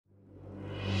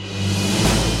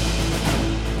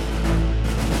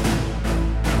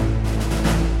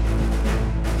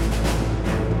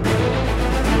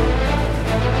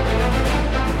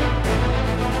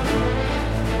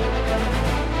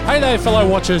Hey, fellow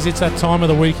watchers, it's that time of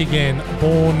the week again,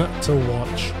 Born to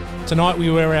Watch. Tonight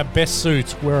we wear our best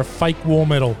suits, wear a fake war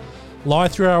medal, lie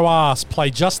through our arse, play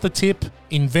just the tip,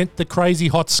 invent the crazy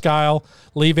hot scale,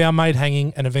 leave our mate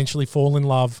hanging, and eventually fall in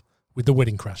love with the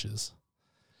wedding crashers.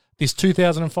 This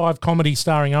 2005 comedy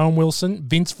starring Owen Wilson,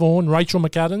 Vince Vaughn, Rachel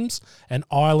McAdams, and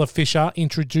Isla Fisher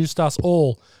introduced us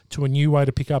all to a new way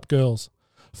to pick up girls.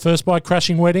 First by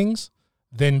crashing weddings,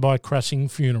 then by crashing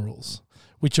funerals,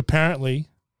 which apparently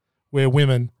where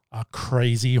women are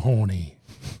crazy horny.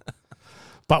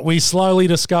 But we slowly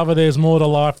discover there's more to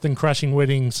life than crashing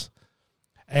weddings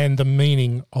and the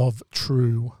meaning of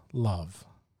true love,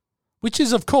 which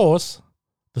is, of course,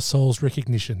 the soul's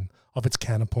recognition of its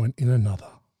counterpoint in another.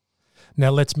 Now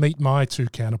let's meet my two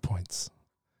counterpoints.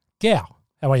 Gow,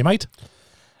 how are you, mate?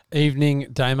 Evening,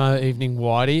 Damo. Evening,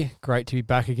 Whitey. Great to be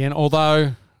back again.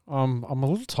 Although I'm a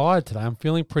little tired today. I'm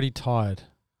feeling pretty tired.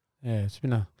 Yeah, it's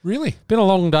been a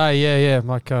long day. Yeah.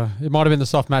 Like it might have been the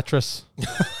soft mattress,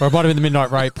 or it might have been the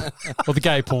midnight rape, or the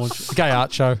gay porn, the gay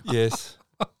art show. Yes.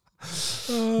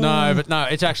 No,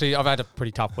 it's actually I've had a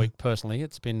pretty tough week personally.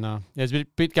 It's been there's a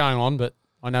bit going on, but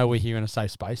I know we're here in a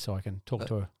safe space, so I can talk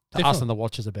to us and the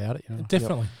watchers about it. You know?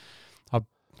 Definitely. Yep.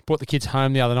 I brought the kids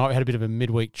home the other night. We had a bit of a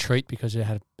midweek treat because we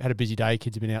had a busy day.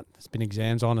 Kids have been out. There's been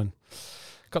exams on, and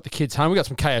got the kids home. We got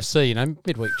some KFC,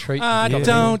 midweek treat. I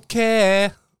don't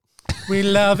care. We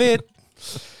love it.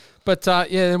 But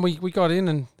then we got in,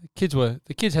 and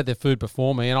the kids had their food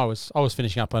before me, and I was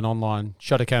finishing up an online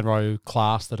Shotokan Ryu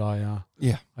class that I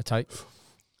take.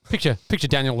 Picture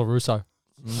Daniel LaRusso.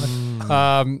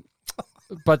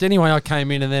 But anyway, I came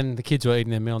in, and then the kids were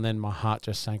eating their meal, and then my heart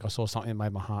just sank. I saw something that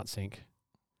made my heart sink,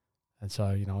 and so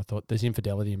I thought there's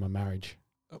infidelity in my marriage.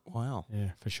 Wow.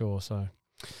 Yeah, for sure. So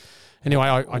anyway,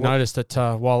 I noticed that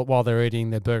while they're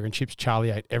eating their burger and chips, Charlie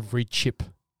ate every chip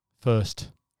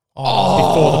first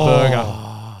before the burger.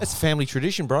 That's family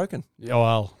tradition broken. Yeah,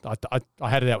 well, I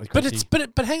had it out with Chrissy.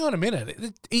 But hang on a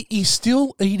minute. He's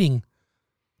still eating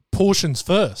portions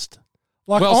first.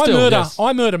 Like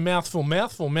I murder mouthful.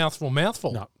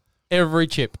 No, every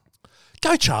chip.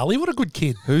 Go, Charlie. What a good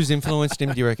kid. Who's influenced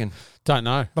him, do you reckon? Don't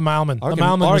know. The mailman. I The reckon-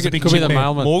 mailman I was a reckon big could be chip the man.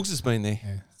 mailman. Morgs has been there.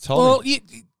 Yeah. Told Well, him.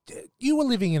 you were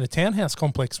living in a townhouse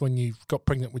complex when you got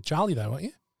pregnant with Charlie, though, weren't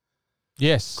you?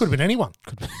 Yes. Could have been anyone. It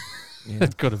could have been. You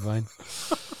But could have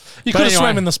anyway,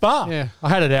 swam in the spa. Yeah. I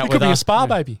had it out It with could be her. a spa Yeah.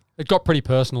 baby. It got pretty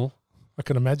personal. I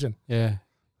can imagine. Yeah.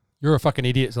 You're a fucking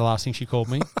idiot is the last thing she called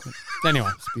me. Anyway.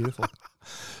 It's beautiful.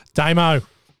 Damo,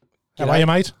 how are you,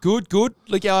 mate? Good.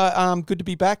 Look, good to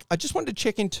be back. I just wanted to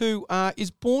check in too.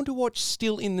 Is Born to Watch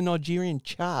still in the Nigerian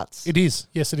charts? It is.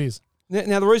 Yes, it is.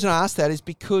 Now, the reason I asked that is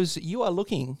because you are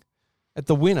looking at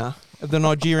the winner of the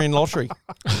Nigerian lottery.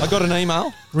 I got an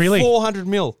email. Really? 400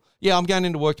 mil. Yeah, I'm going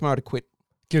into work tomorrow to quit.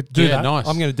 Good. Do that. Nice.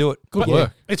 I'm going to do it. Good Yeah.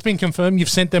 work. It's been confirmed. You've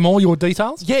sent them all your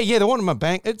details? Yeah, they want in my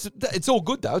bank. It's all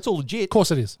good though. It's all legit. Of course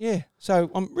it is. Yeah, so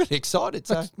I'm really excited.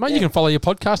 So, Mate, you can follow your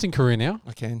podcasting career now.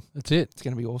 I can. That's it. It's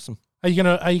going to be awesome. Are you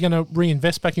gonna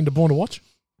reinvest back into Born to Watch?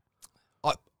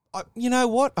 I you know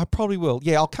what? I probably will.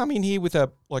 Yeah, I'll come in here with a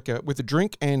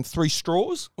drink and 3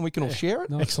 straws, and we can all share it.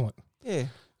 Nice. Excellent. Yeah.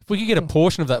 If we could get a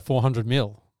portion of that 400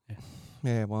 mil.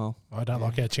 Yeah. Well. I don't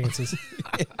like our chances.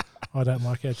 I don't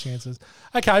like our chances.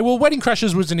 Okay, well, Wedding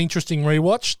Crashers was an interesting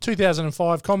rewatch.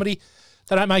 2005 comedy.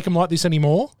 They don't make them like this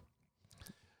anymore.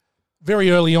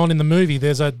 Very early on in the movie,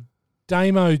 there's a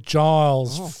Damo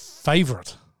Giles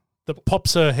favourite that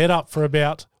pops her head up for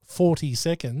about 40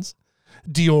 seconds.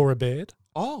 Diora Baird.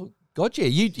 Oh, gotcha.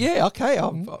 Yeah. Okay.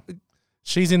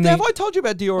 She's in the... Have I told you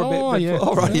about Diora Baird? Oh, yeah.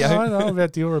 Oh, right. I know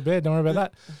about Diora Baird. Don't worry about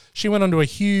that. She went on to a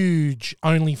huge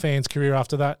OnlyFans career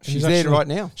after that. She's there right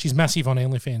now. She's massive on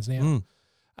OnlyFans now.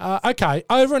 Okay,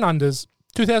 Over and Unders,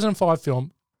 2005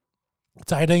 film.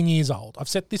 It's 18 years old. I've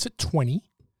set this at 20.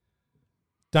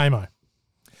 Damo.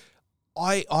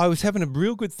 I was having a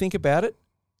real good think about it,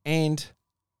 and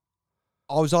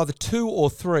I was either 2 or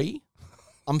 3.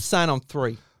 I'm saying I'm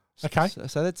 3. Okay.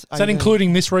 So that's... Is that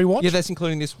including this rewatch? Yeah, that's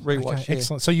including this rewatch. Okay, yeah.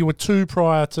 Excellent. So you were 2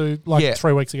 prior to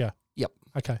 3 weeks ago? Yep.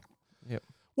 Okay. Yep.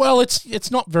 Well, it's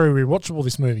not very rewatchable,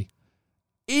 this movie.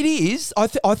 It is.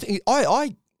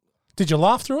 I Did you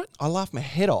laugh through it? I laughed my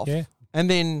head off. Yeah. And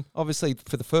then, obviously,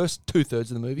 for the first 2/3 of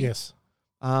the movie, Yes.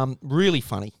 really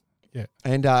funny. Yeah.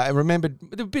 And I remembered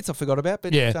the bits I forgot about,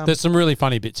 but Yeah, there's some really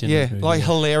funny bits in yeah, this movie. like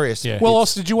hilarious. Yeah. Well,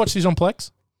 Os, did you watch these on Plex?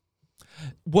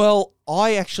 Well,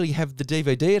 I actually have the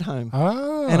DVD at home,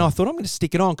 Ah. and I thought I'm going to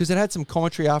stick it on because it had some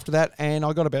commentary after that, and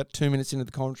I got about 2 minutes into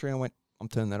the commentary and I went, I'm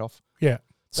turning that off. Yeah.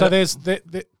 So But- there's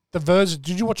the version.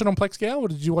 Did you watch it on Plex, Gal, or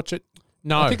did you watch it?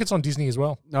 No. I think it's on Disney as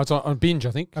well. No, it's on Binge,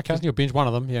 I think. Okay. Disney or Binge, one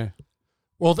of them, yeah.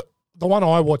 Well, the one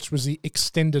I watched was the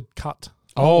extended cut.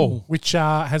 Oh. Which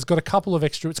has got a couple of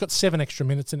extra. It's got 7 extra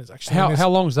minutes in it, actually. How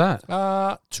long's that?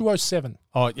 207.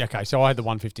 Oh, okay. So I had the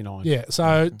 159. Yeah,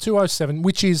 so 207,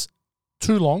 which is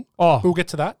too long. Oh. We'll get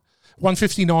to that.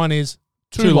 159 is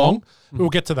too long. We'll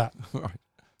get to that. Right.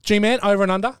 G-Man, over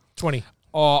and under? 20.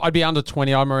 Oh, I'd be under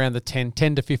 20. I'm around the 10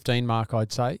 to 15 mark,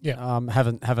 I'd say. Yeah.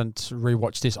 Haven't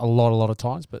rewatched this a lot of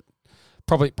times, but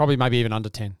probably maybe even under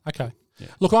 10. Okay. Yeah.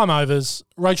 Look, I'm overs.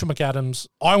 Rachel McAdams.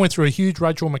 I went through a huge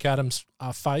Rachel McAdams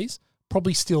phase.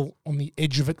 Probably still on the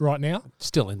edge of it right now.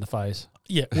 Still in the phase.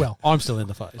 Yeah, well. I'm still in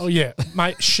the phase. Oh, yeah.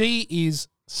 Mate, she is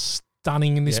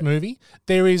stunning in this Yep. movie.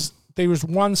 There is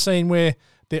one scene where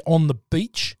they're on the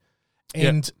beach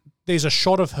and there's a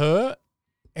shot of her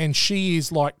and she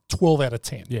is like 12 out of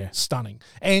 10. Yeah. Stunning.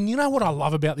 And you know what I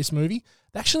love about this movie?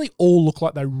 They actually all look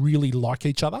like they really like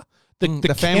each other. The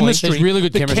family. chemistry. There's really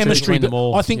good chemistry between them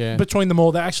all. I think Yeah. between them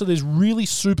all, there's really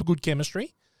super good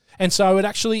chemistry. And so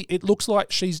it looks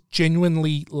like she's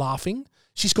genuinely laughing.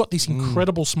 She's got this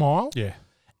incredible smile. Yeah.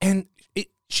 And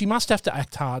she must have to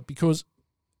act hard because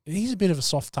he's a bit of a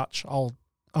soft touch, old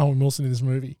Owen Wilson in this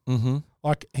movie. Mm-hmm.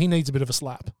 Like, he needs a bit of a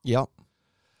slap. Yep.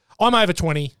 I'm over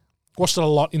 20. Watched it a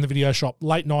lot in the video shop,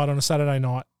 late night on a Saturday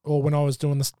night, or when I was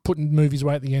doing this, putting movies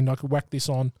away at the end, I could whack this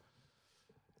on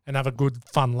and have a good,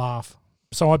 fun laugh.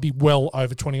 So I'd be well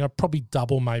over 20. I'd probably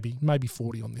double maybe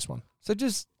 40 on this one. So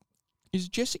is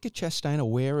Jessica Chastain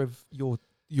aware of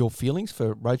your feelings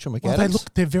for Rachel McAdams? Well,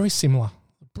 they're very similar.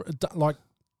 Like,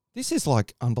 This is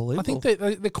like unbelievable. I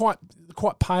think they're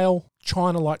quite pale,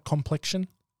 China-like complexion.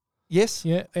 Yes.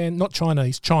 Yeah, and not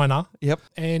Chinese, China. Yep.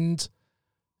 And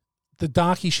the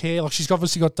darkish hair, like she's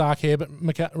obviously got dark hair, but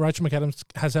Rachel McAdams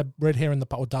has had red hair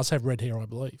or does have red hair, I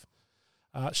believe.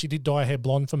 She did dye her hair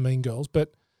blonde for Mean Girls,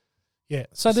 but yeah,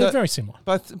 so they're very similar.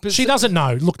 But she doesn't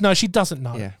know. Look, no, she doesn't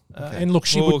know. Yeah. Okay. And look,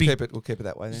 We'll keep it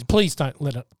that way then. Please don't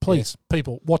let it. Please,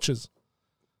 people, watchers,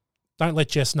 don't let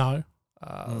Jess know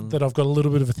that I've got a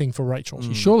little bit of a thing for Rachel.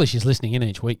 Surely she's listening in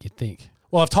each week, you'd think.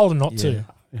 Well, I've told her not to.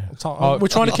 Yeah. We're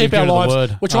trying to keep our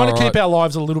lives. We're trying to keep our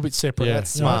lives a little bit separate. Yeah.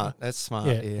 That's smart. That's smart.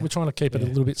 Yeah, we're trying to keep it a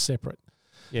little bit separate.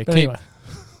 Yeah, But anyway,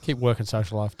 keep work and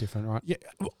social life different, right? yeah,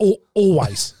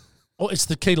 always. It's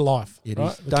the key to life. It right?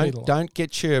 is. The key to life. Don't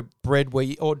get your bread where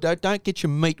don't get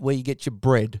your meat where you get your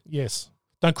bread. Yes.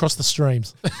 Don't cross the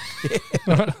streams.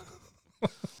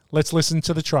 Let's listen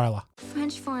to the trailer.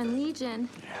 French Foreign Legion.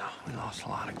 Yeah, we lost a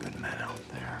lot of good men out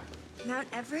there. Mount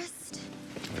Everest.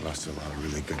 We lost a lot of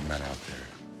really good men out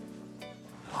there.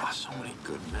 Lost so many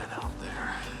good men out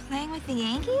there. Playing with the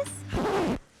Yankees?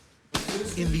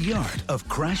 In the art of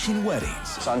crashing weddings,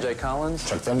 Sanjay Collins.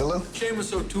 Chuck Fenderloo?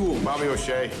 Seamus O'Toole. Bobby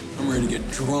O'Shea? I'm ready to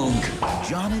get drunk.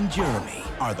 John and Jeremy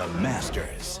are the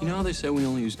masters. You know how they say we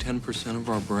only use 10% of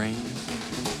our brains?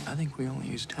 I think we only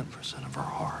use 10% of our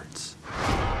hearts.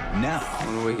 Now,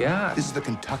 What do we got? This is the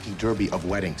Kentucky Derby of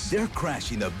weddings. they're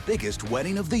crashing the biggest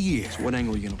wedding of the year. What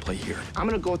angle are you gonna play here? I'm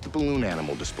gonna go with the balloon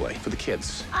animal display for the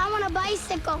kids. I want a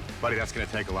bicycle. Buddy, that's gonna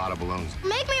take a lot of balloons.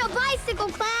 Make me a bicycle,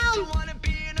 clown.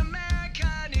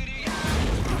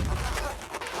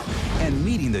 And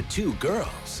meeting the two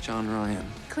girls John Ryan.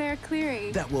 Claire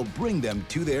Cleary. that will bring them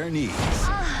to their knees.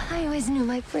 I always knew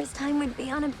my first time would be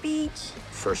on a beach.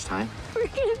 First time? We're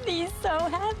gonna be so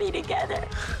happy together.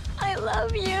 I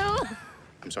love you.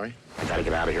 I'm sorry? I gotta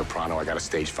get out of here pronto. I got a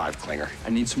stage 5 clinger. I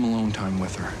need some alone time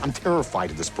with her. I'm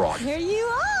terrified of this broad. Here you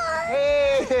are.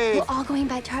 Hey! We're all going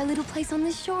back to our little place on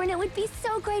the shore, and it would be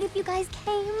so great if you guys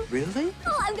came. Really?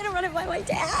 Oh, I'm gonna run it by my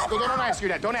dad. Don't ask your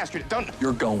dad. Don't ask your dad. Don't.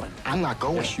 You're going. I'm not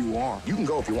going. Yes, you are. You can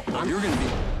go if you want. You're gonna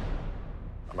be.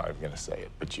 I'm not even gonna say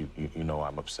it, but you know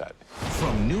I'm upset.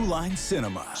 From New Line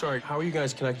Cinema, Sorry, how are you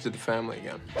guys connected to the family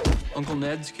again? Uncle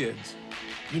Ned's kids.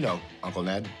 You know Uncle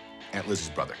Ned, Aunt Liz's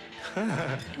brother.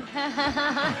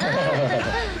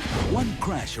 one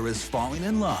crasher is falling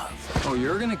in love. Oh,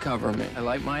 you're gonna cover me. I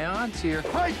like my odds here.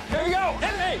 Hey, here you go.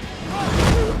 Hit me.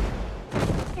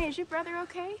 Hey, is your brother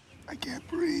okay? I can't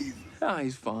breathe. Ah,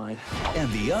 he's fine.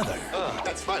 And the other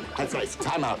That's fun. That's nice.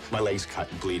 Time out. My leg's cut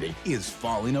and bleeding. is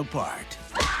falling apart.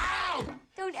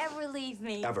 Don't ever leave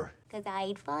me. Ever. Because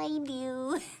I'd find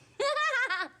you.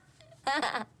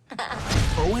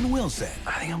 Owen Wilson,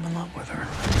 I think I'm in love with her.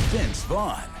 Vince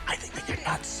Vaughn, I think that you're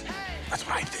nuts. That's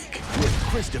what I think. with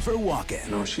Christopher Walken.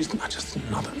 No, she's not just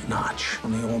another notch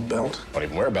on the old belt. Don't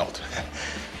even wear a belt.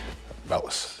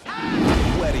 Beltless.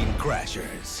 Wedding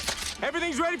crashers.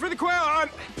 Everything's ready for the quail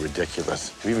hunt. Ridiculous.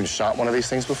 Have you even shot one of these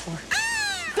things before?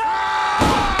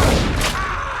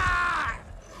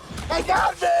 They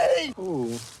got me!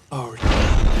 Ooh. Oh,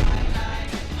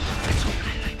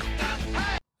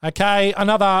 Okay,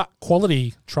 another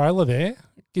quality trailer there.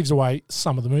 Gives away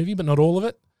some of the movie, but not all of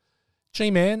it.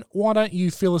 G-Man, why don't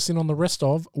you fill us in on the rest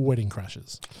of Wedding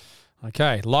Crashers?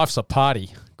 Okay, life's a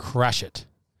party. Crash it.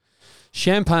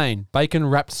 Champagne,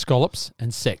 bacon-wrapped scallops,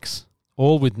 and sex,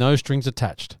 all with no strings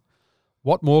attached.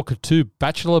 What more could two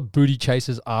bachelor booty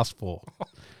chasers ask for?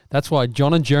 That's why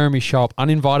John and Jeremy show up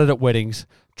uninvited at weddings,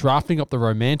 drafting up the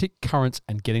romantic currents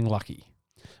and getting lucky.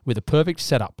 With a perfect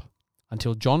setup,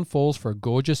 until John falls for a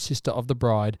gorgeous sister of the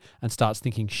bride and starts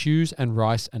thinking shoes and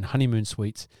rice and honeymoon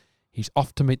sweets. He's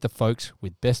off to meet the folks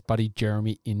with best buddy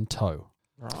Jeremy in tow.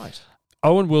 Right.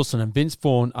 Owen Wilson and Vince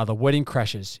Vaughn are the wedding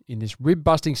crashers in this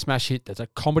rib-busting smash hit that's a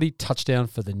comedy touchdown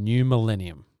for the new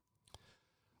millennium.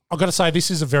 I've got to say, this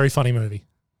is a very funny movie.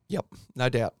 Yep, no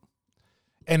doubt.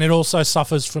 And it also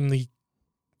suffers from the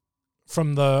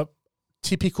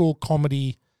typical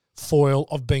comedy foil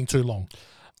of being too long.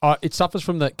 It suffers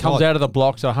from the comes out of the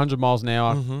blocks at 100 miles an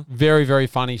hour. Mm-hmm. Very, very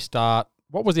funny start.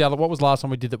 What was the last time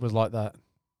we did that was like that?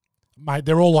 Mate,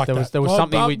 they're all like that. There was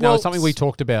something we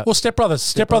talked about. Well, Step Brothers.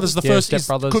 Step Brothers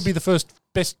could be the first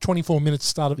best 24 minutes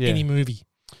start of any movie.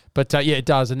 But it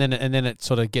does, and then it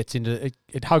sort of gets into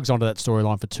it hugs onto that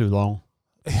storyline for too long.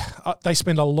 They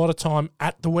spend a lot of time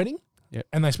at the wedding,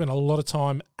 and they spend a lot of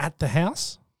time at the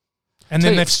house, and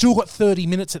then they've still got 30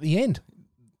 minutes at the end.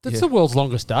 That's the world's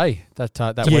longest day. That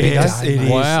wedding Yes, day. it is.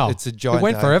 Wow, It's a giant It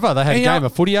went day. forever. They had a game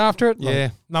of footy after it. Yeah.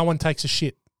 No one takes a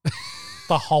shit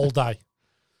the whole day.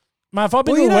 Mate, if I've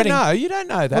been Well, to you a wedding, don't know. You don't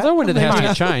know that. Well, they went to the house to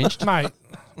get changed. mate,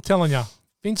 I'm telling you,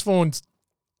 Vince Vaughn's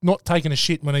not taking a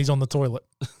shit when he's on the toilet.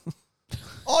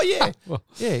 Oh, yeah. Well,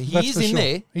 yeah, he That's is for in sure.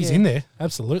 there. He's Yeah. in there,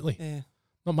 absolutely. Yeah.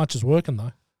 Not much is working,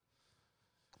 though.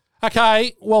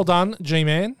 Okay, well done,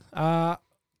 G-Man.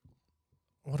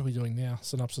 What are we doing now?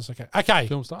 Synopsis, okay.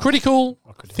 Film start. Critical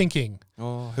thinking.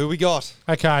 Oh, who we got?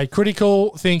 Okay,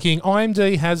 critical thinking.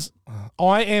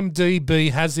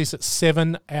 IMDb has this at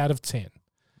 7 out of 10.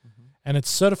 And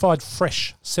it's certified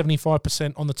fresh,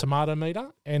 75% on the tomato meter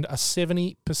and a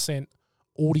 70%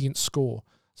 audience score.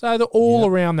 So they're all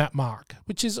around that mark,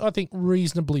 which is, I think,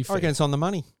 reasonably I fair. reckon it's on the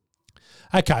money.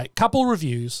 Okay, couple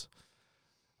reviews.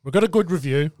 We've got a good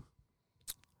review.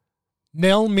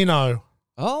 Nell Minow,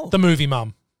 the movie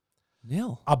mum.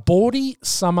 Nell. A bawdy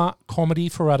summer comedy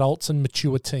for adults and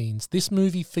mature teens. This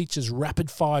movie features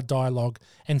rapid-fire dialogue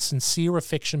and sincere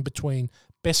affection between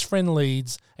best friend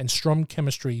leads and strong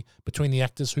chemistry between the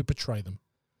actors who portray them.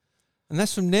 And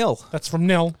that's from Nell. That's from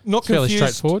Nell. Not Fairly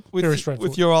confused straightforward. with, Very straightforward.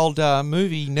 with your old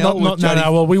movie Nell. No.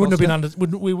 Well, we wouldn't Foster.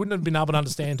 have been able to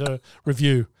understand her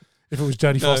review if it was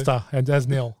Jodie Foster and as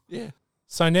Nell. Yeah.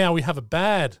 So now we have a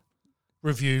bad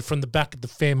review from the back of the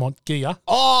Fairmont Gear.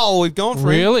 Oh, we've gone for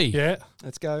Really? Yeah.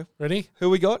 Let's go. Ready? Who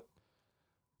we got?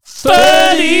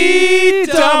 30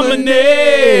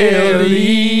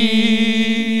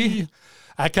 Dominelli.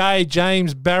 Okay,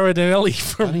 James Baradinelli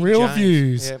from Bloody Real James.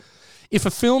 Views. Yep. If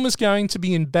a film is going to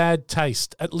be in bad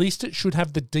taste, at least it should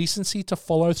have the decency to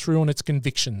follow through on its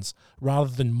convictions rather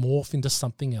than morph into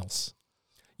something else.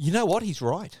 You know what? He's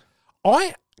right.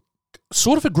 I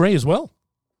sort of agree as well.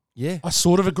 Yeah. I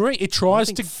sort of agree. It tries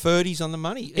I think to... 30's on the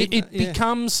money. It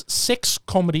becomes sex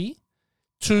comedy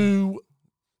to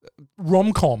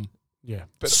rom-com. Yeah.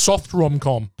 Soft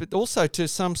rom-com. But also to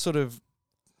some sort of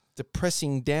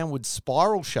depressing downward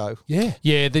spiral show. Yeah.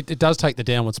 Yeah, it does take the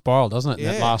downward spiral, doesn't it? In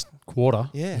that Yeah. last quarter.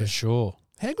 Yeah. For sure.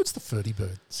 How good's the Ferdy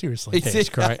Bird? Seriously. It's- It's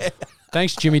great.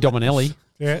 Thanks, Jimmy Dominelli.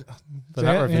 Yeah. For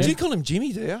that review. Do you call him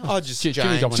Jimmy, do you? Oh, just Jimmy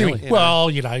James. Dominelli. Jimmy. You know.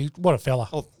 Well, you know, what a fella.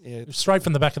 Oh, yeah. Straight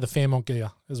from the back of the Fairmont Gear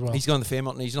as well. He's gone to the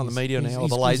Fairmont and he's on the media He's- now, or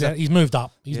the he's- laser. He's moved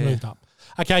up. He's Yeah. moved up.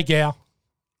 Okay, Gow.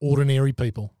 Ordinary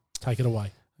people. Take it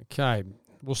away. Okay,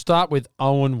 we'll start with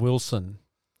Owen Wilson.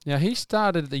 Now, he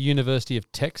started at the University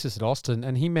of Texas at Austin,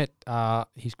 and he met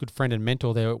his good friend and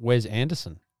mentor there, Wes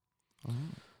Anderson.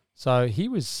 So he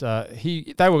was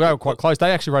they were quite close.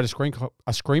 They actually wrote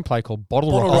a screenplay called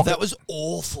Bottle Bottle Rocket. Oh, that was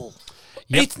awful.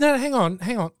 Yep. It's no, hang on.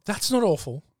 That's not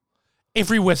awful.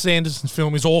 Every Wes Anderson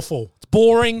film is awful. It's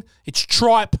boring. It's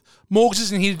tripe. Morgs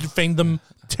isn't here to defend them.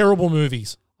 Terrible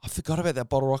movies. I forgot about that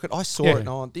Bottle Rocket. I saw Yeah. it and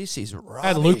I went, this is rubbish.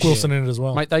 Had Luke Wilson in it as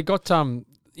well. Mate, they got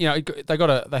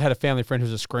they had a family friend who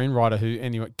was a screenwriter who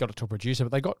anyway got it to a producer,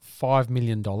 but they got $5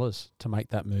 million to make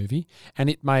that movie, and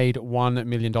it made $1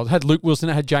 million. It had Luke Wilson,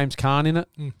 it had James Caan in it.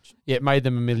 Yeah, it made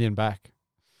them $1 million back.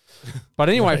 But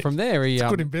anyway, Right. from there he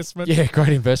Good investment. yeah, great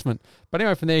investment. But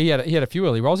anyway, from there he had a few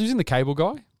early roles. He was in The Cable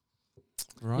Guy.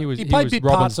 Right. He played big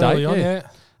Robin's parts early date. on, Yeah.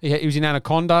 yeah. He was in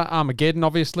Anaconda, Armageddon,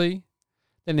 obviously.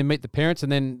 Then they Meet the Parents,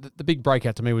 and then the big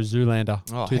breakout to me was Zoolander,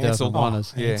 Oh, 2001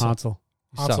 Hansel. as Yeah. Hansel.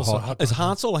 He's Hansel's so so hot. hot. Is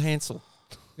Hansel or Hansel?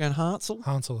 Going Hansel?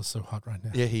 Hansel is so hot right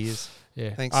now. Yeah, he is.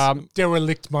 Yeah. Thanks.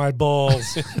 Derelict my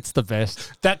balls. It's the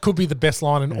best. That could be the best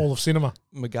line in all of cinema.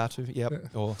 Magatu, yep.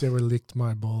 Or Derelict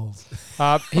my balls.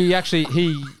 He actually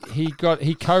he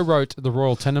co-wrote the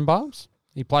Royal Tenenbaums.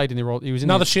 He played in the Royal. He was in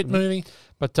Another shit movie.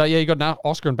 But he got an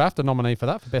Oscar and BAFTA nominee for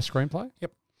that for best screenplay.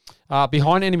 Yep.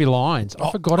 Behind Enemy Lines.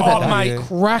 I forgot about that. Mate, Yeah.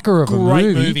 Cracker of a great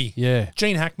movie. movie. Yeah.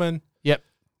 Gene Hackman. Yep.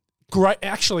 Great.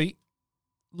 Actually,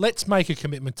 let's make a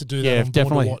commitment to do that. Yeah, on Born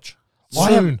definitely. To watch. I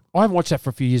Soon. haven't watched that for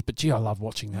a few years, but gee, I love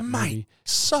watching that movie. Mate,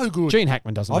 so good. Gene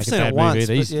Hackman doesn't I've make a seen bad it movie once, either.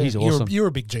 but He's yeah. awesome. You're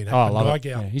a big Gene Oh, I Hackman love guy. it.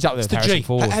 Yeah. Yeah, he's up there It's with the Harrison G.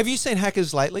 Ford. have you seen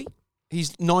Hackers lately?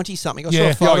 He's 90-something. I saw Yeah.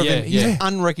 a photo Oh, of yeah, him. He's yeah.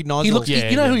 unrecognisable. He looks. Yeah,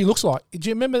 you know yeah. who he looks like? Do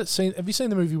you remember that scene? Have you seen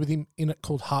the movie with him in it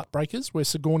called Heartbreakers, where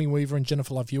Sigourney Weaver and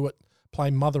Jennifer Love Hewitt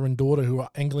play mother and daughter who are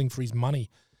angling for his money?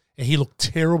 And he looked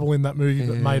terrible in that movie,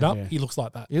 but made up. Yeah. He looks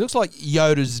like that. He looks like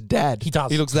Yoda's dad. He does.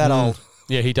 He looks that old.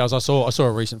 Yeah, he does. I saw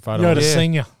a recent photo. Yoda of him. Yeah.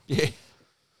 Senior. Yeah.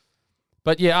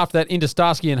 But yeah, after that, into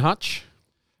Starsky and Hutch.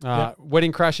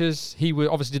 Wedding Crashers. He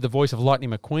obviously did the voice of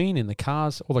Lightning McQueen in the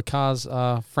Cars, all the Cars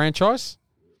franchise.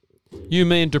 You,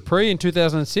 Me, and Dupree in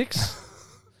 2006.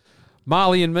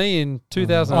 Marley and Me in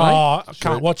 2008. Oh, I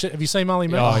can't watch it. Have you seen Marley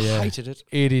and Me? Oh, yeah. I hated it.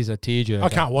 It is a tearjerker. I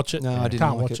can't watch it. No, I didn't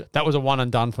Can't like watch it. it. That was a one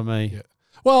and done for me. Yeah.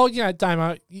 Well, you know,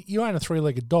 Damo, you own a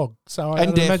three-legged dog, so And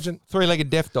I'd deaf. imagine. Three-legged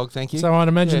deaf dog, thank you. So I'd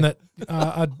imagine Yeah.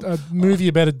 that a movie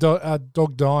about a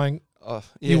dog dying, Oh,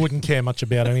 you wouldn't care much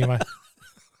about anyway.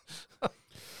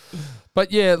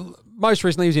 But yeah, most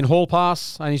recently he was in Hall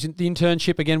Pass and he's in the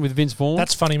Internship again with Vince Vaughn.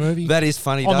 That's a funny movie. That is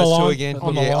funny. On the Those two line. again.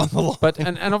 On the Yeah, line. on the line. But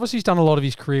and obviously he's done a lot of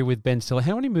his career with Ben Stiller.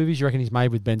 How many movies do you reckon he's made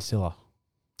with Ben Stiller?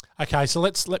 Okay, so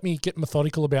let me get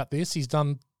methodical about this. He's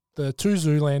done the 2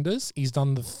 Zoolanders. He's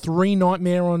done the 3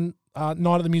 Nightmare on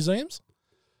Night at the Museums.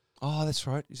 Oh, that's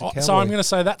right. He's a cowboy. So I'm going to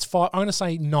say that's 5. I'm going to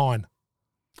say 9.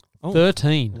 Oh.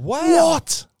 13. Wow.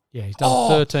 What? Yeah, he's done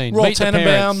 13. Royal Meet the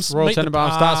Parents, Tenenbaums. Royal Meet the-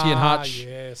 Tenenbaums, Starsky and Hutch.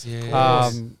 Yes.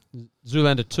 Yes.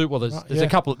 Zoolander 2. Well, there's Yeah. a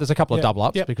couple of Yeah. double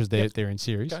ups Yep. because they're in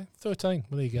series. Okay, 13.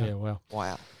 Well, there you go. Yeah, well.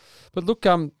 Wow. But look,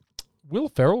 Will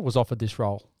Ferrell was offered this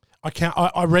role.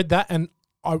 I read that and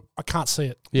I can't see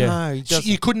it. Yeah. No, he doesn't.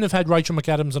 You couldn't have had Rachel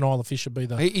McAdams and Isla Fisher be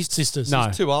the He's sisters. No.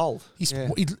 He's too old. He's Yeah.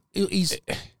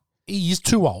 he is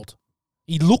too old.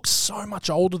 He looks so much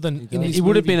older than in this It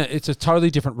would have movie. been it's a totally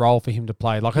different role for him to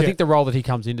play. Like I Yeah. think the role that he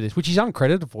comes into this, which he's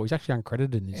uncredited for, he's actually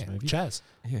uncredited in this movie. Chaz.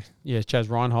 Yeah, it's Chaz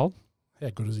Reinhold. How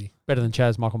good is he? Better than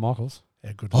Chaz Michaels.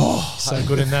 How good. So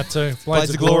good in that too. Blades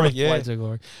of Glory. Yeah. Blades of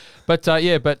Glory. But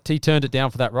but he turned it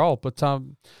down for that role. But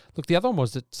look, the other one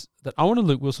was that Owen and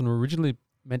Luke Wilson were originally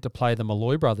meant to play the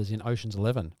Malloy brothers in Ocean's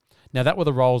 11. Now that were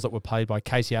the roles that were played by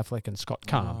Casey Affleck and Scott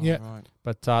Caan. Yeah. Right.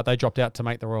 But they dropped out to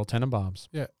make the Royal Tenenbaums.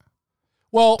 Yeah.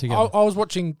 Well, Together. I was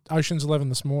watching Ocean's 11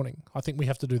 this morning. I think we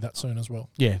have to do that soon as well.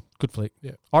 Yeah, good flick.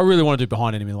 Yeah. I really want to do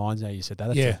Behind Enemy Lines now you said that.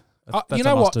 That's Yeah. that's You a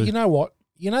know what? must-do. You know what?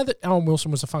 You know that Owen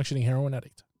Wilson was a functioning heroin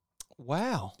addict.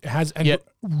 Wow. It has and Yep.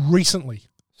 recently,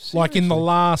 like in the Seriously?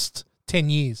 last 10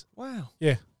 years. Wow.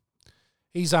 Yeah.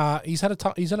 He's had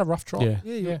a rough trial. Yeah.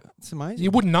 Yeah, it's amazing.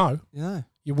 You wouldn't know. Yeah. You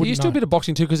He wouldn't used to do know. a bit of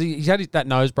boxing too because he's had that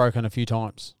nose broken a few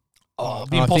times. Oh,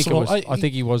 And the impossible. I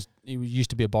think he used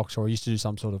to be a boxer or used to do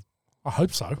some sort of. I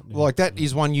hope so. Like that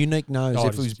is one unique nose Oh,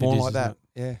 if it he was is- born it is, like that.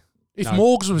 isn't Yeah. If No.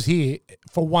 Morgs was here,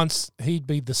 for once, he'd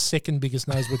be the second biggest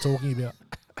nose we're talking about.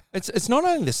 It's not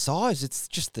only the size, it's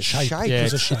just the shape. Shape. Yeah,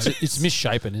 It's a it's, shape. it's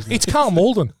misshapen, isn't it? It's Carl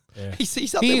Malden. Yeah.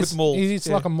 He's up He there is. with Maul. It's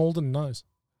Yeah. like a Malden nose.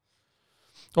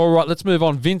 All right, let's move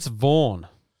on. Vince Vaughn.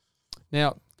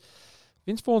 Now,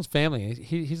 Vince Vaughn's family.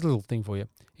 Here's a little thing for you.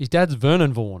 His dad's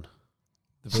Vernon Vaughn.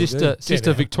 Sister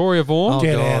out. Victoria Vaughn. Oh,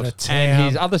 Get God. out of town. And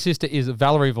his other sister is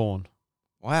Valerie Vaughn.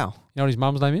 Wow. You know what his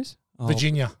mum's name is? Oh,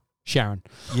 Virginia. Sharon.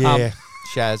 Yeah.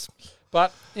 Shaz.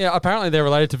 But yeah, apparently they're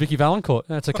related to Vicky Valancourt.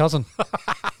 That's a cousin.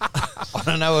 I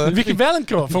don't know her. Vicky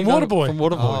Valancourt from Waterboy. From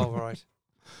Waterboy. Oh,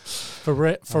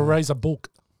 right. For Razor Bulk.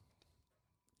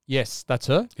 Yes, that's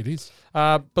her. It is.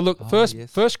 But look, Oh, first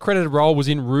yes. credited role was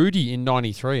in Rudy in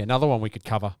 '93. Another one we could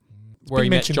cover, where Been he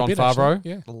met mentioned a John bit, Favreau,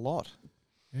 actually. Yeah, A lot.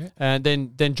 and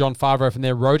then John Favreau from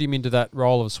there wrote him into that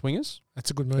role of Swingers.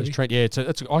 that's a good As movie. Trent, yeah,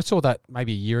 I saw that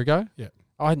maybe a year ago. Yeah.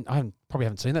 I probably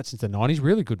haven't seen that since the '90s.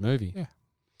 Really good movie. Yeah.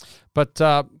 But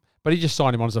he just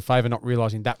signed him on as a favour, not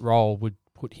realising that role would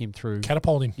put him through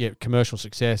Catapulting. commercial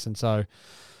success, and so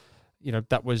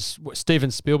that was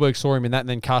Steven Spielberg saw him in that, and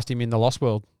then cast him in The Lost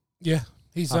World. Yeah,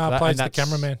 he's After that, plays and the that's-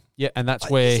 cameraman. Yeah, and that's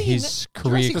where is he in his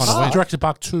career Jurassic kind of Park? went. Jurassic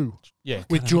Park 2 Yeah,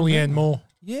 with Julianne Moore.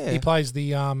 Yeah. He plays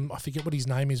the I forget what his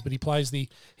name is, but he plays the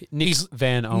Nick he's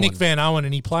Van Owen. Nick Van Owen,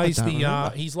 and he plays I don't the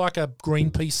remember. he's like a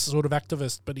Greenpeace sort of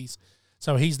activist, but he's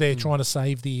there trying to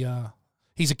save the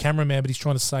he's a cameraman, but he's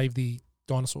trying to save the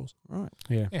dinosaurs. Right.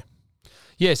 Yeah. Yeah.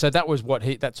 Yeah, so that was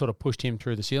that sort of pushed him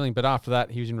through the ceiling. But after that,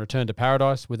 he was in Return to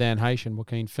Paradise with Anne Heche and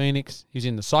Joaquin Phoenix. He was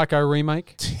in the Psycho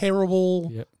remake.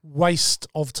 Terrible waste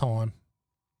of time.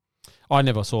 I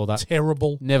never saw that.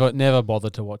 Terrible. Never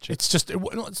bothered to watch it. It's just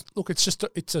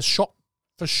it's a shot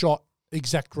for shot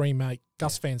exact remake.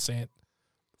 Gus Van Sant.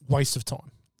 Waste of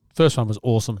time. First one was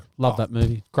awesome. Love that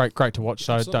movie. Great to watch.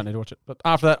 So Absolutely. don't need to watch it. But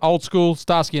after that, old school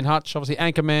Starsky and Hutch, obviously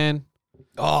Anchorman.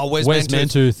 Oh, Wes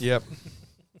Mantooth. Yep.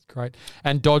 Great.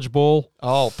 And Dodgeball.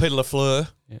 Oh, Peter LaFleur.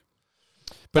 Yeah.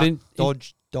 But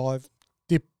Dodge, dive,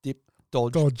 dip,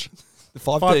 dodge. The The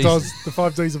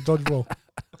 5 Ds of dodgeball.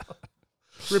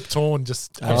 Rip Torn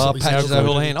just absolutely Patches steals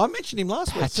O'Houlihan. I mentioned him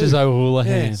last week. Patches too.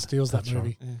 O'Houlihan. Yeah, steals that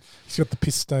movie. Yeah. He's got the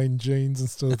piss-stained jeans and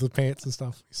steals the pants and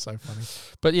stuff. He's so funny.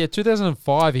 But yeah,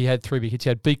 2005, he had 3 big hits. He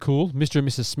had Be Cool, Mr. and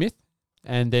Mrs. Smith,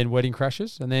 and then Wedding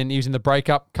Crashers. And then he was in The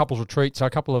Breakup, Couples Retreat, so a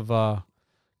couple of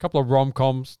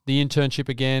rom-coms. The Internship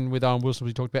again with Owen Wilson,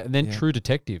 we talked about, and then True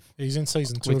Detective. He's in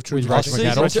season 2 of True with Detective.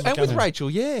 Rachel McAdams. And with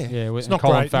Rachel, yeah. Yeah, with not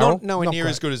Colin great. Farrell. Nowhere Not near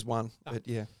great. as good as one, but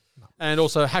yeah. And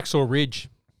also Hacksaw Ridge.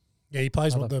 Yeah, he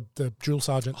plays the drill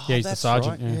sergeant. Yeah, he's the that's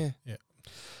sergeant. right, Yeah.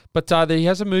 But he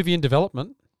has a movie in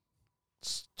development.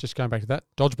 Just going back to that,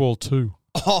 Dodgeball 2.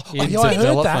 Oh, In Yeah, I heard that.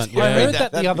 development, I heard yeah.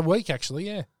 that the other week, actually,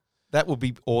 yeah. that would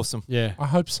be awesome. Yeah, I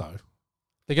hope so.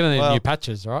 they're going to need Well- new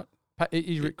Patches, right?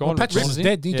 He's gone. Well, Patrick is wasn't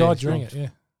dead. He Yeah, died he's during gone.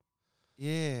 it,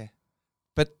 yeah. Yeah.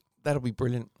 But that'll be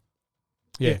brilliant.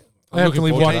 Yeah.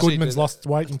 Hopefully forward White to it. Goodman's lost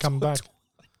weight and come back.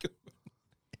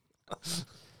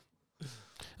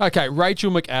 Okay,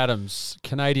 Rachel McAdams,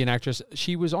 Canadian actress.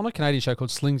 She was on a Canadian show called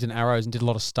Slings and Arrows and did a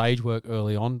lot of stage work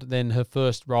early on. Then her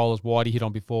first role, as Whitey hit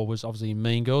on before, was obviously in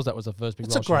Mean Girls. That was the first big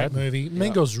It's role a she great had. movie.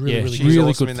 Mean Girls is really, Yeah, really she's good. really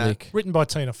awesome good in flick. that. Written by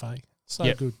Tina Fey. So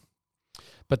Yeah. good.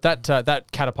 But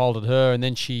that catapulted her, and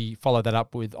then she followed that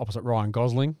up with opposite Ryan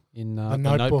Gosling in The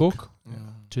Notebook,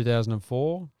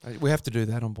 2004. We have to do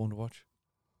that on Born to Watch.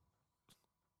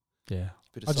 Yeah.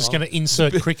 Bit of I'm just silence. going to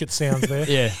insert cricket sounds there.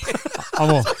 Yeah.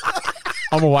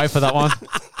 I'm away for that one.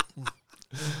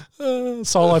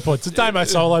 Solo pod. It's a Damo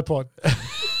solo pod.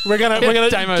 We're gonna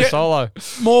Damo get, solo.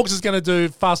 Morgs is gonna do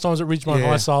Fast Times at Ridgemont Yeah.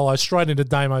 High solo straight into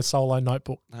Damo solo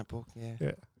Notebook. Notebook, yeah.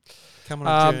 Yeah. Come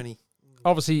on a journey.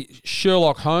 Obviously,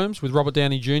 Sherlock Holmes with Robert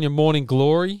Downey Jr., Morning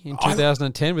Glory in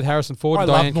 2010 with Harrison Ford I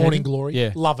and love Diane Morning Keaton. Glory.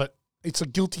 Yeah. Love it. It's a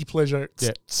guilty pleasure. It's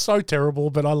Yeah. so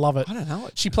terrible, but I love it. I don't know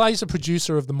it. She plays the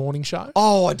producer of the morning show,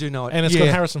 Oh, I do know it. and it's got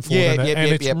Harrison Ford in it,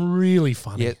 and it's really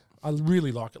funny. Yep. I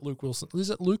really like it. Luke Wilson.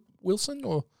 Is it Luke Wilson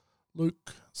or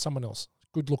Luke someone else?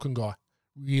 Good-looking guy.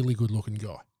 Really good-looking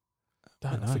guy.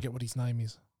 Don't I know. forget what his name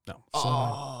is. No.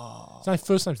 His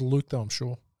first name's Luke, though, I'm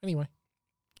sure. Anyway,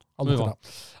 I'll Move look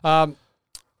on. it up.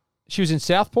 She was in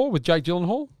Southpaw with Jake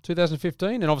Gyllenhaal,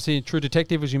 2015, and obviously in True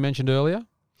Detective, as you mentioned earlier,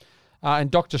 and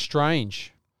Doctor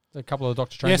Strange. A couple of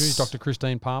Doctor Strange Yes. movies, Dr.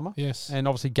 Christine Palmer, Yes. and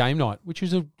obviously Game Night, which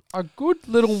was a good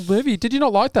little movie. Did you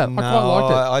not like that? I quite No,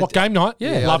 liked it. What, Game Night?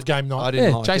 Yeah. Love Game Night. I didn't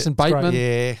Yeah, like Jason it. Bateman.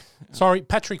 Yeah. Sorry,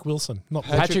 Patrick Wilson. Not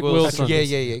Patrick Wilson. Yeah,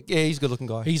 he's a good looking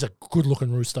guy. He's a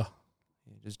good-looking rooster.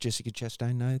 Does Jessica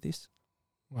Chastain know this?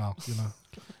 Well, you know.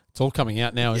 It's all coming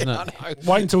out now, isn't it?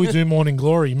 Wait until we do Morning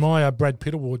Glory. My Brad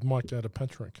Pitt award might go to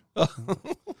Patrick.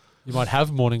 You might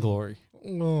have Morning Glory.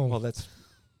 Oh, Well, that's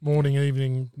morning,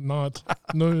 evening, night,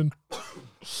 noon.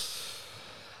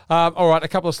 All right, a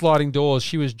couple of sliding doors.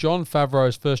 She was Jon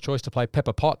Favreau's first choice to play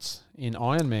Pepper Potts in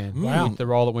Iron Man. Wow. The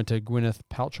role that went to Gwyneth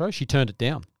Paltrow. She turned it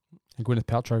down. And Gwyneth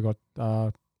Paltrow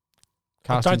got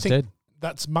cast don't instead. think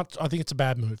that's much. I think it's a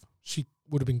bad move. She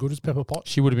would have been good as Pepper Potts.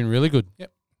 She would have been really good.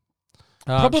 Yep.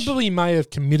 Probably. Probably may have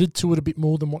committed to it a bit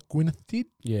more than what Gwyneth did.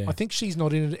 Yeah. I think she's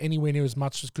not in it anywhere near as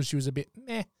much just because she was a bit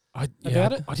meh. Yeah,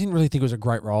 about it. I didn't really think it was a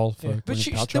great role for Yeah. Gwyneth But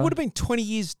Paltrow. there would have been 20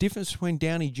 years difference between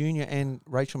Downey Jr. and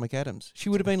Rachel McAdams. She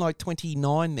would have been like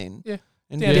 29 then. Yeah.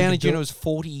 And Downey Downey can do Jr. it. was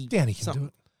 40. Danny can something. do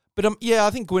it. But yeah, I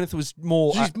think Gwyneth was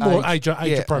more She's more age yeah.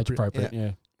 appropriate.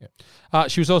 Yeah.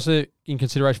 She was also in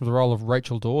consideration for the role of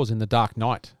Rachel Dawes in The Dark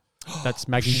Knight. That's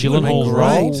Maggie She would have been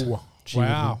Gyllenhaal's great. role. Oh, She would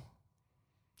have wow. been-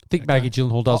 I think Maggie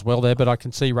Gyllenhaal does well there, but I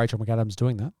can see Rachel McAdams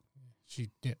doing that.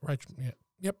 Rachel. Yeah.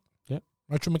 Yep. Yep.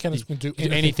 Rachel McAdams can do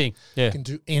anything. Anything. Yeah. Can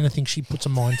do anything she puts her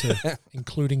mind to,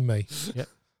 including me.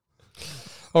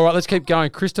 All right, let's keep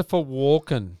going. Christopher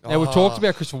Walken. Now, we've talked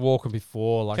about Christopher Walken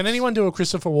before. Like, Can anyone do a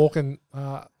Christopher Walken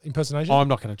impersonation? I'm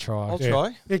not going to try. I'll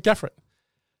try. Yeah, go for it.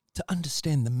 To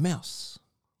understand the mouse,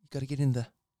 you've got to get in the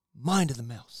mind of the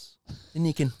mouse. Then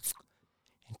you can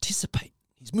anticipate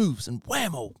his moves and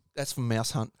whammo. That's from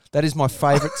Mouse Hunt. That is my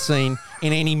favourite scene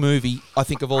in any movie, I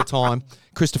think, of all time.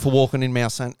 Christopher Walken in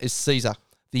Mouse Hunt is Caesar,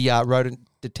 the rodent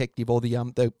detective or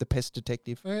the pest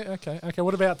detective. Okay.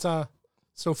 What about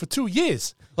So for 2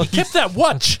 years, he kept that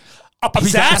watch up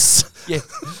his ass. Yeah.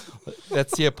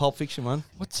 That's Pulp Fiction one.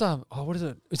 What's what is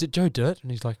it? Is it Joe Dirt?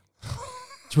 And he's like,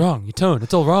 it's wrong. Your tone.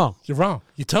 It's all wrong. You're wrong.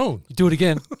 Your tone. You do it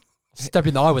again. Stab you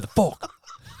in the eye with a fork.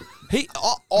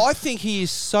 I think he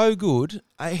is so good.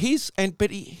 He's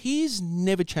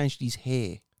never changed his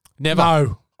hair. Never.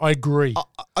 No, I agree.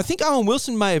 I think Owen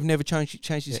Wilson may have never changed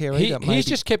his hair either. He's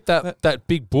just kept that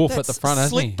big boof at the front,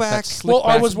 hasn't he? Slick back.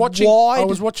 I was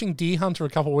watching Deer Hunter a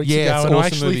couple of weeks ago, it's and an I awesome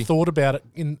actually movie. thought about it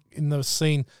in the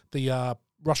scene, the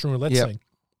Russian roulette scene.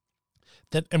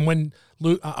 And when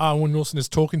Owen Wilson is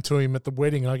talking to him at the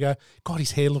wedding, I go, God,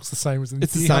 his hair looks the same as in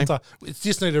It's the Deer same. Hunter. It's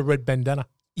just needed a red bandana.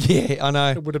 Yeah, I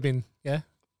know. It would have been,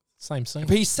 same scene.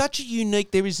 But he's such a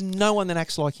unique. There is no one that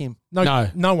acts like him. No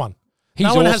one. He's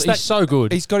no one awesome. has that He's so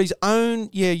good. He's got his own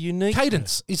unique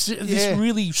cadence. It's this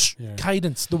really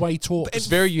cadence the way he talks. It's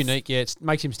very unique. Yeah, it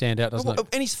makes him stand out, doesn't it?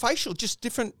 And his facial, just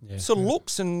different sort of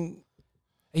looks and.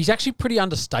 He's actually pretty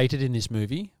understated in this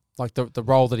movie, like the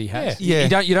role that he has.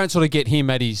 Yeah. You don't sort of get him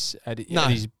at his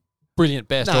brilliant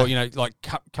best, No. or like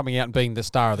coming out and being the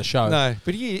star of the show. No,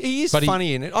 but he is But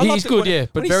funny in it. He's good,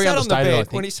 but very understated. I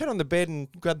think when he sat on the bed and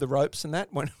grabbed the ropes and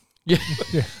that one. Yeah,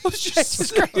 it was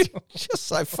just great. Just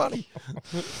so funny.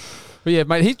 But yeah,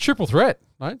 mate, he's triple threat,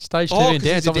 right? Stage TV and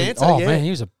dance. He's a dancer, man,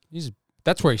 he's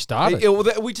that's where he started.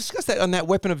 We discussed that on that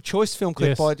Weapon of Choice film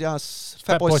clip by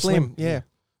Fatboy Slim. Yeah.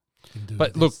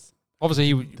 But look,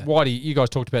 obviously, Whitey, you guys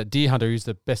talked about Deer Hunter, who's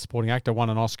the best supporting actor, won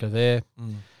an Oscar there.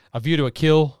 A View to a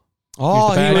Kill. Oh,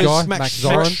 the bad he guy, was Max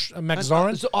Zorin. Max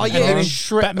Zorin. Oh, yeah. And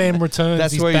then Batman Returns.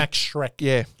 That's he's where back Shrek.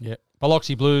 Yeah.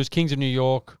 Biloxi Blues, Kings of New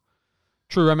York,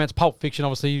 True Romance, Pulp Fiction,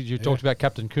 obviously. You talked about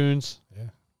Captain Coons. Yeah.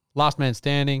 Last Man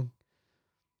Standing.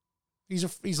 He's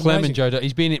Clem amazing. and Joe.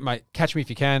 He's been in, mate. Catch Me If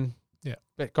You Can. Yeah.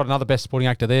 Got another best supporting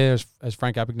actor there as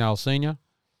Frank Abagnale Sr.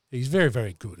 He's very,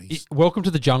 very good. Welcome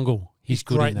to the Jungle. He's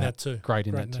good great in that too. Great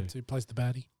in that too. He plays the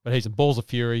baddie. But he's in Balls of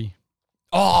Fury.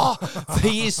 Oh,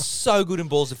 he is so good in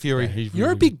Balls of Fury.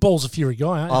 You're a big Balls of Fury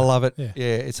guy, aren't you? I love it. Yeah. Yeah,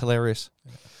 it's hilarious.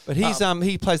 But he's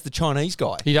he plays the Chinese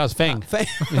guy. He does Feng. Feng,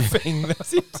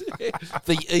 that's it.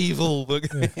 The evil.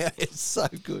 Yeah, it's so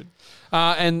good.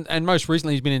 And most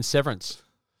recently, he's been in Severance.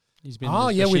 He's been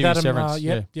with Rashidi Adam. Severance.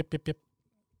 Yep.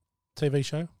 TV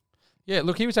show. Yeah,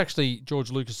 look, he was actually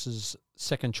George Lucas's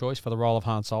second choice for the role of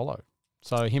Han Solo.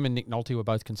 So him and Nick Nolte were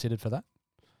both considered for that.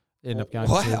 Ended up going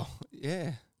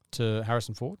to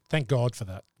Harrison Ford. Thank God for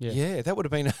that. Yeah, that would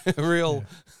have been a real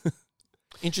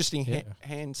interesting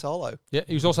Han Solo. Yeah,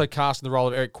 he was also cast in the role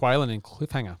of Eric Quaylen in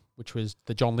Cliffhanger, which was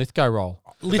the John Lithgow role.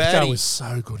 Lithgow was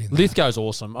so good in that. Lithgow's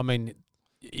awesome. I mean,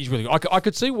 he's really good. I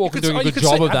could see Walken doing a you good could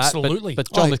job see- of that, absolutely.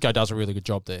 but John Lithgow does a really good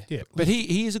job there. Yeah, But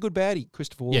he is a good baddie,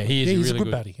 Christopher Walken. Yeah, he is he's really a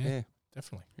good baddie. Yeah. Yeah,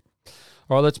 definitely.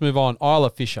 All right, let's move on. Isla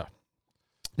Fisher.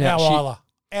 Our Isla.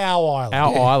 Our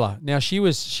Isla. Now she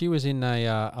was in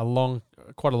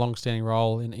quite a long-standing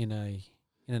role in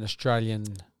an Australian.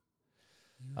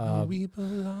 We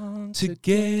belong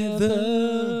together.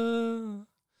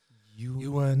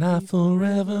 You and I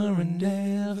forever and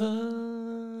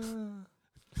ever.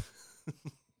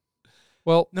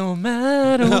 Well, no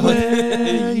matter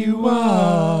where you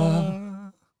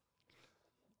are.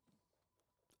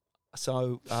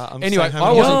 So anyway,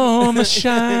 You're my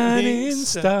shining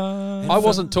star. I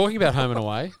wasn't talking about Home and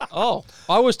Away. Oh,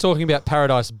 I was talking about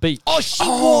Paradise Beach. Oh, she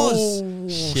was.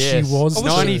 Yes. She was.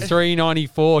 93,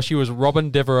 94. She was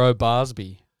Robin Devereaux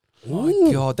Barsby. Oh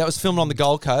my God, that was filmed on the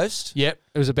Gold Coast. Yep,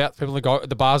 it was about people in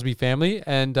the Barsby family.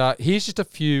 And here's just a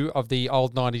few of the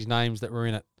old 90s names that were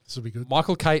in it. This will be good.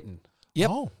 Michael Caton. Yep.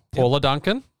 Oh, Paula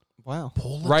Duncan. Wow.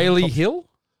 Rayleigh Hill.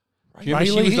 Do you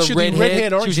remember Rayleigh Hill, she was the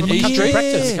redhead. She was in from Country East-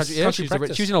 Practice. Country- yeah, Country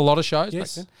Practice. she was in a lot of shows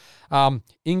Yes. back then.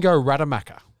 Ingo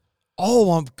Rademacher.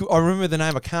 Oh, I remember the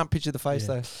name. I can't picture the face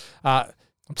though.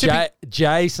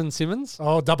 Jason Simmons.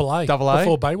 Oh, double A. Double A.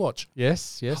 Before Baywatch.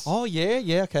 Yes. Oh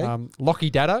yeah, okay.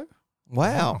 Lockie Daddo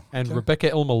Wow. and Rebecca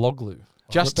Elmaloglu.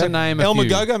 Just to name a Elmer few.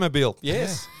 Go-Go Mobile.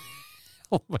 Yes.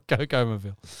 Elmer Go-Go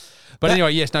Mobile. But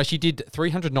anyway, yes, no, she did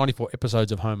 394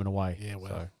 episodes of Home and Away. Yeah,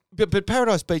 well. So. But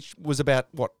Paradise Beach was about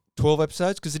what 12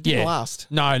 episodes because it didn't last.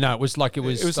 No, it was like it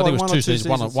was. It was I think like it was one or two two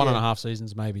seasons, seasons, one and a yeah. half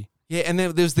seasons maybe. Yeah, and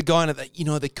then there's the guy in it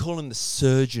that they call him the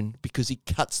surgeon because he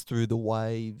cuts through the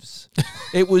waves.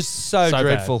 It was so So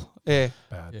dreadful. Yeah.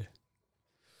 Bad. Yeah.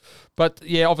 But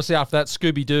yeah, obviously after that,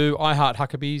 Scooby Doo, I Heart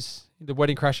Huckabees, The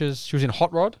Wedding Crashers. She was in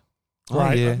Hot Rod.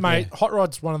 Right, yeah. mate. Hot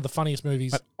Rod's one of the funniest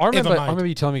movies I remember. ever made. I remember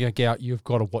you telling me, "Go out, you've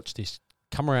got to watch this."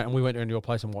 Come around, and we went into your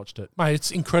place and watched it. Mate,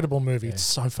 it's an incredible movie. It's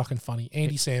so fucking funny.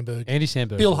 Andy Samberg. Andy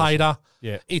Samberg, Bill was- Hader.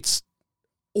 Yeah. It's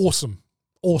awesome.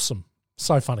 Awesome.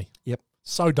 So funny. Yep.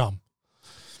 So dumb.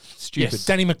 Stupid. Yes.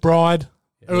 Danny McBride.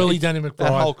 Early Danny McBride.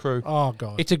 That whole crew. Oh,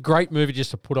 God. It's a great movie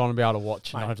just to put on and be able to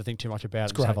watch and Mate, not have to think too much about it.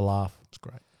 it's Just have a great. laugh. It's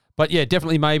great. But yeah,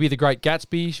 definitely maybe The Great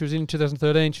Gatsby. She was in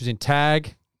 2013. She was in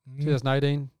Tag,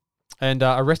 2018. And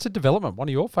Arrested Development, one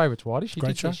of your favourites, Whitey.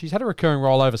 Great show. She's had a recurring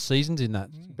role over seasons in that.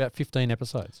 About 15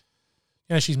 episodes.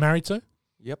 You know, she's married to?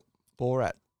 Yep.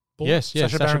 Borat. Yes, Sacha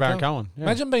Sacha Baron Baron Cohen. Yeah.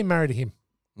 Imagine being married to him.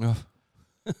 Oh.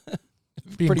 Be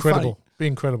Pretty incredible. funny. Be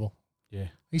incredible. Yeah.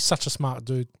 He's such a smart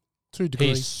dude. 2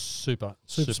 degrees. He's super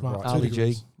smart. bright. Ali G.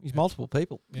 degrees. He's multiple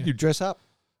people. Yeah. You dress up.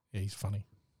 Yeah, he's funny.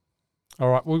 All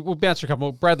right, we'll bounce through a couple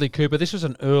more. Bradley Cooper, this was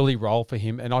an early role for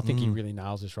him, and I think he really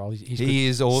nails this role. He's good. He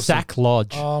is awesome. Sack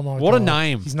Lodge. Oh, my God. What a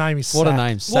name. His name is What a Sack.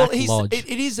 name. Well, Sack Lodge. it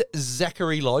is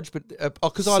Zachary Lodge, but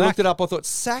because I Sack. looked it up, I thought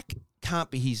Sack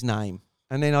can't be his name.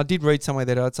 And then I did read somewhere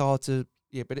that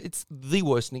but it's the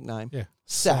worst nickname. Yeah.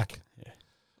 Sack.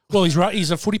 Well, he's right.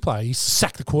 He's a footy player. He's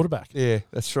sacked the quarterback. Yeah,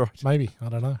 that's right. Maybe. I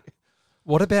don't know.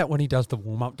 What about when he does the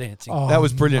warm-up dancing? Oh, That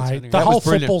was brilliant. mate. That The was whole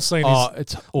brilliant. football scene Oh, is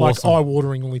it's like awesome.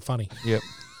 eye-wateringly funny. Yep.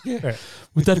 Yeah.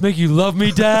 Would that make you love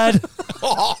me, Dad?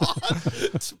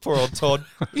 Poor old Todd.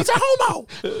 He's a homo.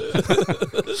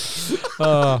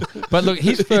 But look,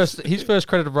 his first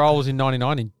credited role was in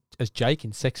 '99 as Jake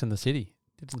in Sex and the City.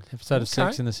 Did an episode of Okay.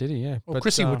 Sex and the City, yeah. Well, But,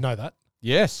 Chrissy would know that.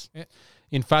 Yes. Yeah.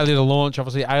 In Failure to Launch,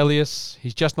 obviously Alias.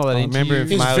 He's just not that into remember you. him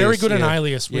He's from very Alias, good in yeah.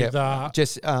 Alias with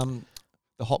Just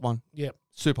the hot one. Yep.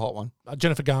 Super hot one.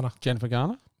 Jennifer Garner. Jennifer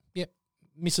Garner.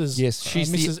 Mrs. Yes,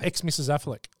 she's the- Mrs.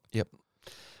 Affleck. Yep.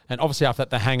 And obviously after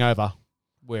that, The Hangover,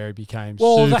 where he became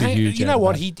Well, super huge. you know out of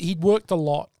what? that. He'd worked a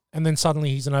lot, and then suddenly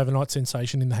he's an overnight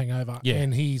sensation in The Hangover. Yeah.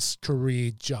 And his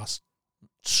career just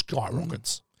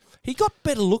skyrockets. He got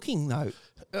better looking though.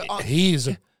 He is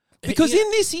Because he-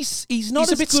 in this he's not he's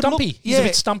a as bit good stumpy. look- He's a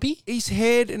bit stumpy. His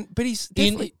head but he's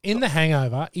definitely In The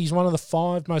Hangover, he's one of the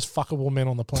 5 most fuckable men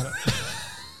on the planet.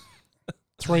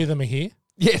 3 of them are here.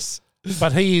 yes.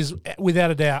 But he is, without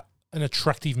a doubt, an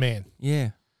attractive man.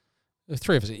 Yeah. The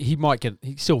three of us, he might get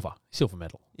silver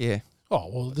medal. Yeah. Oh,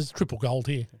 well, there's triple gold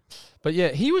here. But yeah,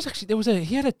 he was actually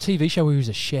he had a TV show where he was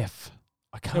a chef.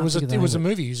 I can't. It was think of the a name of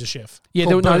movie. He was a chef. Yeah,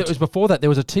 called it Burnt. was before that. There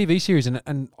was a TV series,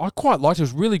 and I quite liked it. It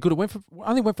was really good. It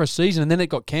only went for a season, and then it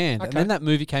got canned. And Okay. then that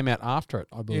movie came out after it,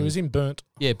 I believe. He was in Burnt.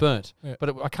 Yeah, Burnt. Yeah.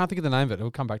 But I can't think of the name of it.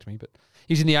 It'll come back to me. But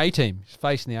he's in the A-Team. His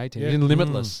face in the A-Team. Yeah. He's in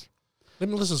Limitless.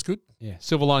 Limitless is good. Yeah.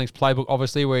 Silver Linings Playbook,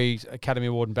 obviously, where he's Academy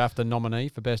Award and BAFTA nominee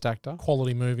for Best Actor.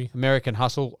 Quality movie. American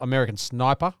Hustle, American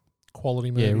Sniper. Quality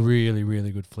movie. Yeah, really,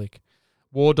 really good flick.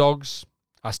 War Dogs,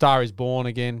 A Star Is Born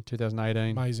again,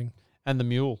 2018. Amazing. And The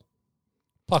Mule.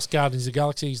 Plus Guardians of the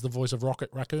Galaxy, he's the voice of Rocket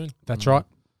Raccoon. That's right.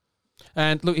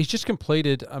 And look, he's just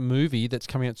completed a movie that's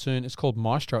coming out soon. It's called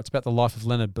Maestro. It's about the life of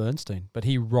Leonard Bernstein, but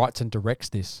he writes and directs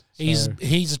this. So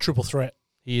He's a triple threat.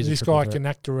 he is This a triple guy threat. can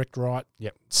act, direct, write,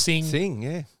 sing. Sing,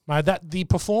 yeah. Mate, the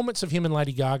performance of him and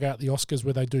Lady Gaga at the Oscars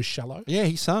where they do Shallow, Yeah,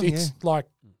 he sung, it's like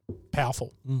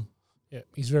powerful. Mm. Yeah,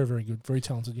 he's very, very good. Very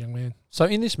talented young man. So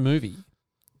in this movie,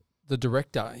 the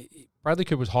director, Bradley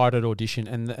Cooper was hired at audition,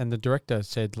 and the director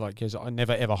said, I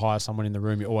never ever hire someone in the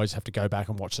room. You always have to go back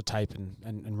and watch the tape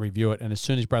and review it. And as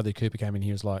soon as Bradley Cooper came in,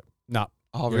 he was like, "No,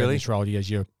 Oh, you're in really? this role." He goes,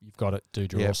 "You've got it,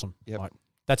 dude. You're Yep, awesome." yep. Like,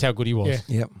 that's how good he was.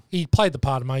 Yeah. Yep. He played the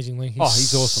part amazingly. He's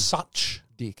awesome. Such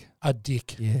Dick. a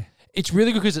dick. Yeah. It's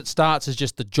really good because it starts as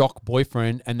just the jock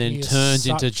boyfriend and then He is turns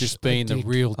into such just a being the dick.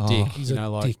 real Oh. dick. He's you a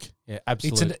know, like dick. yeah, It's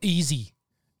absolutely. an easy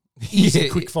Yeah,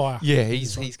 quick fire. Yeah,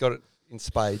 he's got it in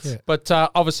spades. Yeah. But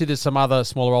obviously, there's some other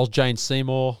smaller roles. Jane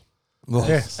Seymour Oh,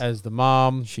 Yes. as the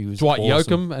mom, She was Dwight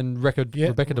awesome. Yoakam and Yeah.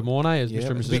 Rebecca De Mornay as Yeah, Mr.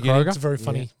 and at the Mrs. beginning. It's Kroger, very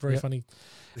funny. Yeah. Very Yep. funny.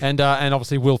 and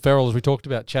obviously Will Ferrell, as we talked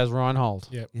about, Chaz Reinhold.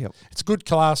 Yeah. Yep. It's a good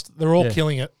cast. They're all Yeah.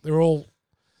 killing it. They're all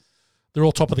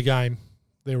top of the game.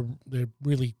 They're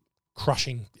really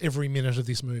crushing every minute of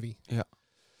this movie. Yeah.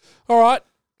 All right.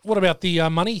 What about the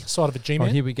money side of it, G-Man?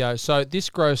 Right, here we go. So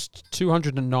this grossed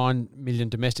 $209 million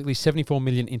domestically, $74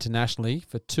 million internationally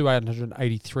for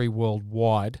 $283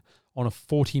 worldwide on a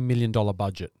 $40 million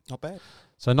budget. Not bad.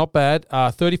 So not bad.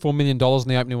 $34 million in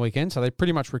the opening weekend. So they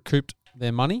pretty much recouped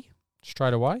their money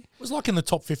straight away. It was like in the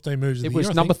top 15 movies of It the was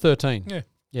year, I number think. 13. Yeah.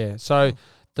 Yeah. So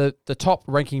the top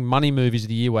ranking money movies of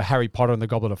the year were Harry Potter and the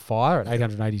Goblet of Fire at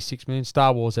 $886 million.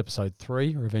 Star Wars Episode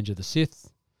 3, Revenge of the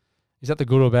Sith. Is that the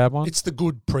good or bad one? It's the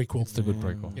good prequel. It's the good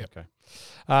prequel. Yep. Okay.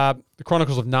 The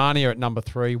Chronicles of Narnia at number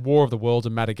 3. War of the Worlds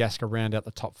and Madagascar round out the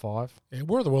top 5. Yeah,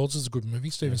 War of the Worlds is a good movie.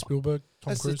 Steven Spielberg,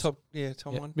 Tom That's Cruise. the top. Yeah,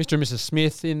 top Yeah. one. Mr. and Mrs.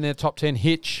 Smith in their top 10.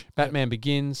 Hitch, Batman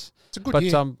Begins. It's a good But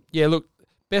year. yeah, look,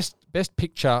 best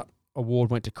picture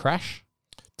award went to Crash.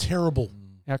 Terrible.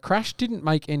 Now Crash didn't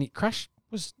make any. Crash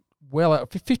was well out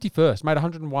 51st, made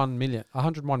 101 million.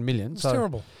 It's So,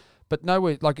 terrible. but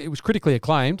nowhere like it was critically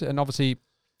acclaimed, and obviously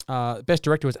Best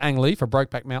director was Ang Lee for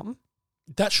Brokeback Mountain.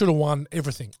 That should have won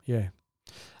everything. Yeah.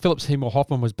 Philip Seymour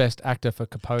Hoffman was best actor for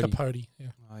Capote. Capote, yeah.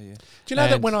 Oh, yeah. Do you know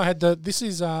that when I had this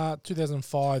is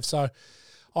 2005, so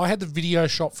I had the video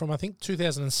shop from, I think,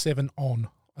 2007 on.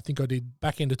 I think I did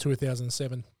back into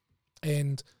 2007.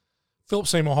 And Philip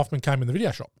Seymour Hoffman came in the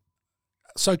video shop.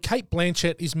 So Kate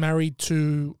Blanchett is married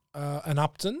to an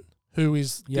Upton, who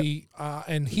is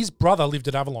and his brother lived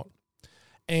at Avalon.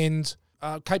 And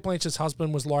Kate Blanchett's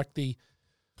husband was like the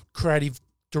creative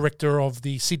director of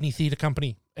the Sydney Theatre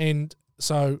Company. And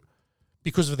so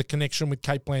because of the connection with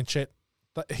Kate Blanchett,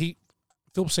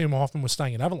 Philip Seymour Hoffman was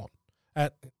staying in Avalon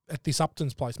at this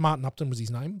Upton's place. Martin Upton was his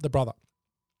name, the brother.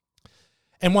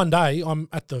 And one day I'm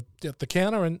at the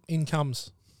counter and in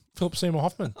comes Philip Seymour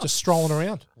Hoffman just strolling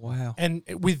around. Wow. And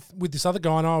with this other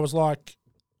guy, and I was like,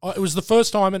 it was the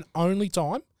first time and only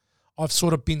time I've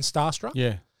sort of been starstruck.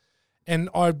 Yeah. And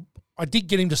I did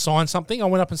get him to sign something. I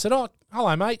went up and said, "Oh,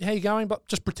 hello, mate. How you going?" But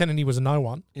just pretending he was a no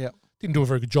one. Yeah. Didn't do a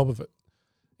very good job of it.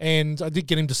 And I did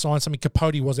get him to sign something.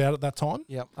 Capote was out at that time.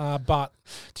 Yep. But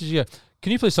did you go,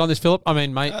 can you please sign this, Philip? I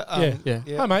mean, mate. Yeah.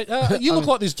 Hi, mate. You look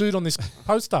like this dude on this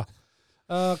poster.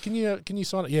 Can you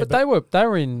sign it? Yeah. But they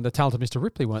were in The Talented Mr.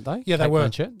 Ripley, weren't they? Yeah, Kate they were.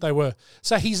 Blanchett. They were.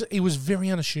 So he was very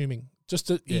unassuming.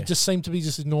 He just seemed to be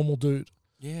just a normal dude.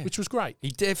 Yeah. Which was great. He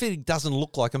definitely doesn't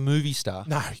look like a movie star.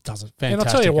 No, he doesn't. Fantastic and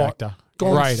I'll tell you what, actor.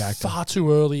 gone Great actor. far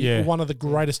too early. Yeah. One of the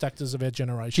greatest actors of our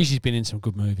generation. She's been in some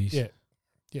good movies. Yeah.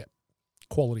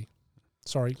 Quality.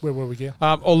 Sorry, where were we here?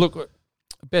 Oh, look,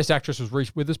 best actress was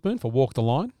Reese Witherspoon for Walk the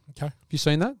Line. Okay. Have you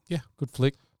seen that? Yeah. Good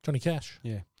flick. Johnny Cash.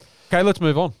 Yeah. Okay, let's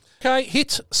move on. Okay,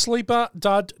 hit, sleeper,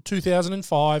 dud,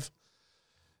 2005.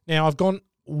 Now, I've gone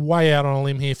way out on a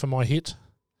limb here for my hit.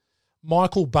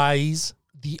 Michael Bay's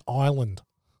The Island.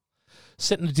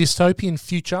 Set in a dystopian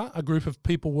future, a group of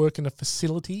people work in a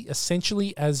facility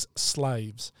essentially as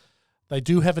slaves. They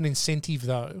do have an incentive,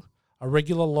 though. A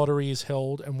regular lottery is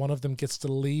held, and one of them gets to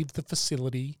leave the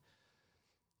facility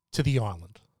to the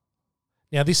island.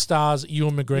 Now, this stars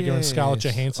Ewan McGregor and Scarlett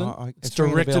Johansson. It's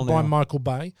directed by Michael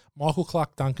Bay. Michael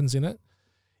Clark Duncan's in it.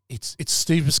 It's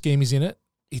Steve Buscemi's in it.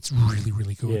 It's really,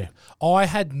 really good. Yeah. I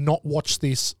had not watched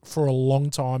this for a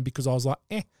long time because I was like,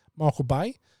 Michael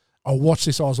Bay. I watched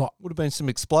this, I was like... Would have been some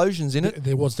explosions in it.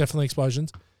 There was definitely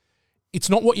explosions. It's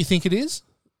not what you think it is.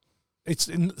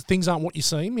 Things aren't what you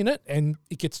seem in it, and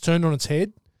it gets turned on its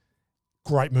head.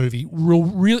 Great movie.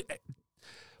 Really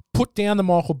put down the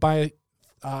Michael Bay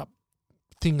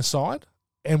thing aside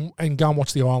and go and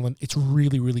watch The Island. It's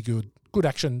really, really good. Good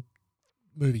action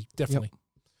movie, definitely. Yep.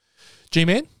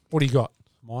 G-Man, what do you got?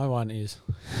 My one is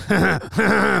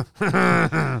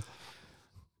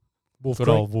Good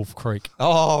old Wolf Creek.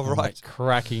 Oh, right.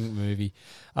 Cracking movie.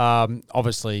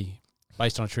 Obviously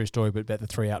based on a true story, but about the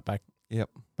three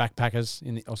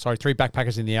backpackers three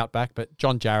backpackers in the outback. But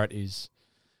John Jarrett is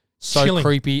so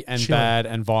creepy and bad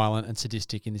and violent and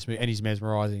sadistic in this movie, and he's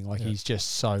mesmerizing. Like he's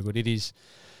just so good. It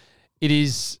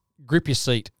is grip your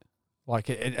seat. Like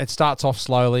it starts off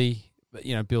slowly, but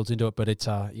builds into it. But it's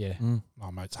Oh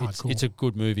mate, it's hardcore. It's a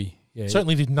good movie. Yeah,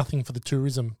 certainly did nothing for the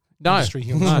tourism industry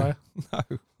here in Australia.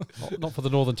 Not for the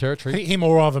Northern Territory. Him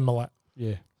or Ivan Milat.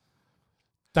 Yeah.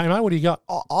 Damo, what do you got?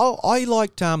 I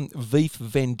liked V for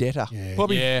Vendetta. Yeah.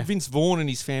 Probably Vince Vaughn and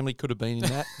his family could have been in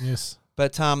that. Yes.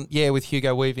 But with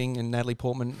Hugo Weaving and Natalie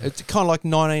Portman, it's kind of like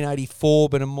 1984,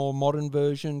 but a more modern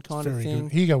version kind of thing.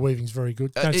 Good. Hugo Weaving's very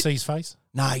good. Don't see his face.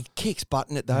 No, he kicks butt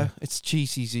in it though. Yeah. It's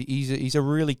cheesy. He's a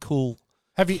really cool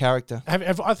character. I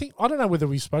don't know whether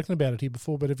we've spoken about it here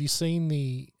before, but have you seen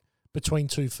the Between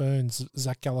Two Ferns,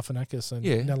 Zach Galifianakis and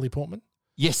Natalie Portman?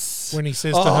 Yes. When he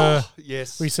says to her,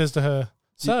 yes. He says to her,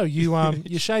 so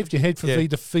you shaved your head for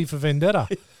V for Vendetta.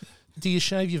 Do you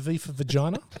shave your V for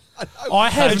vagina? I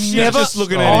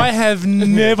have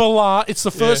never laughed. It's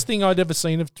the first thing I'd ever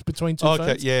seen of Between Two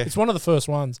Ferns. Yeah. It's one of the first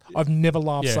ones. I've never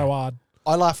laughed so hard.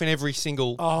 I laugh in every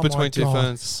single Between Two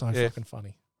Ferns. It's so fucking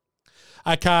funny.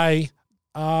 Okay,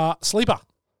 sleeper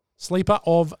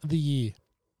of the year.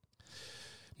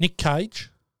 Nick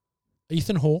Cage,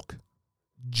 Ethan Hawke,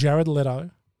 Jared Leto,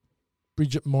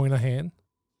 Bridget Moynihan,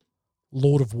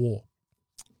 Lord of War.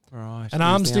 Right. An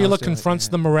arms dealer confronts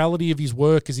the morality of his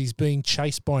work as he's being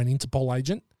chased by an Interpol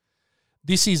agent.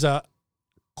 This is a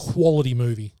quality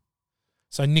movie.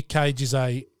 So Nick Cage is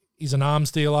an arms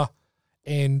dealer,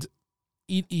 and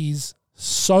it is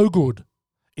so good.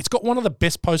 It's got one of the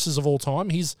best posters of all time.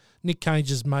 Nick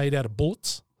Cage is made out of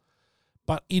bullets,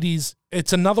 but it's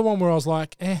another one where I was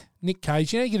like, Nick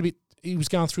Cage. You get he was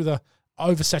going through the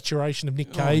oversaturation of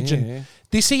Nick Cage, and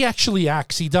this he actually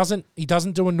acts. He doesn't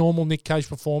do a normal Nick Cage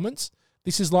performance.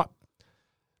 This is like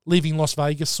Leaving Las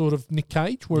Vegas sort of Nick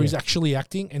Cage, where he's actually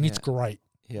acting, and it's great.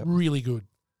 Yep. Really good.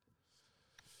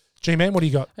 G-Man, what do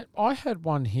you got? I had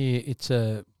one here. It's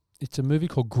a movie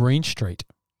called Green Street.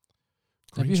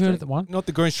 Have you Green heard of that one? Not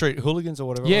the Green Street Hooligans or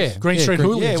whatever. Yeah. Green Street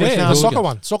Hooligans. with the soccer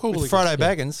one. Soccer With Hooligans. Frodo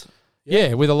Baggins.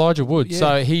 Yeah, with Elijah Wood. Yeah.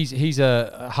 So he's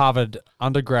a Harvard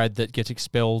undergrad that gets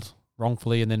expelled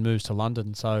wrongfully and then moves to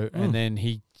London. So and then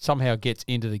he somehow gets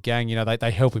into the gang. You know,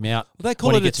 they help him out. Well, they call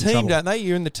when it he a gets in team, trouble. don't they?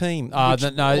 You're in the team. No,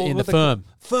 in the firm.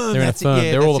 Firm. They're in a that's it, firm.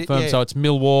 yeah, They're all that's a firm. it, yeah. So it's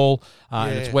Millwall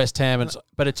and it's Yeah. West Ham.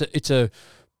 But it's a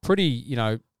pretty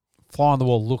fly on the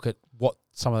wall look at what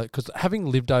some of it, because having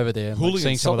lived over there and Hooligans,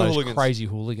 seeing some of soccer those hooligans. crazy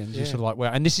hooligans, you're Yeah. sort of like,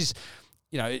 wow. And this is,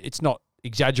 it's not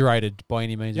exaggerated by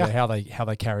any means about how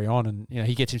they carry on, and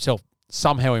he gets himself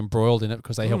somehow embroiled in it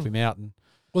because they help him out. And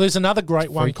Well, there's another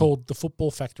great one freaky. called The Football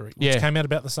Factory, which Yeah. came out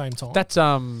about the same time. that's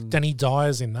Danny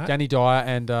Dyer's in that. Danny Dyer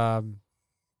and I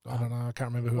don't know. I can't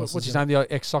remember who else. what's is his in name?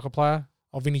 The ex-soccer player,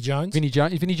 Oh, Vinnie Jones. Vinnie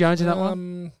Jones. Is Vinnie Jones in that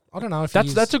one? I don't know if he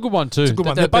is. That's a good one too. It's a good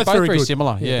one. They're both very good.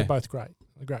 similar. Yeah, They're both great.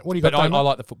 They're great. What do you but got, I Damon?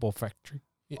 like The Football Factory.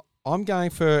 I'm going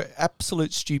for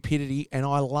absolute stupidity, and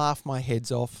I laugh my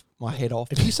head off.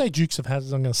 If you say Dukes of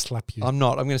Hazzard, I'm going to slap you. I'm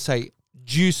not. I'm going to say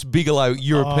Juice Bigelow,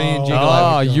 European Oh,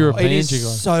 Gigolo. Oh, European It is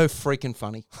Gigolo. so freaking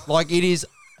funny. Like, it is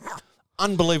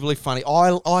unbelievably funny.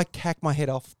 I cack my head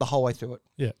off the whole way through it.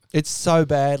 Yeah. It's so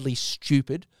badly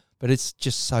stupid, but it's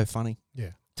just so funny. Yeah.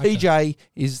 TJ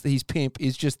is his pimp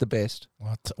is just the best.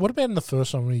 What about in the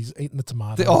first one when he's eating the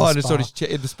tomato? I just saw his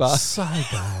in the spa. So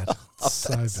bad.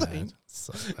 So that bad. scene.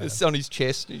 So bad. It's on his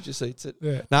chest and he just eats it.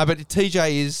 Yeah. No, but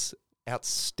TJ is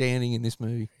outstanding in this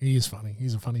movie. He is funny.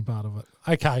 He's a funny part of it.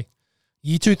 Okay.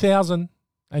 Year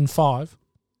 2005.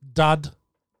 Dud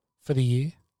for the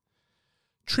year.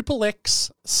 Triple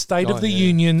X State of the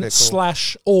Union they're cool.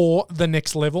 / or The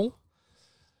Next Level.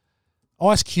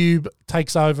 Ice Cube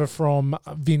takes over from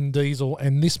Vin Diesel,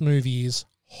 and this movie is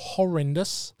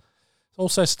horrendous. It's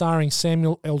also starring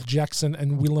Samuel L. Jackson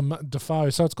and Willem Dafoe.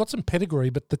 So it's got some pedigree,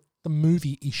 but the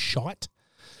movie is shite.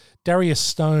 Darius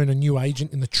Stone, a new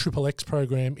agent in the Triple X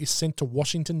program, is sent to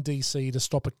Washington, D.C. to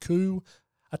stop a coup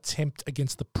attempt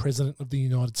against the President of the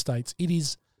United States. It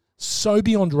is so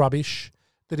beyond rubbish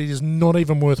that it is not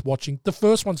even worth watching. The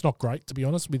first one's not great, to be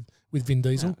honest, with Vin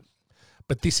Diesel. No.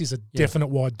 But this is a definite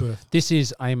wide berth. This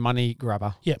is a money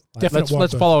grabber. Yeah, Like, definite wide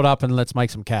let's berth. follow it up and let's make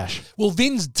some cash. Well,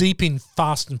 Vin's deep in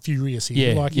Fast and Furious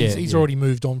here. Yeah, He's already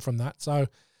moved on from that. So,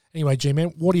 anyway,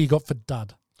 G-Man, what do you got for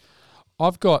Dud?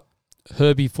 I've got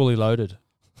Herbie Fully Loaded.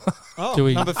 Oh, Do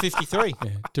we- number 53.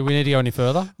 Yeah. Do we need to go any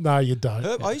further? No, you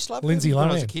don't. I used to love Lindsay Herbie when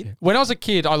I was a Lohan. kid. When I was a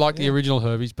kid, I liked the original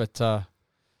Herbies, but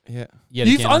Yeah. yet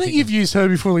You've, again, I think you've used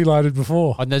Herbie Fully Loaded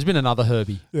before. and there's been another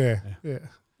Herbie. Yeah.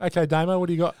 Okay, Damo, what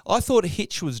do you got? I thought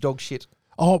Hitch was dog shit.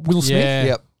 Oh, Will Smith. Yeah.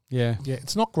 Yep. Yeah. Yeah,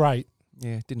 it's not great.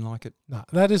 Yeah, didn't like it. No,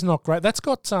 that is not great. That's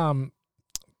got the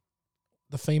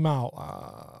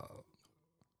female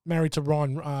married to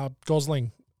Ryan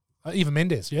Gosling, Eva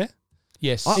Mendes, yeah?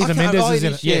 Yes. I Eva can't- Mendes oh, is it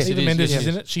in is, it. yes, Eva it is, Mendes yes, is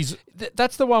yes. in it. She's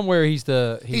That's the one where he's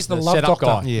the the love setup doctor.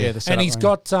 guy. Yeah. Yeah, the setup and he's guy.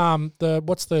 got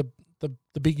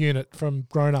the big unit from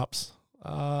Grown Ups.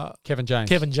 Kevin James.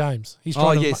 Kevin James. He's Oh,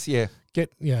 trying to yes, yeah.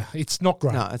 it's not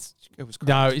great. No, it was great.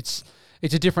 No, it's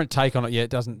a different take on it. Yeah, it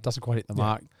doesn't quite hit the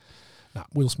mark. No,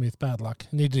 Will Smith, bad luck.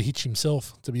 Needed to hitch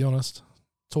himself, to be honest.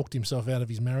 Talked himself out of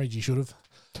his marriage, he should have.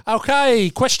 Okay,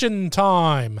 question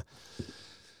time.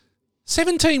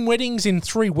 17 weddings in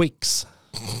 3 weeks.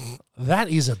 That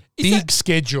is a big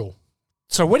schedule.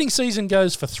 So wedding season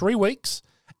goes for 3 weeks,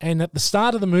 and at the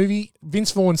start of the movie,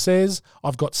 Vince Vaughn says,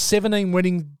 I've got 17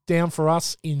 weddings down for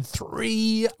us in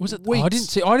 3 Was it? weeks. I didn't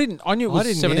see. I knew it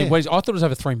was 17 yeah. weeks. I thought it was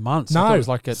over 3 months. I thought No, it was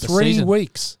like the 3 season.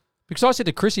 weeks. Because I said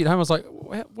to Chrissy at home, I was like,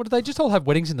 "What do they just all have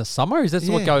weddings in the summer? Is that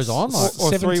what Yeah. goes on?" Like, Or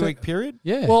a 17 3-week period?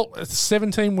 yeah. Well, it's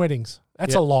 17 weddings.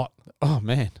 That's Yeah. a lot. oh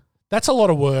man. That's a lot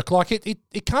of work. Like,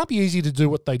 it can't be easy to do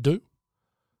what they do.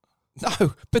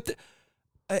 No, but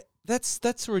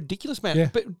that's a ridiculous amount. Yeah.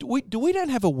 But do we don't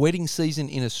have a wedding season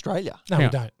in Australia? No, Yeah.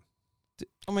 we don't.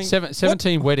 I mean,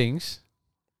 17 weddings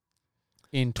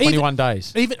in 21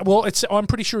 days. I'm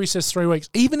pretty sure he says 3 weeks.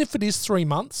 Even if it is 3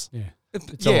 months, Yeah.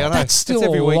 yeah, I know. that's still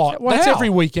every a week. lot. Well, That's how? every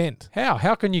weekend.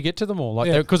 How can you get to them all? Like,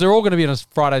 Yeah. because they're all going to be on a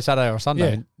Friday, Saturday, or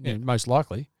Sunday, Yeah. most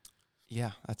likely.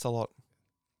 Yeah, that's a lot.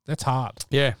 That's hard.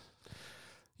 Yeah.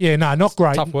 Yeah, no, not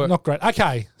great. Tough work. Not great.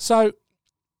 Okay, so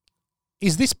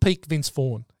is this peak Vince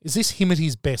Vaughn? Is this him at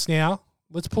his best? Now,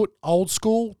 let's put old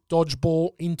school,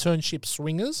 dodgeball, internship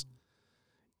swingers.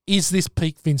 Is this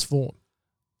peak Vince Vaughn?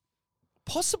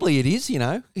 Possibly it is, He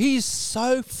is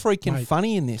so freaking Mate.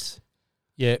 funny in this.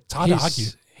 Yeah. It's hard to argue.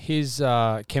 his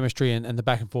chemistry and the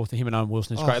back and forth of him and Owen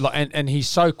Wilson is great. Like, and he's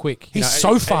so quick. He's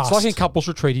so fast. It's like in Couples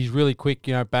Retreat. He's really quick,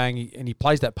 bang, and he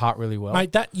plays that part really well.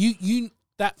 Mate,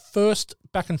 that first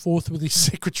back and forth with his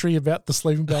secretary about the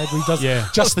sleeping bag where he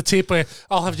does just the tip where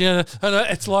I'll have dinner. And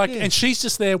it's like, and she's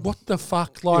just there, what the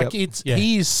fuck? Like,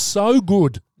 he is so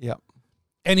good. Yep.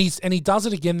 And he does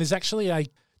it again. There's actually a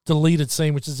deleted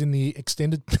scene, which is in the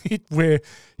extended bit where,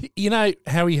 you know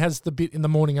how he has the bit in the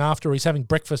morning after he's having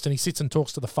breakfast and he sits and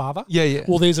talks to the father? Yeah, yeah.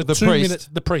 Well, there's a The 2 priest. minute,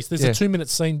 the priest, there's a 2 minute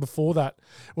scene before that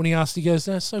when he asks, he goes,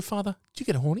 so father, do you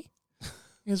get horny?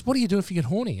 He goes, what do you do if you get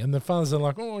horny? And the fathers are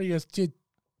like, he goes, do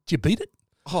you beat it?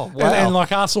 Oh, wow. And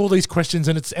like asks all these questions,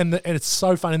 and it's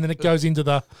so fun, and then it goes into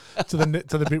the to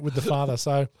the bit with the father.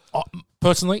 So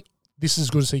personally, this is as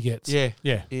good as he gets. Yeah.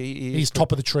 He's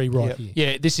top of the tree right here.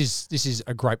 Yeah, this is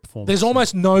a great performance. There's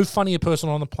almost no funnier person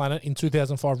on the planet in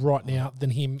 2005 right now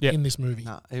than him in this movie.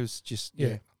 No, it was just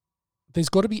There's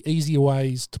got to be easier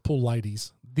ways to pull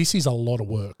ladies. This is a lot of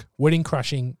work. Wedding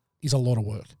crashing is a lot of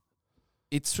work.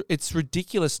 It's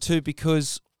ridiculous too,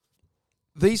 because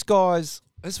these guys,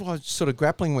 that's what I was sort of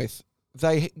grappling with.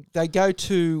 They go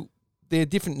to their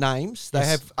different names. They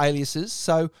have aliases.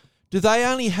 So do they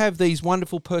only have these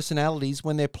wonderful personalities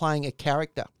when they're playing a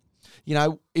character? You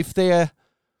know, if they're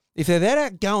that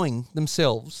outgoing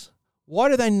themselves, why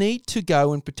do they need to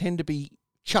go and pretend to be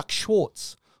Chuck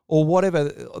Schwartz or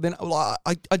whatever? Then I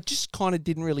just kind of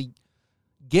didn't really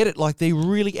get it. Like, they're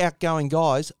really outgoing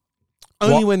guys,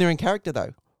 only when they're in character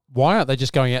though. Why aren't they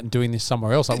just going out and doing this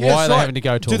somewhere else? Like, why are they having to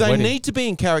go to a wedding? Do they need to be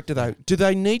in character, though? Do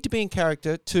they need to be in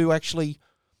character to actually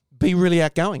be really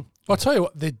outgoing? I'll tell you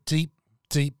what, they're deep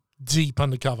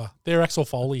undercover. They're Axel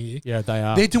Foley here. Yeah, they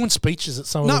are. They're doing speeches at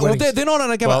some of the No, weddings. they're not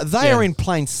undercover. They are in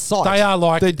plain sight. They are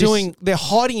like they're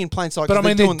hiding in plain sight. But I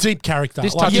mean, they're deep character.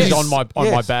 This Like, touches on my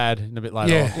bad in a bit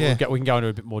later. Yeah. We can go into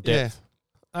a bit more depth.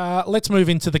 Let's move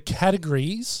into the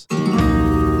categories.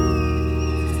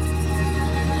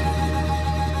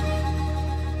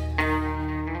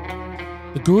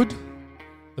 The good,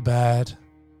 the bad,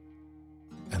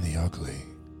 and the ugly.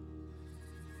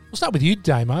 We'll start with you,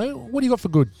 Damo. What do you got for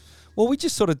good? Well, we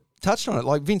just sort of touched on it.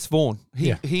 Like Vince Vaughn,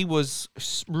 he was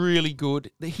really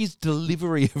good. His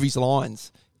delivery of his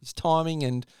lines, his timing,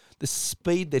 and the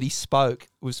speed that he spoke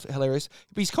was hilarious.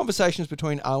 His conversations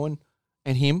between Owen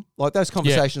and him, like those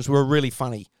conversations were really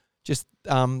funny. Just,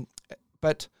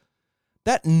 but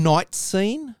that night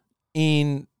scene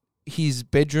in his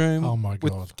bedroom,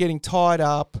 with getting tied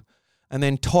up, and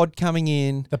then Todd coming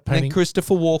in, and then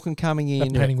Christopher Walken coming in.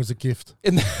 That painting was a gift.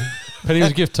 Penny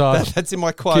was a gift, Todd. That's in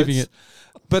my quotes. Giving it.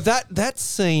 But that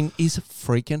scene is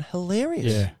freaking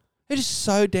hilarious. Yeah. It is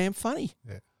so damn funny.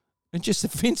 Yeah. And just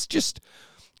Vince,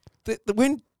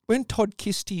 when Todd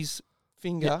kissed his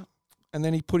finger and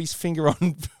then he put his finger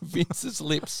on Vince's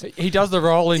lips. He does the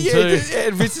roll in too. Yeah,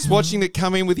 and Vince is watching it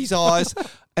come in with his eyes,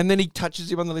 and then he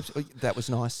touches him on the lips. Oh, that was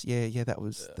nice. Yeah, that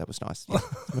was nice. Yeah,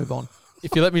 let's move on.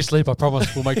 If you let me sleep, I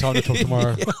promise we'll make time to talk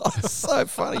tomorrow. So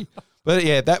funny. But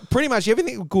yeah, that pretty much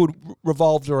everything good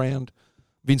revolves around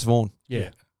Vince Vaughn. Yeah,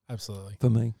 absolutely. For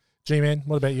me. G-Man,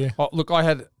 what about you? Oh, look, I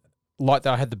had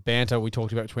the banter we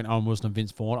talked about between Owen Wilson and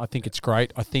Vince Vaughn. I think it's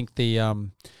great. I think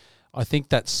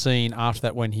that scene after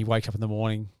that when he wakes up in the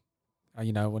morning,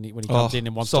 when he comes in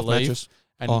and wants to leave, mattress.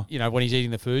 and when he's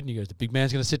eating the food and he goes, "The big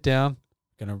man's going to sit down.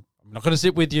 I'm not going to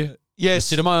sit with you. Yes,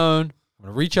 sit on my own. I'm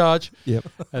going to recharge." Yep.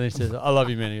 And he says, "I love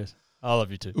you, man." He goes, "I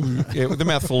love you too." Yeah, with a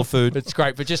mouthful of food. It's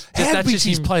great, but just How that's big's just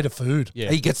his him. plate of food?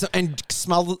 Yeah, He gets and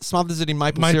smothers it in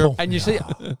maple syrup. and you see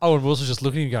Owen Wilson's just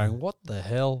looking at him going, "What the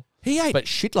hell?" He ate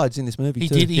shitloads in this movie. He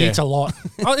too. did. He eats a lot.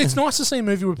 It's nice to see a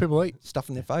movie where people eat stuff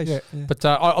in their face. Yeah. But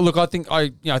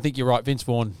I think you're right. Vince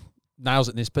Vaughn nails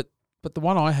it in this. But the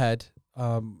one I had,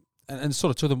 and sort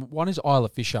of two of them. One is Isla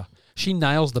Fisher. She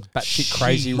nails the batshit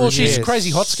crazy. Well, she's a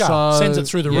crazy hot scar. Sends it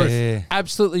through the roof. Yeah.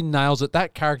 Absolutely nails it.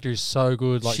 That character is so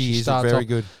good. Like She is starts very off-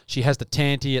 good. She has the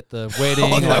tanty at the wedding,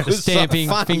 that like the was so stamping,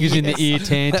 funny, fingers in the ear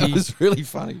tanty. That was really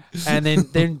funny. And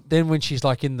then when she's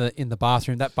like in the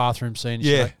bathroom, that bathroom scene, she's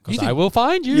Yeah. like, "'Cause I will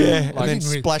find you." Yeah, Like, and then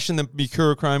splashing the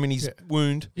mercurochrome in his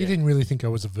wound. You didn't really think I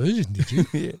was a virgin, did you?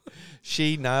 Yeah,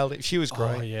 she nailed it. She was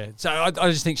great. Oh yeah. So I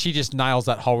just think she just nails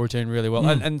that whole routine really well.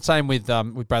 And same with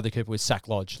Bradley Cooper with Sack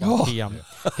Lodge.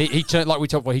 Like he turned like we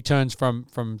talked about. He turns from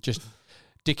just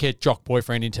dickhead jock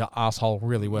boyfriend into asshole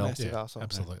really well. Massive arsehole.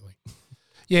 Absolutely.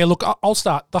 Yeah, look, I'll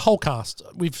start. The whole cast.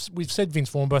 We've said Vince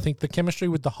Vaughn, but I think the chemistry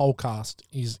with the whole cast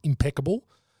is impeccable.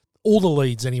 All the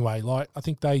leads, anyway. Like I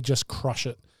think they just crush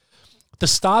it. The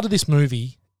start of this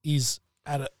movie is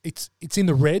it's in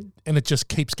the red and it just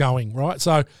keeps going, right?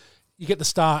 So you get the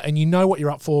start and you know what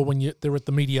you're up for when they're at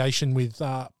the mediation with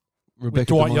with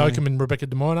Dwight Yoakam and Rebecca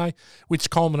De Mornay, which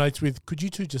culminates with, could you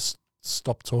two just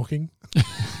stop talking?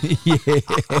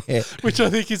 Yeah. Which I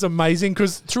think is amazing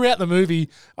because throughout the movie,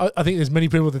 I think there's many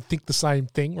people that think the same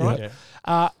thing, right?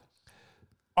 Yeah.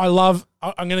 I'm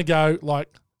going to go like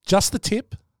just the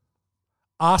tip,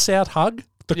 arse out hug,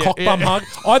 the cock bum hug.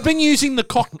 I've been using the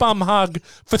cock bum hug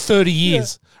for 30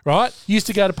 years, right? Used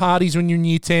to go to parties when you're in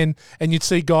year 10 and you'd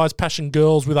see guys pashing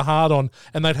girls with a hard on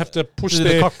and they'd have to push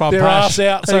their arse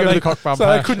out so they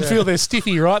couldn't feel their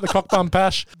stiffy, right? The cock bum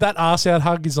pash. That arse out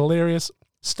hug is hilarious.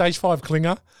 Stage 5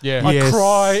 clinger. Yeah. I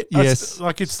cry. Yes.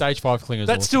 Like it's Stage 5 clinger.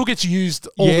 That still gets used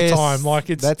all the time. Like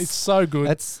it's so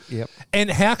good. And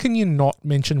how can you not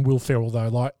mention Will Ferrell though?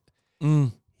 Like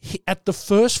at the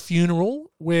first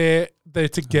funeral where they're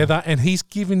together and he's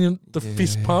giving him the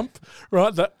fist pump,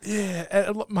 right?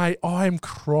 Mate, I'm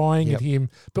crying at him.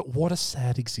 But what a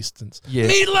sad existence. Yeah.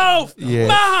 Meatloaf,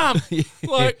 Mom.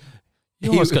 Like you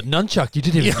almost got nunchucked. You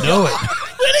didn't even know it.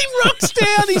 When he rocks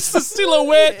down, he's the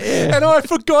silhouette, and I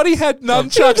forgot he had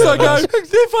nunchucks. I go,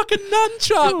 they're fucking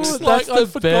nunchucks. That's I'd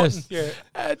the best.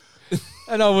 Yeah.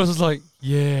 And I was like,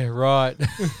 yeah, right.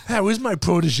 How is my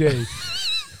protege?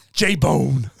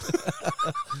 J-Bone.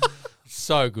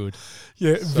 So good.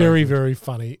 Yeah, So very, good. very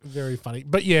funny. Very funny.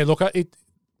 But yeah, look,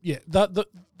 the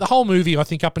whole movie, I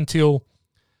think up until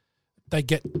they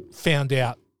get found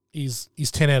out is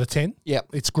 10 out of 10. Yep.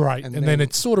 It's great. And then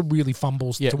it sort of really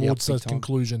fumbles towards the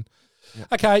conclusion. Yep.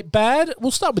 Okay, bad.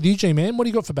 We'll start with you, G-Man. What do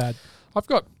you got for bad? I've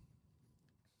got,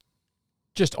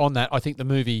 just on that, I think the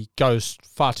movie goes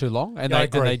far too long. And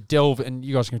they delve, and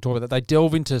you guys can talk about that, they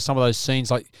delve into some of those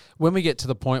scenes. Like when we get to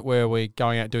the point where we're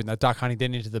going out doing the duck hunting,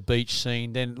 then into the beach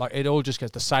scene, then like it all just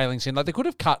gets the sailing scene. Like they could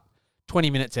have cut 20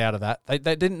 minutes out of that. They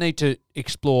didn't need to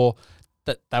explore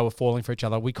that they were falling for each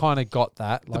other. We kind of got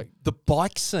that. Like the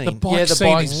bike scene. The bike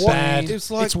scene is bad.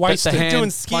 It's like it's wasted. Doing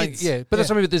skids. But that's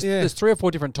what I mean. There's 3 or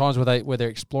 4 different times where they're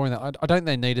exploring that. I don't think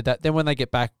they needed that. Then when they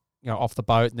get back, off the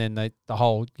boat, and then the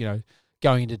whole,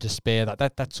 going into despair,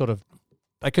 that sort of,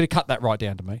 they could have cut that right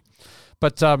down to me.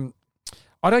 But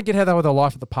I don't get how they were the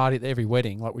life of the party at every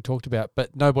wedding, like we talked about,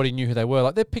 but nobody knew who they were.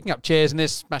 Like they're picking up chairs and they're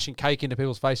smashing cake into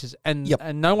people's faces, and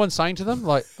no one's saying to them,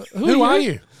 like, who are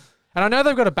you? And I know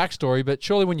they've got a backstory, but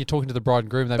surely when you're talking to the bride and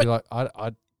groom, they'd be like,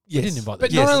 I didn't invite them.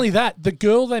 But not only that, the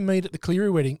girl they meet at the Cleary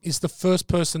wedding is the first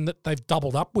person that they've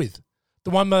doubled up with.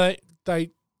 The one where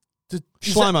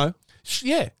Shlomo.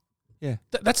 Yeah. Yeah.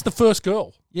 That's the first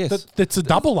girl. Yes. That's a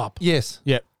double up. Yes.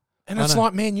 Yep. And it's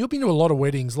like, man, you've been to a lot of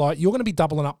weddings. Like, you're going to be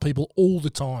doubling up people all the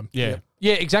time. Yeah.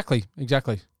 Yeah, exactly.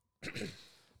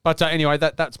 But anyway,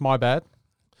 that's my bad.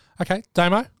 Okay.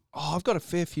 Damo? Oh, I've got a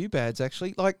fair few bads,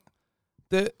 actually. Like,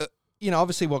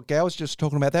 obviously what Gal was just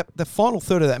talking about, that the final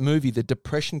third of that movie, the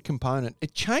depression component,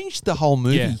 it changed the whole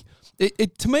movie. Yeah.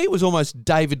 It to me, it was almost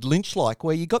David Lynch-like,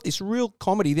 where you got this real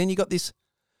comedy, then you got this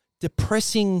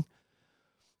depressing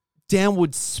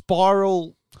downward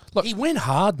spiral. Look, he went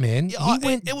hard, man.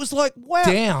 It was like, wow.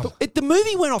 Down. The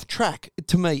movie went off track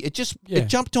to me. It just it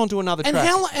jumped onto another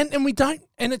track. And we don't,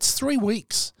 and it's 3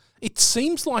 weeks. It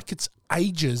seems like it's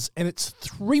ages, and it's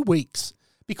 3 weeks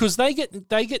because they get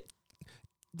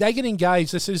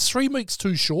engaged. They said it's 3 weeks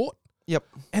too short. Yep.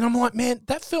 And I'm like, man,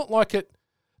 that felt like it.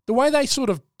 The way they sort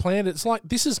of planned it, it's like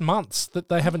this is months that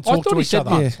they haven't talked to each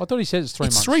other. I thought he said it's 3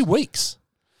 months. It's 3 weeks.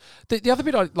 The other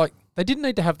bit, they didn't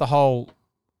need to have the whole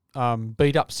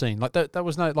beat up scene. Like that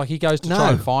was no, like he goes to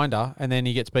try and find her, and then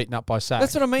he gets beaten up by Sack.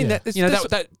 That's what I mean. Yeah.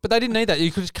 But they didn't need that. You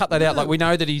could just cut that out. Like we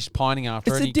know that he's pining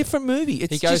after her. It's a different movie.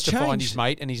 It's he goes just to changed. find his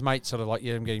mate, and his mate sort of like,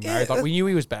 I'm getting married. Like we knew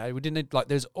he was bad. We didn't need, like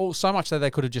there's so much that they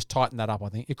could have just tightened that up. I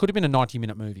think it could have been a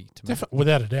 90-minute movie to me. Definitely,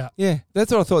 without a doubt. Yeah, that's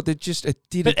what I thought. It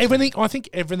did. But I think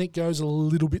everything goes a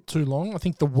little bit too long. I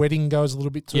think the wedding goes a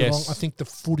little bit too long. I think the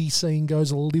footy scene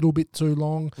goes a little bit too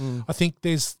long. I think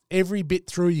there's every bit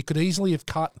through. You could easily have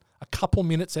cut a couple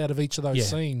minutes out of each of those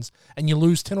scenes, and you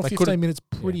lose 10 or 15 minutes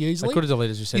pretty easily. They could have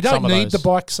deleted, as you said. You don't need the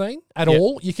bike scene at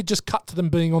all. You could just cut to them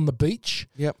being on the beach.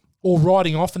 Yep. Or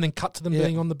riding off and then cut to them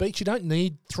being on the beach. You don't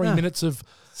need 3 minutes of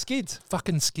skids.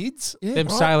 Fucking skids. Yeah, them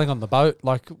sailing on the boat,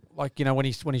 like when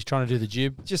he's trying to do the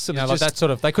jib. Just sort of like that sort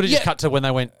of. They could have just cut to when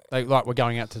they went. We're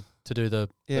going out to do the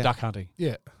duck hunting.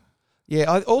 Yeah.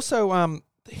 Yeah. I also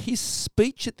his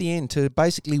speech at the end to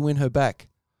basically win her back.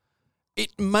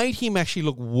 It made him actually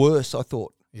look worse, I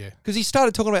thought. Yeah. Because he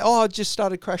started talking about, I just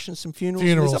started crashing some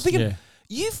funerals. I'm thinking,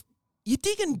 you're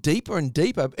digging deeper and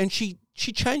deeper, and she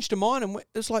changed her mind, and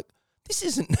it's like, this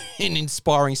isn't an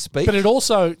inspiring speech. But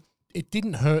it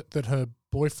didn't hurt that her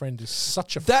boyfriend is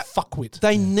such a fuckwit.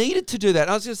 They needed to do that.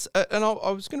 I was just, I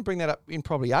was going to bring that up in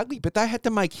probably ugly, but they had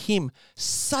to make him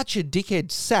such a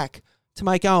dickhead sack to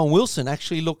make Owen Wilson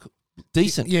actually look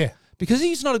decent. Yeah. Because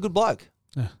he's not a good bloke.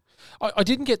 I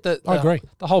didn't get the I agree.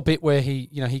 The whole bit where he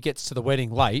gets to the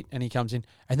wedding late and he comes in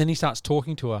and then he starts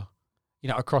talking to her,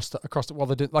 across the while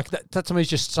they do like that to me is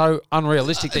just so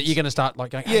unrealistic that you're going to start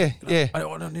like going, Yeah, hey, yeah. I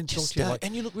don't need to talk to you. Like,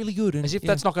 And you look really good. And, as if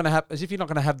that's not going to happen. As if you're not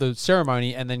going to have the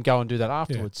ceremony and then go and do that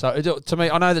afterwards. So to me,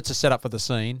 I know that's a setup for the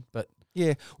scene, but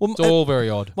yeah. Well, it's all very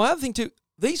odd. My other thing too,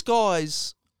 these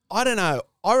guys, I don't know.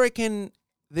 I reckon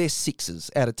they're 6s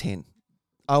out of 10.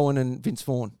 Owen and Vince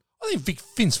Vaughn. I think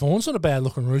Vince Vaughn's not a bad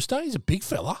looking rooster. He's a big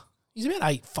fella. He's about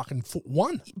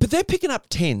 8'1". But they're picking up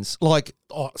 10s. Like,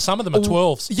 some of them are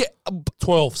 12s. Yeah.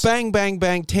 12s. Bang, bang,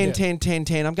 bang, 10, 10, 10,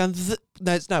 10. I'm going,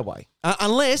 there's no way.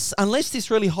 Unless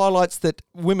this really highlights that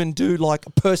women do like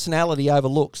personality over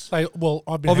looks. I've been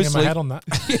hanging my hat on that.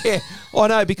 Yeah, I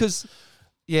know, because,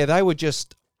 they were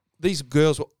just, these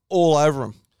girls were all over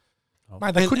them.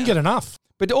 Mate, they couldn't get enough.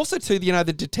 But also, too,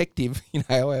 the detective,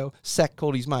 how Sack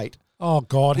called his mate. Oh,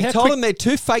 God. He told them they're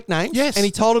 2 fake names. Yes. And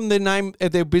he told them their name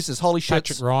of their business, Holy Shirts.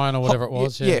 Patrick Ryan or whatever it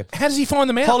was. Yeah. How does he find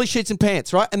them out? Holy Sheets and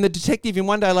Pants, right? And the detective in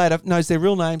one day later knows their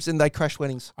real names and they crash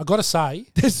weddings. I got to say,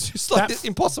 It's just like it's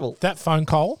impossible. that phone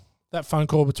call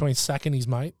between Sack and his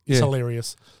mate is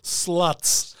hilarious.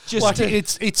 Sluts.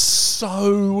 It's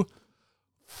so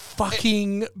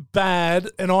fucking bad,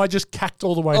 and I just cacked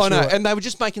all the way through it. And they were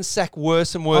just making Sack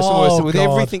worse and worse and worse with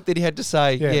God. everything that he had to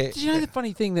say. Yeah. Did you know the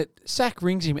funny thing that Sack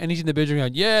rings him and he's in the bedroom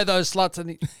going, yeah, those sluts.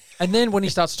 And then when he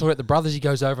starts to talk about the brothers, he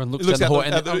goes over and looks down the hall.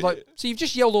 And I'm like, so you've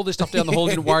just yelled all this stuff down the hall.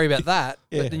 You didn't worry about that.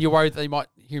 Yeah. But then you're worried that you might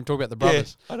hear him talk about the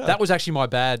brothers. I know. That was actually my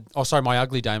bad. Oh, sorry, my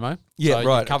ugly demo. Yeah, so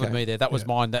right, You covered okay. me there. That was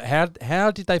mine. That how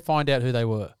did they find out who they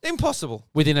were? Impossible.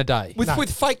 Within a day.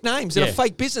 With fake names and a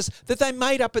fake business that they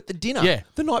made up at the dinner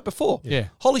the night before. Yeah.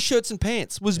 Holy Shirts and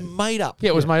Pants was made up. Yeah,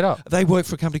 it was made up. They work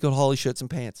for a company called Holy Shirts and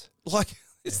Pants. Like,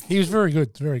 He was very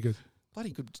good. Very good. bloody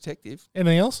good detective.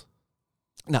 Anything else?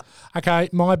 No. Okay,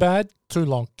 my bad. Too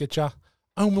long. Getcha.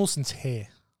 Owen Wilson's hair.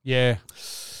 Yeah.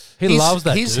 He loves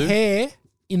that His dude. hair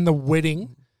in the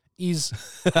wedding is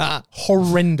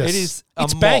horrendous. It is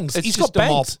It's a mop. bangs. It's He's just got a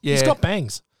mop. bangs. Yeah. He's got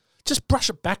bangs. Just brush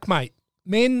it back, mate.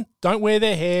 Men don't wear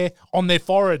their hair on their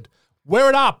forehead. Wear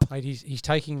it up. Mate, he's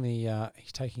taking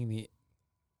the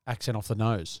accent off the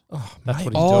nose. Oh, That's mate.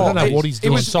 what he's doing. I don't know what he's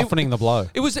doing. He's softening the blow.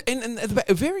 It was and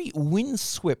a very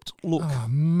windswept look. Oh,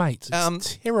 mate,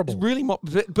 it's terrible. Really,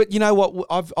 but you know what?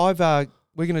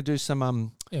 We're going to do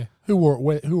some. Yeah. Who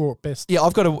wore it best? Yeah,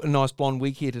 I've got a nice blonde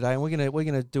wig here today, and we're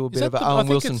gonna do a bit of Owen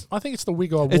Wilson. I think it's the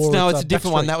wig I wore. It's a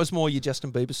different one. Backstreet. That was more your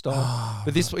Justin Bieber style.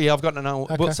 But this, I've got an Owen.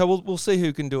 Okay. So we'll see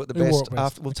who can do it the Who wore best it best.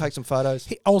 after. We'll take some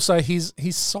photos. Also, his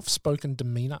soft-spoken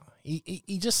demeanour.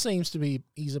 He just seems to be.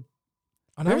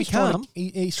 I know Very calm.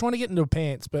 He's trying to get into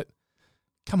pants, but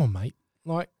come on, mate.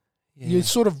 Like you're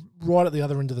sort of right at the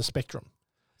other end of the spectrum.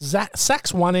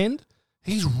 Sack's one end.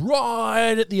 He's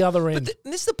right at the other end.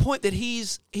 But this is the point that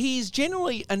he's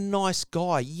generally a nice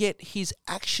guy, yet his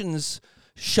actions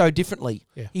show differently.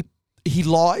 Yeah. He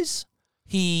lies.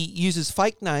 He uses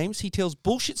fake names. He tells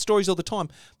bullshit stories all the time.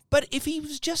 But if he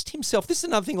was just himself, this is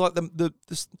another thing. Like the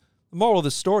moral of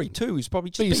the story too is probably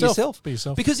just be yourself. Be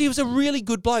yourself. Because he was a really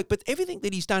good bloke. But everything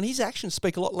that he's done, his actions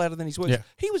speak a lot louder than his words. Yeah.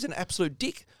 He was an absolute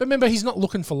dick. But remember, he's not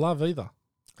looking for love either.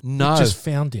 No, He just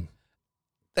found him.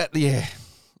 yeah.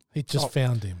 He just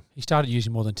found him. He started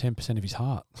using more than 10% of his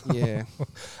heart. Yeah.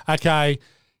 Okay,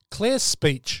 Claire's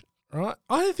speech, right?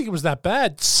 I don't think it was that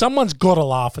bad. Someone's got to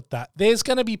laugh at that. There's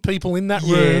going to be people in that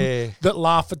room that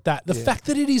laugh at that. The fact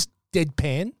that it is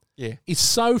deadpan is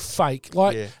so fake.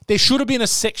 Like there should have been a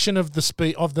section of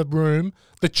the room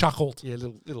that chuckled. Yeah,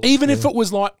 little. Even if it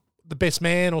was like the best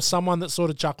man or someone that sort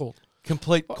of chuckled.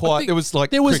 Complete quiet. It was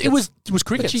like It was But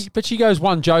crickets. but she goes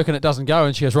one joke and it doesn't go,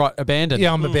 and she goes, right, abandon.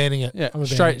 Yeah, I'm abandoning it. Yeah, I'm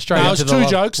straight No, it was into the two love.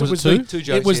 jokes. Was it was it the, two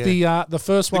jokes, It was yeah. the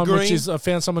first one, which is I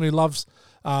found someone who loves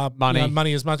Money.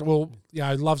 money as much. Well,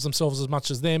 loves themselves as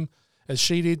much as them as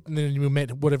she did, and then you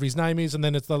met whatever his name is, and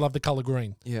then it's they love the color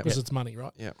green because it's money,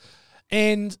 right? Yeah.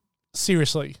 And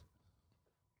seriously,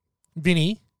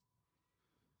 Vinny,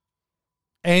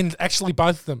 and actually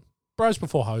both of them, bros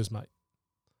before hoes, mate.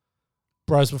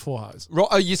 Bros before hoes.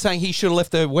 Are you saying he should have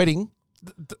left the wedding?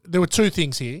 There were two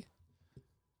things here.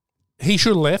 He should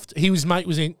have left. His mate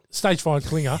was in stage 5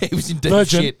 clinger. He was in deep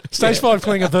virgin. shit. Stage 5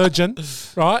 clinger virgin,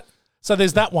 right? So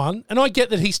there's that one. And I get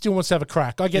that he still wants to have a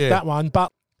crack. I get that one.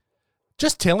 But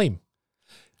just tell him.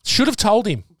 Should have told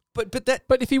him.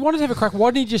 But if he wanted to have a crack, why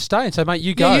didn't he just stay and say, mate,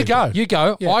 you go. Yeah, you go. You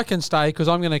go. Yeah. I can stay because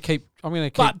I'm going to keep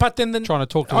But then trying to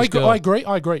talk to I this girl. I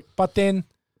agree. But then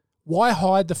why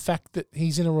hide the fact that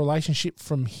he's in a relationship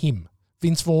from him?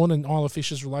 Vince Vaughn and Isla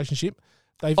Fisher's relationship.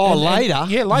 Later?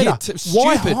 Yeah, later. Yeah,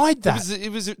 Why stupid. hide that?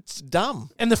 It's dumb.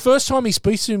 And the first time he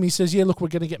speaks to him, he says, "Yeah, look, we're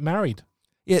going to get married."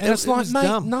 Yeah, and it's like, mate,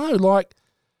 dumb. no, like,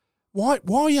 why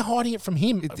are you hiding it from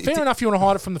him? Fair enough, you want to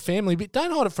hide it from the family, but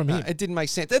don't hide it from him. It didn't make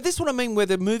sense. This is what I mean, where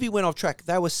the movie went off track.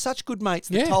 They were such good mates.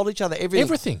 They told each other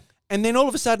everything. And then all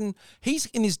of a sudden, he's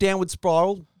in his downward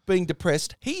spiral, being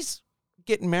depressed. He's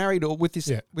getting married or with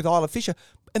Isla Fisher,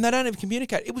 and they don't even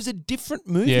communicate. It was a different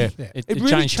movie. Yeah, it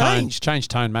really changed. Changed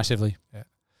tone massively.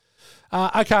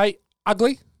 Yeah. Okay,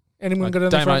 ugly. Anyone got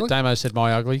anything for ugly? Damo said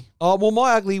my ugly. Oh, well,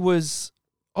 my ugly was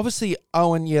obviously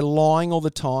Owen, lying all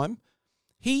the time.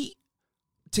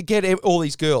 To get all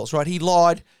these girls, right? He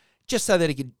lied just so that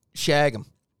he could shag them,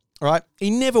 right? He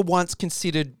never once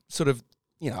considered sort of,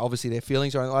 obviously their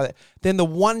feelings or anything like that. Then the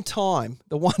one time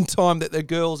that the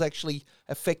girls actually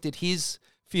affected his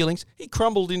feelings, he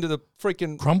crumbled into the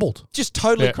freaking... Crumbled. Just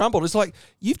totally crumbled. It's like,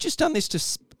 you've just done this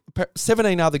to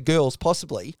 17 other girls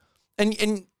possibly,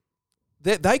 and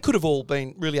they could have all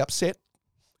been really upset.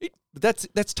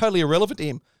 That's totally irrelevant to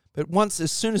him. But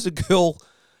as soon as a girl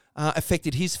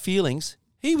affected his feelings...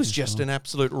 He was just an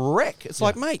absolute wreck. It's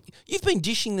like, mate, you've been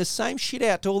dishing the same shit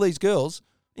out to all these girls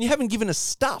and you haven't given us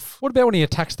stuff. What about when he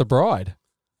attacks the bride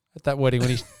at that wedding, when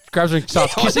he grabs her and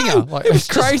starts kissing her? Like, it was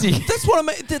crazy. That's what I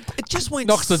mean. It just went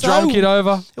Knocks the drum kid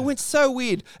over. It went so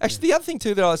weird. Actually, the other thing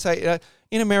too that I say,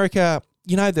 in America,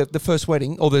 the first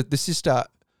wedding, or the sister,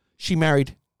 she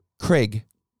married Craig.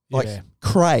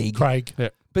 Craig. Yeah.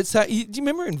 But do you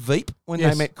remember in Veep when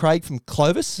they met Craig from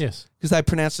Clovis? Yes. Because they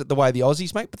pronounced it the way the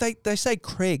Aussies make, but they say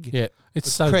Craig. Yeah.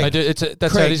 It's so... Craig. They do,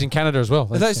 that's how it is in Canada as well.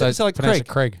 They say like pronounce Craig. it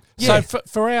Craig. Yeah. So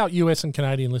for our US and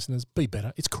Canadian listeners, be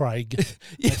better. It's Craig.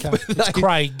 Yeah, It's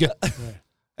Craig.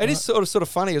 It is sort of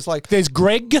funny. It's like... There's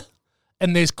Greg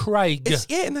and there's Craig.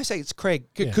 And they say it's Craig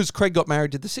because Craig got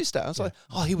married to the sister. I was like,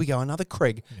 oh, here we go, another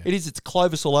Craig. Yeah. It's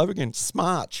Clovis all over again.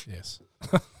 Smarch. Yes.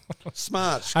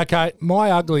 Smarch. Okay,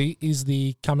 my ugly is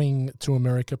the coming to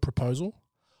America proposal.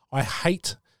 I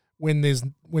hate when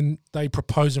they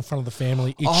propose in front of the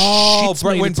family. It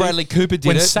shits me when Bradley Cooper did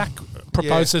when it. When Sack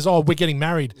proposed, says, "Oh, we're getting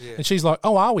married," and she's like,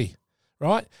 "Oh, are we?"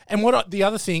 Right? And the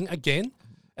other thing again,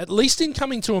 at least in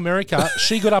Coming to America,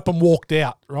 she got up and walked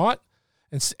out. Right?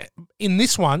 And in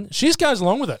this one, she just goes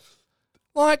along with it.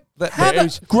 Like,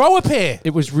 grow a pair. It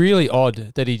was really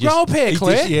odd that he just... Grow a pair,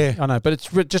 Claire. I know, but it's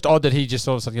just odd that he just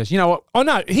all of a sudden goes, you know what? Oh,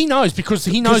 no, he knows because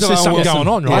he knows there's something going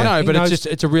on, right? I know, but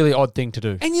it's a really odd thing to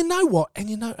do. And you know what?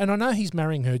 And I know he's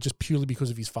marrying her just purely because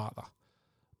of his father.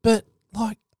 But,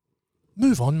 like,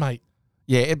 move on, mate.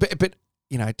 Yeah, but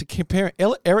to compare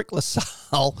Eric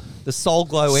LaSalle, the Soul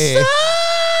Glow heir... Soul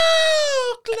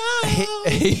Glow!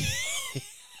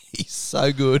 He's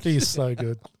so good. He is so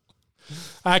good.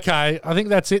 Okay, I think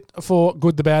that's it for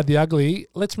Good, the Bad, the Ugly.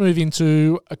 Let's move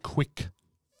into a quick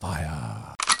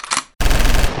fire.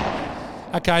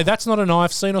 Okay, that's not a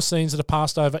knife. Scene or scenes that are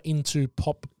passed over into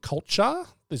pop culture.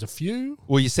 There's a few.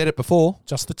 Well, you said it before.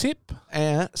 Just the tip.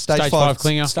 Stage 5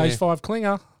 clinger. Stage 5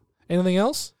 clinger. Anything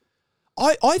else?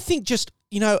 I think just,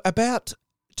 about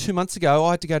 2 months ago,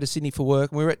 I had to go to Sydney for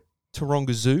work. And we were at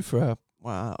Taronga Zoo for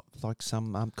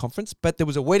some conference, but there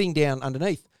was a wedding down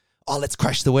underneath. Oh, let's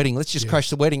crash the wedding. Let's just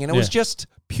crash the wedding. And it was just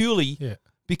purely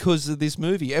because of this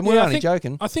movie. And we're only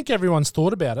joking. I think everyone's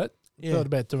thought about it. Thought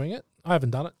about doing it. I haven't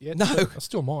done it yet. No. I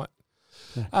still might.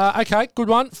 Okay, good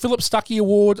one. Philip Stuckey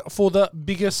Award for the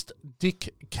biggest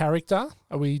dick character.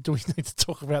 Do we need to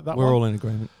talk about that We're one? all in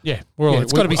agreement. Yeah, we're all.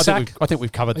 It's got to be Sack. I think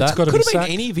we've covered that. Could have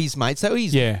been any of his mates. So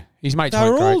his mates they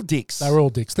were weren't all great. dicks. They were all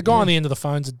dicks. The guy on the end of the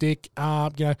phone's a dick.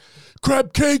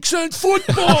 Crab cakes and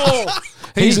football.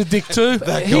 He's a dick too.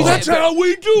 That's how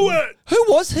we do it. Who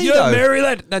was he though?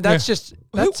 Maryland. No, that's just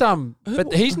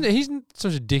But he's not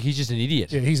such a dick. He's just an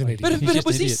idiot. Yeah, he's an idiot. But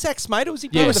was he Sack's mate or was he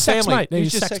part of the Sack's family? Mate. He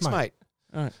was just Sack's mate.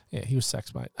 All right. Yeah, he was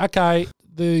Sack's mate. Okay,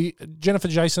 the Jennifer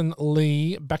Jason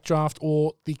Leigh backdraft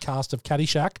or the cast of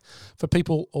Caddyshack for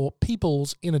people or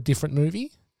peoples in a different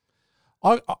movie.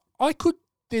 I could.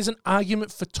 There's an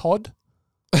argument for Todd.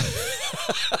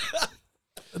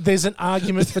 There's an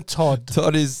argument for Todd.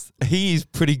 He is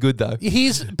pretty good though. He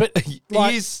is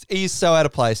so out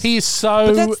of place. He is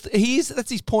so. But that's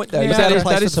his point though. Yeah, he's out of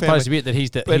place. That is supposed to be it. That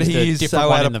he's the different so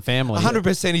one in the family.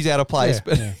 100% he's out of place.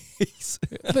 Yeah. But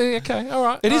Okay, all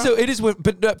right. It is.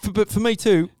 But for me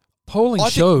too. Polling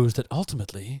shows that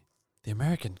ultimately the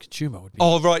American consumer would be.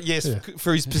 Oh right, yes,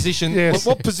 for his position. Yes.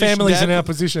 What position? Family's in our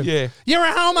position. Yeah, you're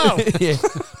a homo. Yeah,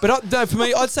 but no, for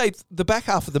me, I'd say the back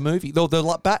half of the movie,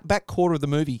 the back quarter of the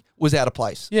movie, was out of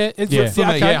place. Yeah, for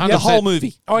me. The whole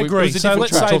movie. I agree. So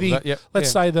let's say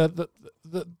say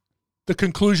the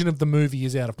conclusion of the movie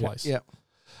is out of place. Yeah.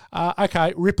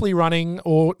 Okay, Ripley running,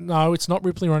 or no, it's not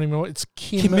Ripley running. It's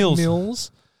Kim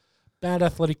Mills. Bad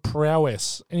athletic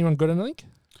prowess. Anyone got anything?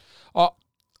 Oh,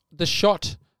 the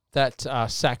shot that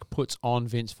Sack puts on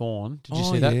Vince Vaughn. Did you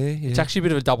see that? Yeah. It's actually a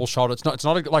bit of a double shot. It's not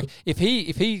like if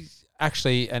he's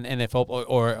actually an NFL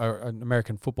or an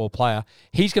American football player,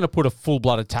 he's going to put a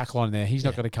full-blooded tackle on there. He's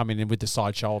not going to come in with the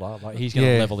side shoulder. Like he's going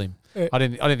to level him. I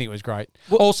didn't think it was great.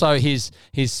 Well, also, his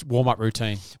warm-up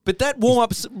routine. But that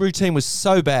warm-up routine was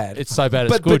so bad. It's so bad.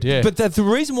 It's good. But the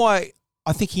reason why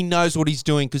I think he knows what he's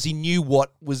doing because he knew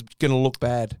what was going to look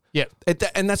bad. Yeah,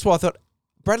 and that's why I thought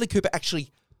Bradley Cooper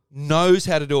actually knows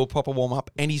how to do a proper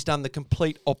warm-up, and he's done the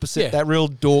complete opposite, that real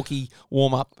dorky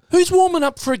warm-up. Who's warming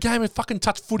up for a game of fucking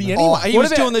touch footy anyway? He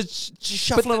was doing the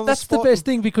shuffling on the spot. That's the best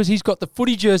thing because he's got the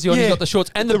footy jersey on, he's got the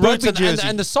shorts and the boots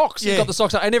and the socks. He's got the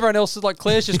socks on, and everyone else is like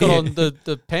Claire's just got on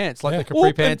the pants, like the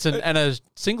capri pants and a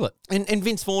singlet. And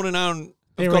Vince Vaughn and Owen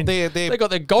have got they got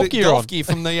their golf gear on.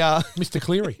 From the Mr.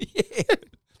 Cleary.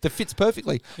 That fits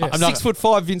perfectly. Yeah. I'm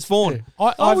 6'5", Vince Vaughn.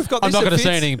 Yeah. We've got this. I'm not going to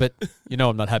say anything, but you know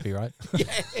I'm not happy, right?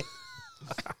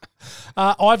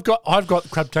 I've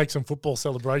got crab cakes and football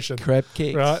celebration. Crab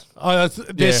cakes, right?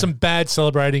 There's some bad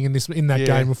celebrating in that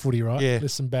game of footy, right? Yeah.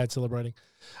 There's some bad celebrating.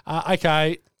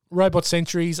 Okay, robot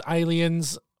sentries,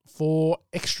 aliens. For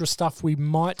extra stuff we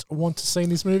might want to see in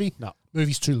this movie. No,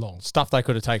 movie's too long. Stuff they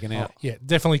could have taken out. Yeah,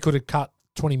 definitely could have cut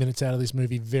 20 minutes out of this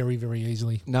movie very, very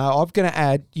easily. No, I'm going to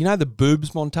add. You know the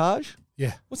boobs montage.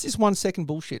 Yeah. What's this 1 second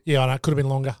bullshit? Yeah, I know. It could have been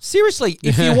longer. Seriously,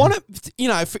 if you want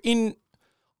to,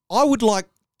 I would like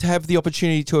to have the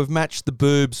opportunity to have matched the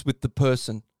boobs with the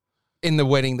person in the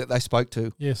wedding that they spoke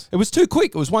to. Yes. It was too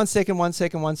quick. It was 1 second, 1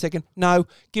 second, 1 second. No,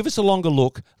 give us a longer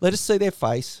look. Let us see their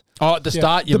face. Oh, at the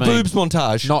start, you mean. The boobs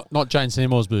montage. Not Jane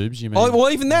Seymour's boobs, you mean. Oh,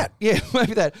 well, even that. Yeah,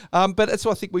 maybe that. But that's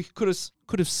what I think we could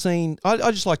have seen.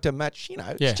 I just like to match,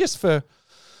 it's just for,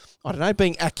 I don't know,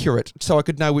 being accurate so I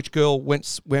could know which girl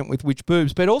went with which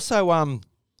boobs. But also,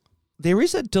 there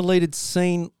is a deleted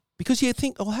scene because you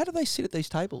think, how do they sit at these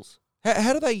tables?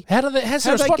 How's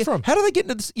there a spot from? How do they get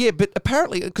into this? Yeah, but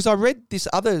apparently, because I read this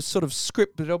other sort of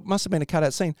script, but it must have been a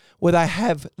cutout scene where they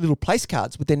have little place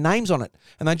cards with their names on it,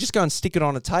 and they just go and stick it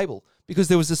on a table. Because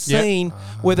there was a scene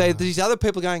where these other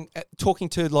people talking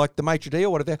to like the maitre d' or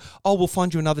whatever. Oh, we'll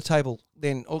find you another table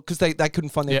then, because they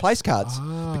couldn't find their place cards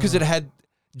because it had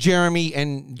Jeremy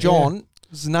and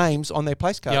John's names on their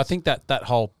place cards. Yeah, I think that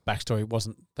whole backstory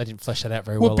they didn't flesh that out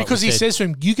very well. Well, because he says to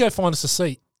him, "You go find us a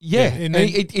seat." Yeah, and then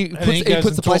he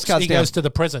puts the place cards down. He goes to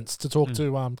the presents to talk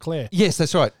to Claire. Yes,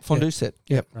 that's right. Fondue set.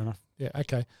 Yep. Fair enough. Yeah,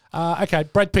 okay. Okay,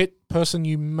 Brad Pitt, person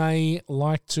you may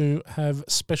like to have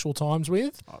special times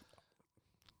with.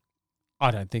 I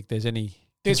don't think there's any.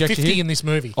 There's 50 in this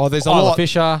movie. Oh, there's a Isla lot.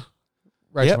 Fisher,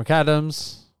 Rachel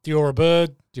McAdams, Diora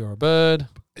Bird.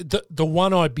 The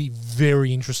one I'd be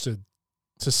very interested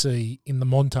to see in the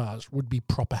montage would be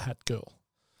Proper Hat Girl.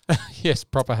 Yes,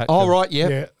 Proper Hat. Oh, Girl. right,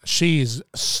 Yeah, she is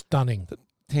stunning.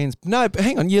 No, but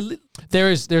hang on.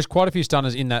 There's quite a few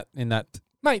stunners in that.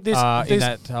 Mate, there's in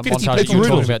that 50 montage you were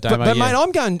talking about, Damo. But mate,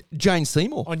 I'm going Jane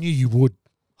Seymour. I knew you would.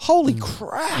 Holy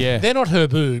crap. Yeah. They're not her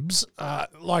boobs.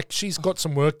 Like, she's got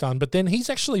some work done, but then he's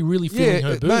actually really feeling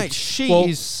her boobs. Mate, she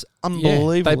is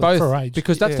unbelievable. Yeah, they both, for age.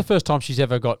 because that's the first time she's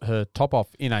ever got her top off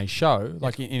in a show,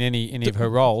 like in any of her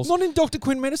roles. Not in Dr.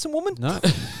 Quinn Medicine Woman? No.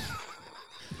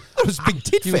 It was a big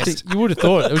tit fest. You would have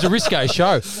thought it was a risque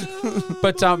show,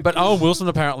 but Owen Wilson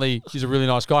apparently he's a really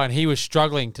nice guy and he was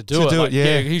struggling to do it.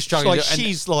 He's struggling. Like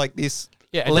she's like this.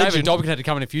 Yeah, and legend. David Dobkin had to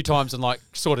come in a few times and like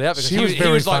sort it out because She he was was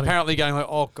very like funny. apparently going like,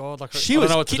 oh god, like I don't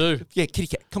know what to do. Yeah, kitty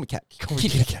cat. Come on, cat.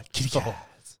 Kitty cat.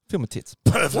 Feel my tits.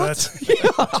 Pervert.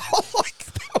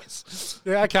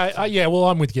 Yeah, okay. Yeah, well,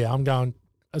 I'm with you. I'm going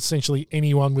essentially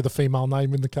anyone with a female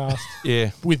name in the cast.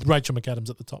 Yeah. With Rachel McAdams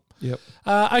at the top. Yep.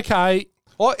 Okay.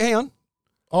 Oh, hang on.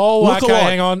 Oh, Look-alike. okay,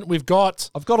 hang on. I've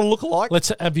got a look-alike.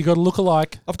 Have you got a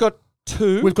look-alike? I've got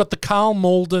two. We've got the Carl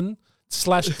Malden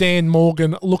 / Dan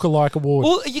Morgan look-alike award.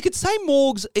 Well, you could say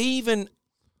Morgs even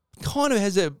kind of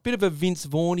has a bit of a Vince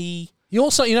Vaughn-y. He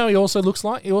also looks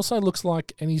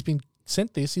like, and he's been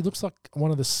sent this, he looks like one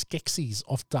of the Skeksis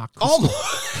off Dark Crystal.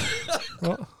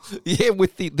 Right? Yeah,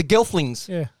 with the Gelflings.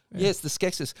 Yeah. Yes, the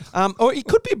Skeksis. Or it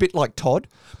could be a bit like Todd.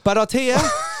 But I'll tell you,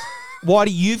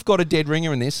 Whitey, you've got a dead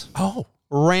ringer in this. Oh.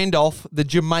 Randolph, the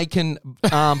Jamaican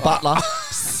butler.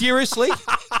 Seriously?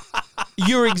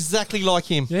 You're exactly like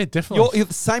him. Yeah, definitely. You're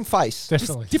the same face.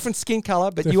 Definitely. Just different skin colour,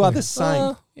 but you are the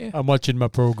same. Yeah. I'm watching my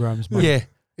programs, mate. Yeah.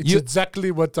 It's exactly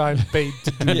what I'm paid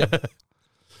to do. Yeah.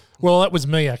 Well, that was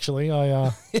me, actually.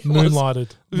 I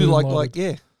moonlighted.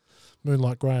 Yeah.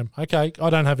 Moonlight Graham. Okay, I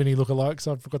don't have any lookalikes.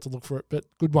 I forgot to look for it, but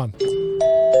good one.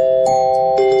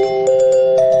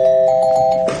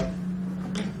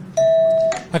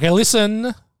 Okay,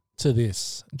 listen to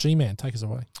this. G-Man, take us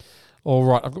away. All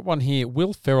right, I've got one here.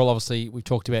 Will Ferrell, obviously, we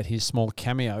talked about his small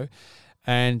cameo,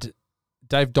 and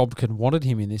Dave Dobkin wanted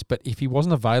him in this, but if he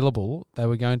wasn't available, they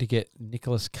were going to get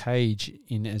Nicolas Cage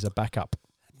in as a backup.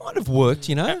 Might have worked,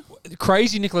 you know.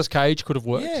 Crazy Nicolas Cage could have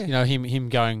worked. Yeah. You know, him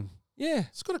going. Yeah.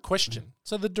 It's got a question.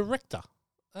 So the director,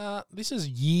 this is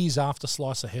years after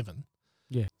Slice of Heaven.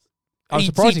 Yeah.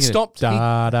 He'd stopped his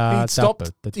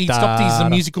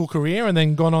musical career and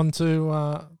then gone on to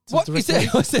What is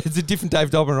that? It's a different Dave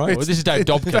Dobkin, right? Well, this is Dave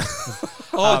Dobkin.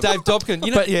 Dave Dobkin.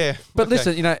 You know, But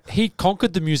listen, you know, he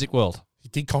conquered the music world. He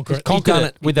did conquer it. He conquered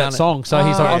it with that song. So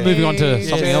he's like, I'm moving on to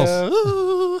something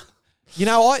else. You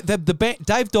know, the band,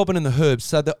 Dave Dobbin and the Herbs.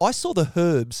 So I saw the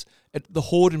Herbs at the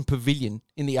Horden Pavilion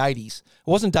in the 80s. It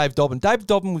wasn't Dave Dobbin. Dave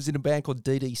Dobbin was in a band called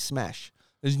DD Smash.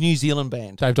 It was a New Zealand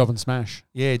band. Dave Dobbin Smash.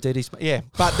 Yeah, DD Smash. Yeah,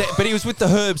 but he was with the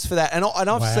Herbs for that. And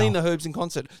I've seen the Herbs in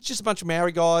concert. It's just a bunch of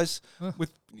Maori guys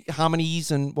with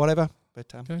harmonies and whatever.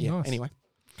 But nice. Anyway.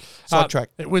 Sidetrack.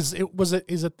 Is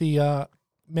it the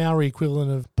Maori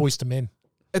equivalent of Boys to Men?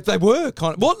 They were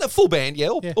kind of, well, the full band,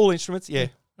 all instruments, yeah.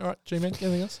 All right, G-Man,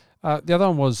 anything else? The other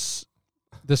one was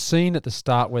the scene at the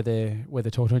start where they're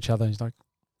talking to each other. And he's like,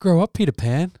 "Grow up, Peter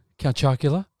Pan, Count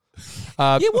Chocula."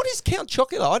 What is Count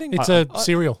Chocula? I didn't. It's a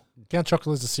cereal. Count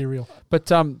Chocula is a cereal.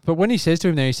 But when he says to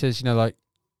him there, he says,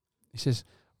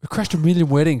 "We crashed 1 million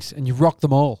weddings and you rocked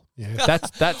them all." Yeah,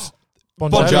 that's Bon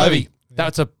Jovi.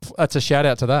 Yeah. That's a shout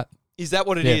out to that. Is that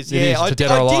what it Yeah, is? it is, I to did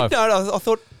Dead or Alive. know. I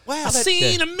thought, wow, I've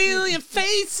seen a million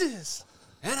faces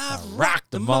and I've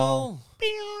rocked them all.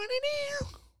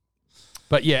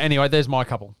 But yeah, anyway, there's my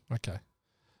couple. Okay.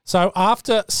 So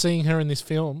after seeing her in this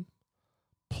film,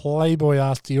 Playboy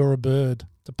asked Diora Bird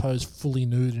to pose fully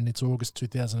nude in its August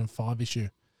 2005 issue.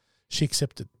 She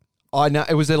accepted. I know.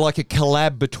 It was like a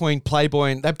collab between Playboy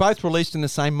and... They both released in the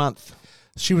same month.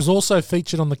 She was also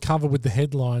featured on the cover with the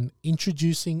headline,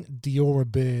 "Introducing Diora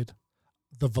Bird,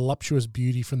 the voluptuous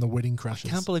beauty from the Wedding Crashers." I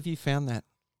can't believe you found that.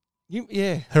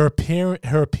 Her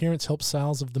appearance helped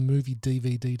sales of the movie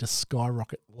DVD to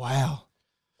skyrocket. Wow.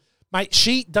 Mate,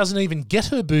 she doesn't even get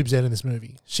her boobs out in this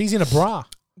movie. She's in a bra.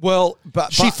 Well,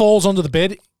 but she falls onto the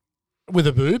bed with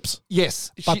her boobs.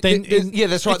 Yes, but then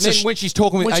that's right. Then when she's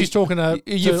talking,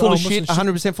 you're full of shit,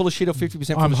 100% full of shit, or 50% full of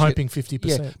shit. I'm hoping 50%.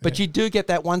 Yeah, but you do get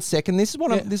that 1 second. This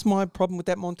is my problem with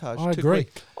that montage. I agree.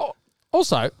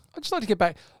 Also, I'd just like to get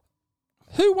back.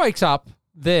 Who wakes up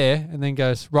there and then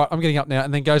goes, right, I'm getting up now,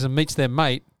 and then goes and meets their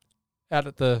mate out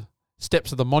at the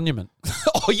steps of the monument?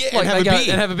 And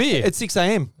have a beer at 6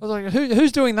 a.m. I was like,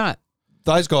 who's doing that?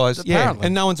 Those guys, Apparently.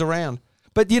 and no one's around.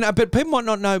 But but people might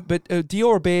not know. But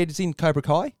Diora Baird is in Cobra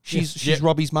Kai. She's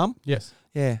Robbie's mum. Yes.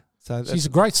 Yeah. So she's a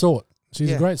great sort.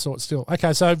 She's a great sort still.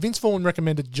 Okay, so Vince Vaughn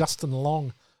recommended Justin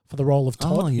Long for the role of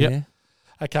Todd. Oh yeah. Yep.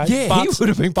 Okay. Yeah, he would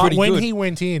have been pretty good. But when he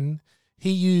went in,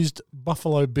 he used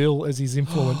Buffalo Bill as his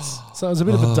influence. So it was a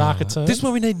bit of a darker turn. This is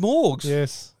where we need Morgs.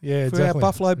 Yes. Yeah, for exactly. our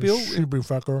Buffalo Bill. Shibu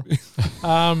fucker.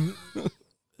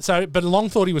 But Long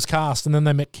thought he was cast, and then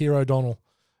they met Keir O'Donnell.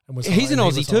 And was He's an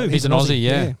Aussie too. He's an Aussie,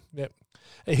 yeah. Yep.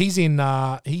 He's in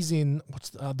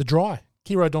what's The Dry.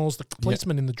 Keir O'Donnell's the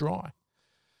policeman in The Dry.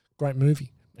 Great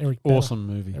movie. Awesome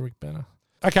movie. Eric Banner.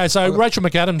 Okay, so Rachel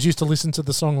McAdams used to listen to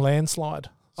the song Landslide.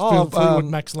 Fleetwood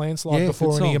Mac's Landslide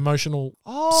before any emotional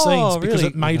scenes because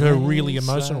it made her really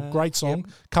emotional. Great song.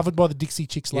 Covered by the Dixie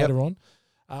Chicks later on.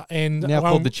 And now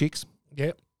called the Chicks.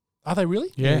 Yeah. Are they really?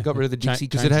 Yeah, got rid of the Dixie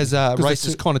because it has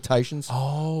racist connotations.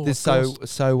 Oh, they're so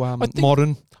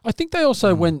modern. I think they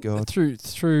also went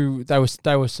through.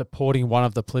 They were supporting one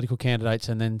of the political candidates,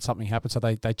 and then something happened, so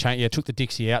they took the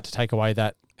Dixie out to take away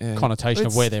that connotation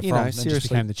of where they're from, and just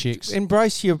became the Chicks.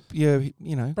 Embrace your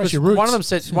Embrace your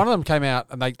roots. One of them came out,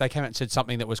 and they came out and said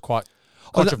something that was quite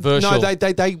controversial. No,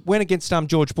 they went against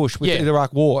George Bush with the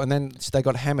Iraq War, and then they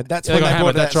got hammered. That's when they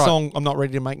brought that song. I'm not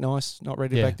ready to make nice, not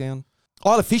ready to back down.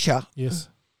 Isla Fisher,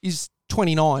 is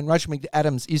 29. Rachel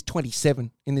McAdams is 27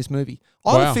 in this movie.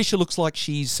 Isla Fisher looks like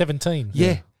she's 17.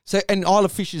 Yeah. So and Isla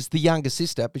Fisher's the younger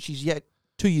sister, but she's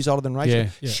 2 years older than Rachel.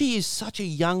 Yeah. She is such a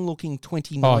young-looking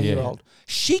 29-year-old.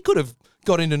 She could have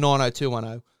got into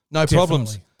 90210. No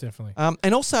problems. Definitely.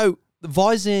 And also the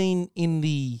Visine in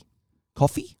the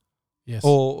coffee. Yes.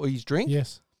 Or his drink.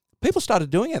 Yes. People started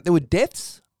doing it. There were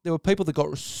deaths. There were people that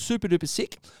got super duper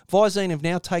sick. Visine have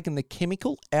now taken the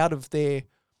chemical out of their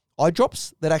eye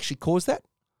drops that actually caused that.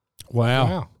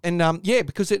 Wow. And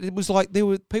because it was like there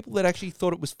were people that actually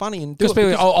thought it was funny and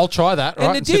I'll try that,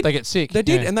 right? And see if they get sick. They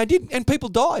did, and they did, and people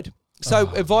died. So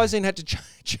Visine had to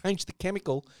change the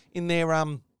chemical in their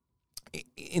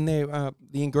the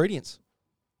ingredients.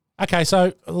 Okay,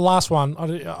 so the last one.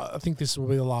 I think this will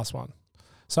be the last one.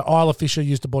 So Isla Fisher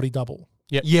used a body double.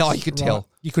 Yep. Yeah, you could tell.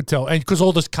 You could tell. And because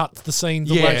all this cuts the scene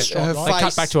the way it's shot, her right? They cut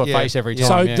face, back to her face every time.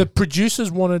 So yeah. the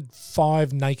producers wanted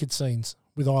 5 naked scenes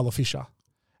with Isla Fisher.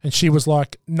 And she was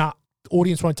like, nah,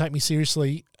 audience won't take me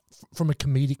seriously from a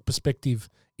comedic perspective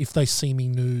if they see me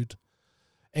nude.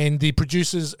 And the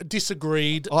producers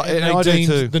disagreed, and I do they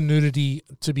too. deemed the nudity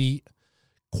to be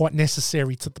quite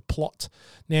necessary to the plot.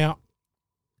 Now,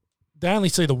 they only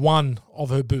see the one of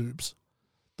her boobs,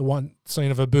 the one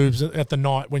scene of her boobs at the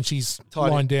night when she's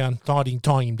lying down,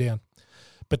 tying him down.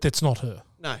 But that's not her.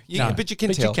 No, No. but you can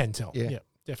But tell. you can tell. Yeah. Yeah,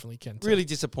 definitely can tell. Really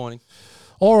disappointing.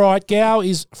 All right, Gow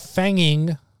is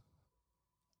fanging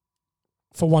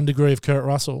for 1 degree of Kurt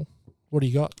Russell. What do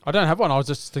you got? I don't have one. I was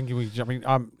just thinking,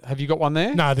 have you got one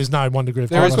there? No, there's no 1 degree of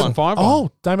There Kurt is Russell. one. Find one.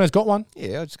 Oh, Damo's got one.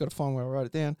 Yeah, I just got to find where I wrote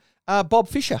it down. Bob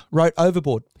Fisher wrote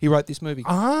Overboard. He wrote this movie.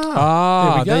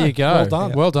 There you go. Well done.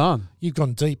 Yeah. Well done. You've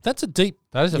gone deep. That's a deep.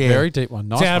 That is a Yeah. very deep one.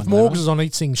 Nice Now, if one, Damo. Morgs is on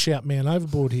Eat, Sing, Shout, Man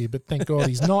Overboard here, but thank God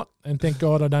he's not, and thank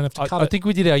God I don't have to cut I it. think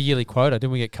we did our yearly quota.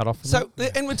 Didn't we get cut off? From So,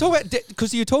 that? and we're talking about,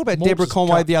 because you talked about Morgs Deborah is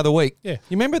Conway cut. the other week. Yeah. You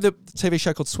remember the TV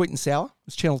show called Sweet and Sour? It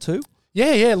was Channel 2.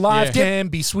 Yeah, life Yeah. can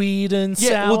be sweet and Yeah,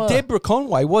 sour. well, Deborah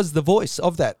Conway was the voice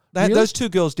of that. Really? Those two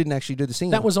girls didn't actually do the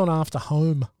singing. That was on After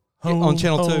Home. Yeah, on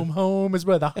Channel 2. Home is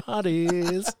where the heart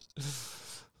is.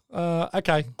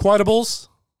 Okay, quotables.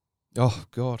 Oh,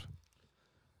 God.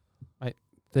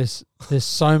 There's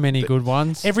so many good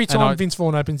ones. Every And time Vince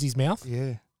Vaughn opens his mouth.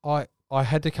 Yeah. I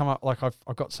had to come up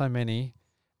I've got so many,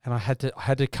 and I had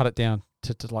to cut it down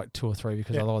to like 2 or 3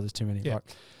 because Yeah. otherwise there's too many. Yeah.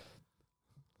 Right.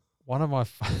 One of my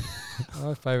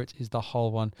favorites is the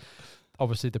whole one.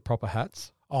 Obviously the proper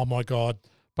hats, Oh, my God.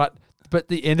 but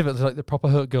the end of it is like the proper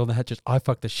hurt girl in the hat just I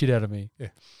fucked the shit out of me. Yeah.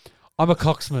 I'm a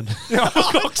coxman.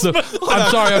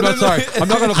 I'm sorry. I'm not sorry. I'm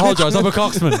not going to apologise. I'm a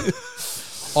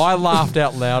coxman. I laughed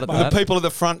out loud at The that. people at the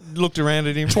front looked around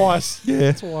at him. Twice.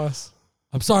 Yeah. Twice.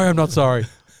 I'm sorry. I'm not sorry.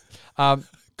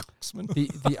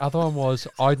 The other one was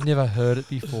I'd never heard it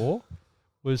before.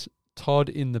 Was Todd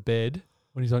in the bed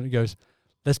when he's on? He goes,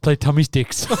 "Let's play tummy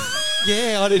sticks."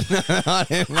 Yeah, I didn't know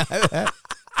that.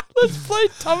 Let's play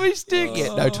tummy sticks.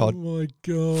 Yeah, no, Todd. Oh, my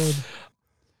God.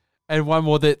 And one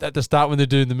more that at the start when they're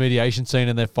doing the mediation scene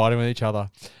and they're fighting with each other,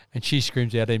 and she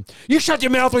screams out at him, "You shut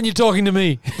your mouth when you're talking to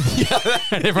me!"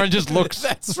 And everyone just looks.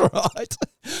 That's right.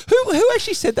 Who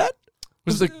actually said that?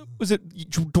 Was it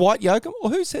Dwight Yoakam or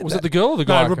who said Was that? it the girl or the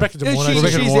guy? No, Rebecca De Yeah, Mornay. she's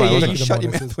Rebecca De there. Mornay. Yeah, Rebecca you De shut Mornay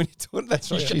your says- mouth when you're talking. That's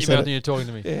You right. shut She your said mouth it. when you're talking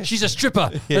to me. Yeah. She's a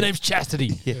stripper. Yeah. Her name's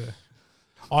Chastity. Yeah.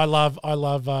 I love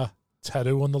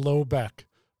tattoo on the lower back.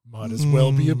 Might as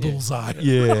well be a bullseye.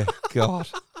 Yeah. God.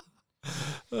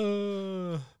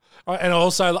 And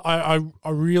also, I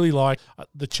really like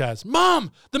the Chaz.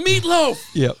 Mom, the meatloaf.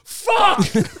 Yep. Fuck.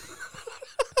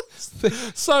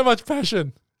 So much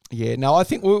passion. Yeah. No, I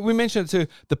think we mentioned it too.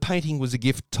 The painting was a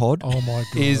gift. Todd. Oh my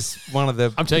God. Is one of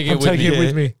the. I'm taking I'm it with taking me. it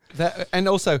with me. That, and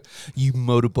also, you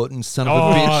motor button son of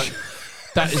Oh, a bitch.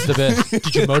 That is the best.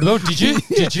 Did you motorboat? Did you?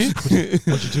 Did you?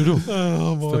 What'd you do?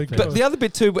 Oh my God. But the other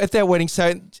bit too, at their wedding,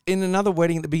 so in another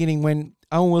wedding at the beginning when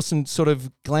Owen Wilson sort of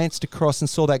glanced across and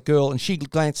saw that girl and she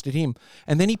glanced at him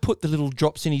and then he put the little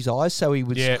drops in his eyes so he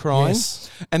was crying. Yes.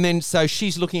 And then so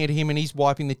she's looking at him and he's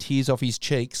wiping the tears off his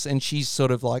cheeks and she's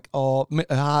sort of like, her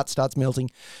heart starts melting.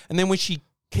 And then when she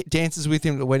dances with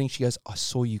him at the wedding, she goes, "I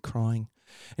saw you crying."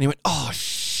 And he went, "Oh,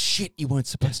 shit, you weren't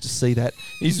supposed to see that."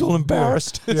 He's all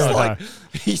embarrassed. It's Yeah, like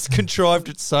he's contrived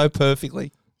it so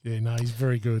perfectly. Yeah, no, he's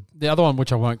very good. The other one,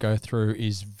 which I won't go through,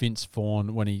 is Vince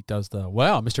Vaughn when he does the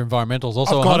Mr. Environmental's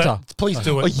also I've a got hunter. it. Please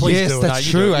do it. Oh, Please yes, do it. that's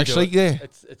you do it, true, you do actually.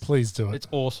 it. Yeah. Please do it. It's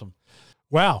awesome.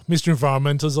 Wow, Mr.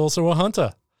 Environmental is also a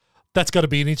hunter. That's got to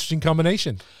be an interesting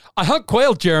combination. I hunt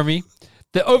quail, Jeremy.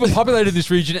 They're overpopulated in this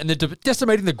region and they're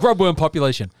decimating the grubworm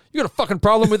population. You got a fucking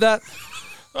problem with that?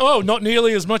 Oh, not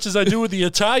nearly as much as I do with the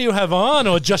attire you have on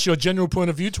or just your general point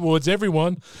of view towards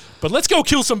everyone. But let's go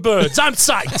kill some birds. I'm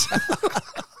psyched.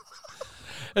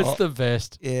 It's the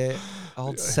best. Yeah,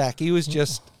 old sack. He was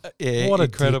just What a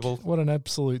incredible. dick. What an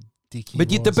absolute dick he But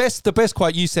was. the best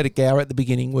quote you said at Gower at the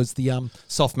beginning was the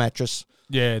soft mattress.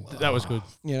 Yeah, that was good.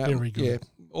 You know, Very good. Yeah,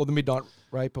 or the midnight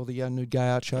rape or the nude gay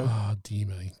art show. Oh, dear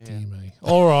me. Dear me.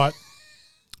 All right.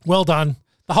 Well done.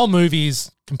 The whole movie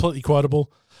is completely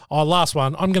quotable. Oh, last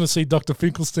one. I'm going to see Dr.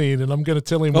 Finkelstein and I'm going to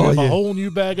tell him we have a whole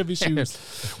new bag of issues.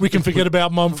 We can forget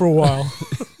about Mum for a while.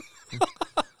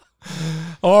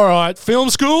 All right. Film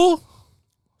school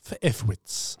for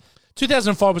F-wits.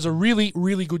 2005 was a really,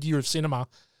 really good year of cinema.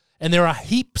 And there are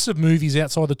heaps of movies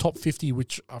outside the top 50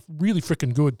 which are really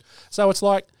freaking good. So it's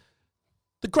like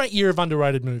the great year of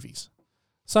underrated movies.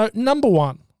 So number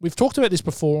one, we've talked about this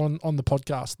before on the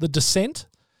podcast. The Descent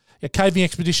A caving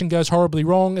expedition goes horribly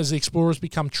wrong as the explorers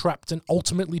become trapped and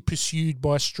ultimately pursued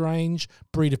by a strange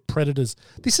breed of predators.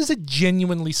 This is a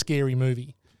genuinely scary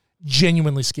movie.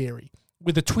 Genuinely scary.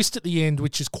 With a twist at the end,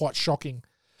 which is quite shocking.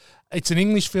 It's an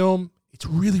English film. It's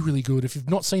really, really good. If you've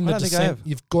not seen The Descent,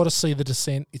 you've got to see The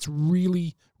Descent. It's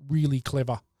really, really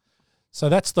clever. So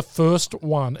that's the first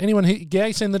one. Anyone here,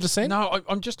 Gary, seen The Descent? No,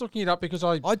 I'm just looking it up because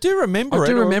I do remember it. I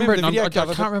do remember it. the And video I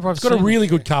cover, can't remember. It's got a really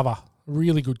good cover.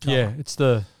 Really good cover. Yeah, it's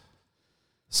the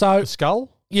skull.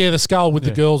 Yeah, the skull with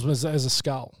the girls as a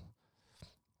skull.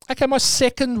 Okay, my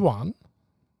second one,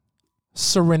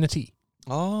 Serenity.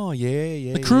 Oh,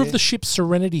 yeah. The crew of the ship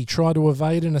Serenity try to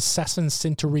evade an assassin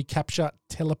sent to recapture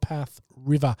Telepath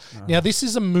River. Now, this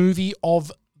is a movie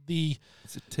of the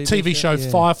TV show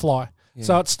Firefly. Yeah.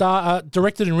 So it's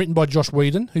directed and written by Joss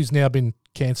Whedon, who's now been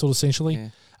cancelled essentially.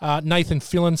 Yeah. Nathan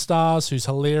Fillion stars, who's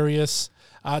hilarious.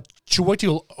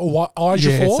 Chiwetel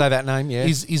Ejiofor, say that name,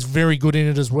 is very good in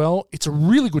it as well. It's a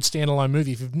really good standalone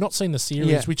movie. If you've not seen the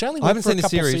series, which only went for a couple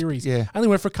series, only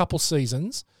went for a couple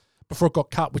seasons before it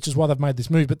got cut, which is why they've made this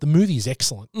movie. But the movie is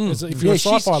excellent. If you're a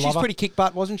sci-fi lover, she's pretty kick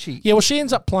butt, wasn't she? Yeah, well, she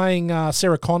ends up playing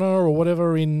Sarah Connor or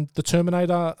whatever in the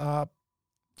Terminator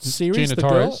series. Gina the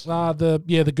Torres. Girl,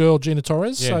 the girl Gina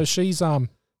Torres. Yeah. So she's no,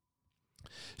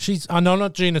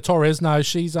 not Gina Torres. No,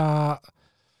 she's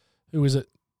who is it?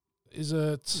 Is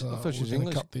it? I thought she was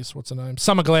English. Cut this. What's her name?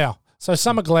 Summer Glau. So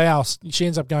Summer Glau, she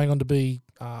ends up going on to be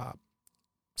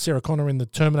Sarah Connor in the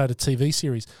Terminator TV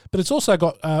series. But it's also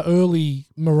got early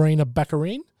Marina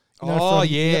Baccarin.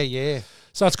 Yeah.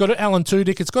 So it's got Alan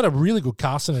Tudyk. It's got a really good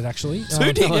cast in it, actually.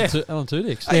 Alan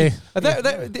Tudyk.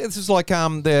 Yeah. This is like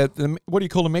the what do you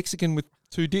call a Mexican with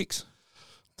two dicks?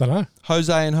 Don't know.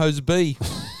 Jose and Jose B.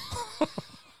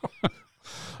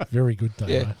 Very good, though.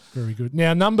 Yeah. Very good.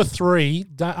 Now, number 3,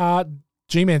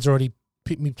 G-Man's already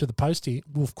picked me to the post here,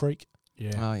 Wolf Creek.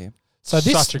 Yeah. Oh, yeah. So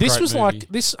this was movie.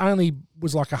 this only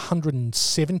was like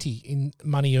 170 in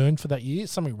money earned for that year.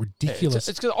 Something ridiculous.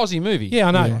 It's an Aussie movie. Yeah,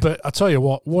 I know. But I tell you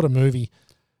what a movie.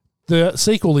 The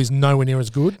sequel is nowhere near as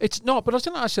good. It's not, but I was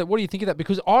going to ask you, what do you think of that?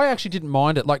 Because I actually didn't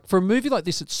mind it. Like, for a movie like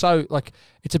this, it's so, like,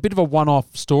 it's a bit of a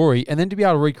one-off story, and then to be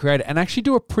able to recreate it and actually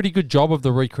do a pretty good job of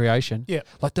the recreation. Yeah.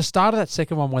 Like, the start of that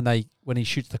second one when he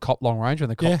shoots the cop long range, when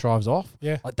the cop drives off.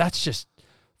 Yeah. Like, that's just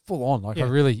full on. Like, I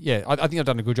think I've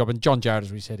done a good job. And John Jarrett,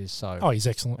 as we said, is so... Oh, he's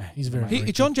excellent. He's very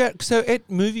good. John Jarrett, so at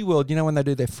Movie World, you know, when they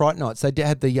do their Fright Nights, they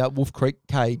had the Wolf Creek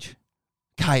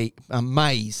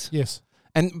maze. Yes.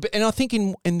 And I think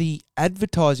in the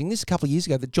advertising, this is a couple of years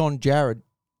ago, that John Jarrett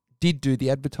did do the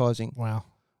advertising. Wow.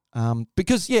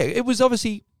 Because, it was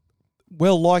obviously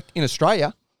well-liked in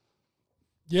Australia.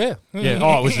 Yeah. Yeah.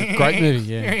 Oh, it was a great movie,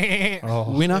 yeah.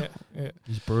 Oh, winner. Yeah.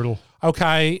 He's brutal.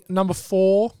 Okay, number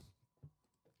 4.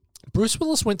 Bruce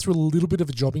Willis went through a little bit of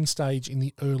a jobbing stage in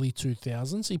the early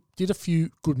 2000s. He did a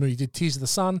few good movies. He did Tears of the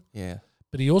Sun. Yeah.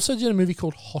 But he also did a movie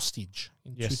called Hostage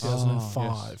in 2005.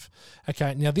 Oh, yes.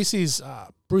 Okay, now this is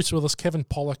Bruce Willis, Kevin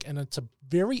Pollak, and it's a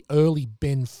very early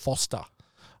Ben Foster,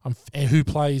 who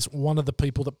plays one of the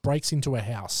people that breaks into a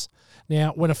house.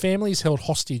 Now, when a family is held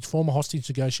hostage, former hostage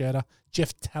negotiator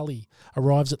Jeff Talley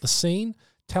arrives at the scene.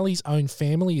 Talley's own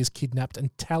family is kidnapped, and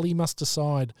Talley must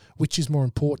decide which is more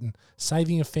important,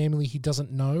 saving a family he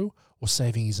doesn't know or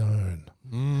saving his own.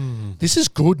 This is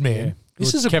good, man. Yeah.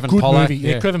 This is a Kevin good Pollak, movie.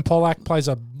 Yeah, Kevin Pollak plays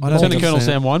a... Lieutenant Colonel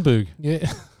Sam Weinberg.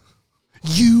 Yeah.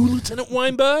 You, Lieutenant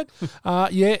Weinberg?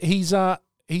 He's a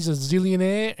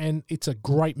zillionaire, and it's a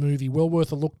great movie. Well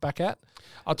worth a look back at.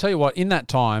 I'll tell you what, in that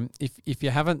time, if you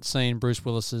haven't seen Bruce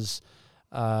Willis's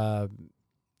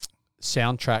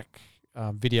soundtrack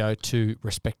video to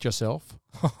Respect Yourself,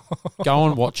 go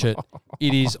and watch it.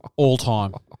 It is all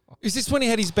time. Is this when he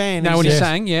had his band? No, when he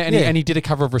sang, and he did a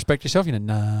cover of Respect Yourself, na,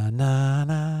 na, na,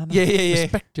 na. Yeah.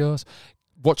 Respect yours.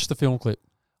 Watch the film clip.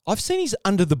 I've seen he's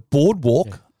Under the Boardwalk.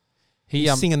 Yeah.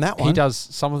 He's singing that one. He does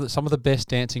some of the best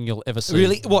dancing you'll ever see.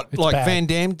 Really? What, it's like bad. Van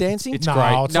Damme dancing? It's no,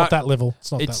 great. It's not that level.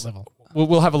 It's not that level.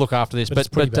 We'll have a look after this. But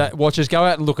watchers, go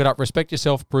out and look it up. Respect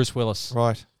Yourself, Bruce Willis.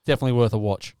 Right. Definitely worth a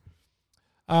watch.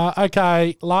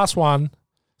 Okay, last one,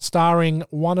 starring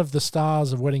one of the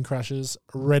stars of Wedding Crashers,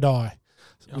 Red Eye,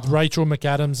 with Rachel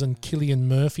McAdams and Cillian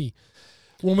Murphy.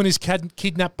 Woman is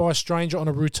kidnapped by a stranger on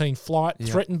a routine flight,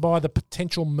 threatened by the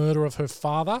potential murder of her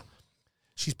father.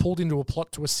 She's pulled into a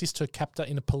plot to assist her captor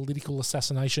in a political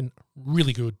assassination.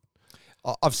 Really good.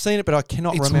 I've seen it, but I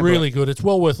cannot remember. It's really good. It's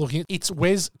well worth looking at. It's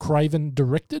Wes Craven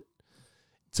directed.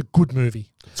 It's a good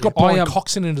movie. It's got Brian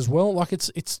Cox in it as well. Like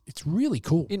it's really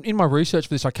cool. In my research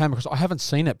for this, I came across. I haven't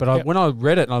seen it, but when I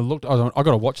read it and I looked, I got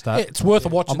to watch that. Yeah, it's worth a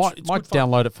watch. I might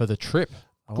download it for the trip.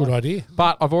 Good idea.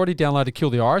 But I've already downloaded Kill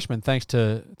the Irishman thanks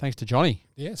to Johnny.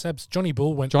 Yes, Johnny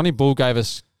Bull went. Johnny Bull gave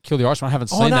us Kill the Irishman. I haven't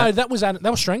seen that. that was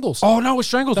Strangles. Oh no, it was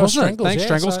Strangles, That was wasn't Strangles, it? Thanks, yeah,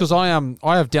 Strangles, so- because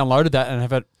I have downloaded that and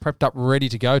have it prepped up ready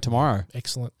to go tomorrow.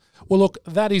 Excellent. Well, look,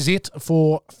 that is it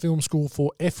for Film School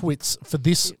for F-Wits for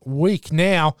this week.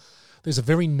 Now, there's a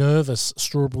very nervous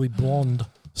Strawberry Blonde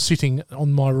sitting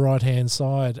on my right-hand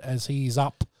side as he is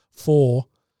up for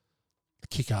the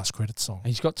kick-ass credit song.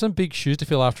 He's got some big shoes to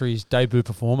fill after his debut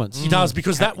performance. He does,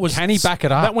 because that was... Can he back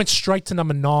it up? That went straight to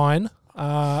number 9.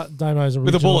 Damo's original.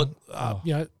 With a bullet.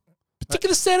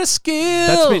 Particular set of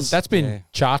skills. That's been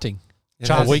charting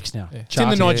Charts. for weeks now. Yeah. It's in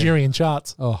the Nigerian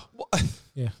charts. Oh,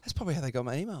 yeah. That's probably how they got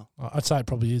my email. I'd say it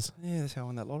probably is. Yeah, that's how I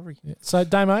won that lottery. Yeah. So,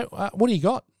 Damo, what do you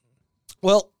got?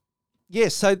 Well, yeah,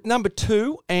 so number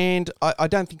 2, and I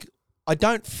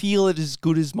don't feel it as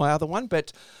good as my other one,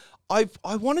 but I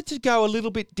wanted to go a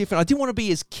little bit different. I didn't want to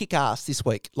be as kick-ass this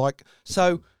week.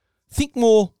 So think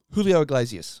more Julio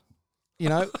Iglesias,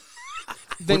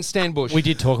 than Stan Bush. we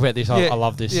did talk about this. I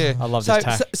love this. Yeah. I love this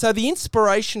tack. So the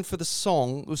inspiration for the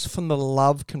song was from the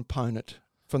love component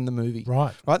from the movie.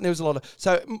 Right. And there was a lot of...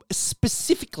 So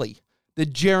specifically, the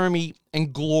Jeremy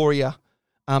and Gloria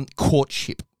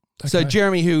courtship. Okay. So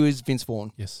Jeremy, who is Vince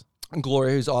Vaughn. Yes. And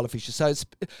Gloria, who's Isla Fisher.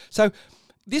 So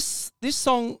this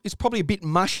song is probably a bit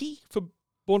mushy for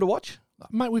Born to Watch.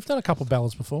 Mate, we've done a couple of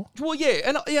ballads before. Well, yeah.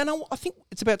 And I think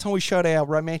it's about time we showed our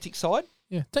romantic side.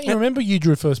 Yeah. Don't you remember You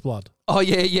Drew First Blood? Oh,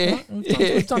 yeah. Right?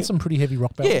 We've done some pretty heavy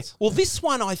rock ballads. Yeah. Well, this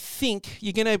one, I think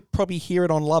you're going to probably hear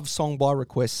it on Love Song by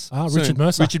Request. Richard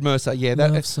Mercer. Richard Mercer, yeah.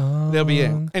 Love Song. That'll be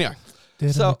it. Anyway.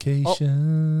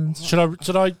 Dedications. Should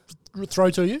I throw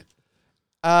to you?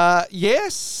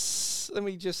 Yes. Let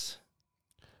me just...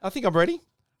 I think I'm ready.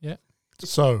 Yeah.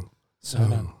 So it's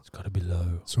got to be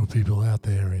low. So people out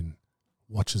there in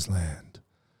Watchers Land,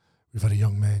 we've had a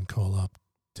young man call up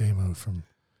Damo from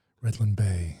Redland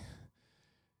Bay.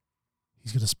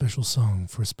 He's got a special song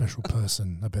for a special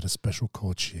person about a special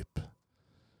courtship.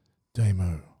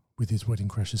 Damo, with his Wedding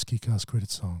Crashers kick-ass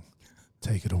credit song.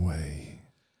 Take it away.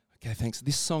 Okay, thanks.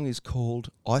 This song is called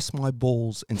Ice My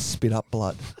Balls and Spit Up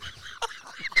Blood.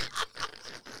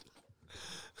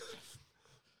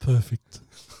 Perfect.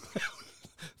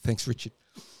 Thanks, Richard.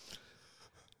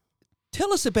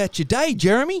 Tell us about your day,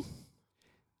 Jeremy.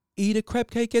 Eat a crab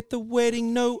cake at the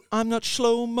wedding. No, I'm not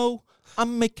slow-mo.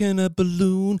 I'm making a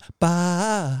balloon bike.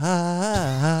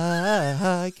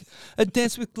 A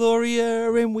dance with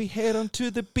Gloria and we head on to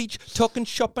the beach. Talking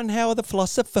shop and how the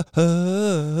philosopher.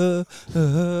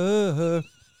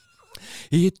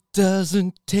 It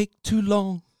doesn't take too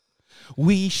long.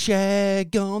 We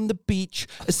shag on the beach.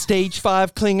 A stage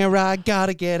 5 clinger, I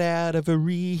gotta get out of her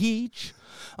reach.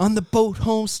 On the boat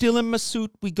home, still in my suit,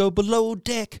 we go below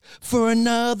deck for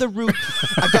another route.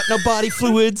 I got no body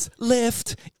fluids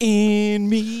left in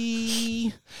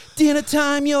me. Dinner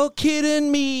time, you're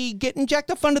kidding me. Getting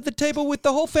jacked off under the table with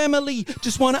the whole family.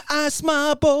 Just wanna ice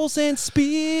my balls and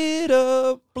spit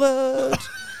up blood.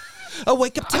 I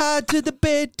wake up tired to the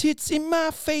bed, tits in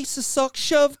my face, a sock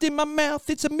shoved in my mouth,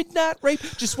 it's a midnight rape.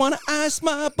 Just wanna ice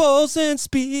my balls and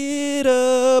spit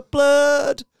up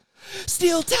blood.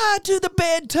 Still tied to the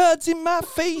bed, tuds in my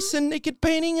face, a naked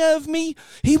painting of me.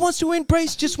 He wants to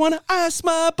embrace, just wanna ice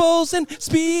my balls and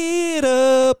spit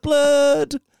up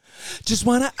blood. Just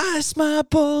wanna ice my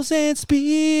balls and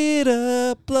spit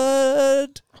up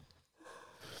blood.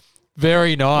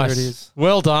 Very nice. There it is.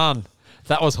 Well done.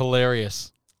 That was hilarious.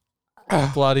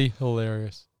 Bloody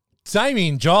hilarious.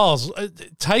 Damien Giles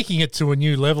taking it to a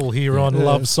new level here on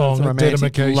Love Song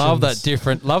Dedications. Love that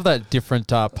different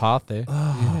path there.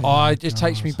 It just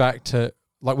takes me back to,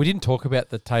 like, we didn't talk about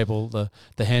the table,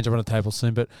 the hands are on the table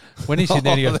soon, but when he's in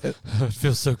there, he goes, it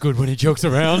feels so good when he jokes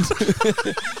around.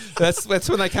 That's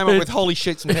when they came up with holy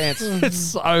sheets and pants. It's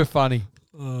so funny.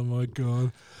 Oh my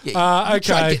God. Yeah, okay.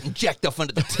 Try getting jacked off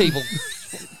under the table.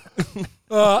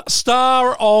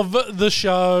 Star of the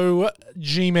show,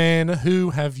 G-Man, who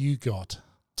have you got?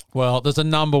 Well, there's a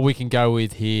number we can go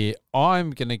with here.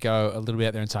 I'm going to go a little bit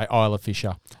out there and say Isla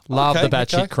Fisher. Love the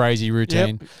batshit crazy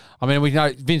routine. Yep. I mean, we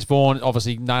know Vince Vaughn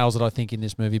obviously nails it, I think, in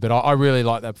this movie, but I really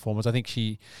like that performance. I think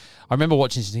I remember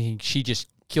watching this thinking she just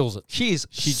kills it. She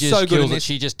just so good in kills it. this.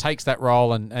 She just takes that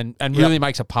role and really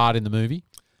makes a part in the movie.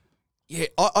 Yeah,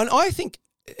 I think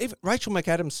even Rachel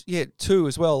McAdams, too,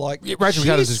 as well. Like Rachel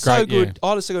McAdams is great. So good. Yeah.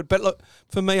 Isla's so good. But look,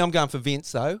 for me, I'm going for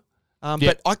Vince though.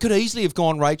 But I could easily have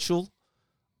gone Rachel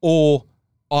or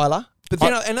Isla. But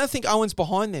then I think Owen's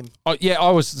behind them. I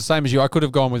was the same as you. I could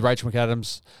have gone with Rachel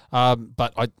McAdams,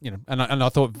 but I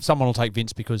thought someone will take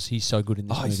Vince because he's so good in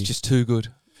this movie. He's just too good.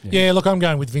 Yeah, look, I'm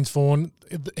going with Vince Vaughn.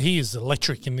 He is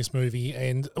electric in this movie,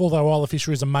 and although Isla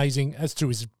Fisher is amazing, as too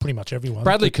is pretty much everyone.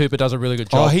 Bradley Cooper does a really good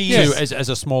job. he too, is. as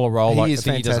a smaller role. He I is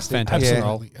think he does a fantastic. fantastic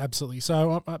role. Absolutely.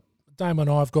 So, Damon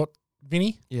and I have got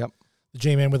Vinny, Yep. the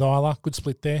G-Man with Isla. Good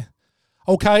split there.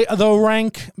 Okay, the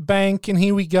rank bank, and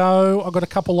here we go. I've got a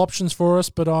couple options for us,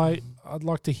 but I'd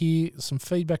like to hear some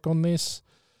feedback on this.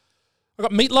 I've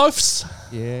got meatloafs.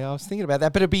 Yeah, I was thinking about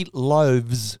that, but it'd be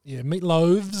loaves. Yeah,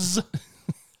 meatloaves.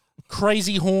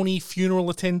 Crazy horny funeral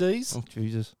attendees. Oh,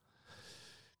 Jesus.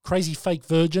 Crazy fake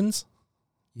virgins.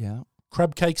 Yeah.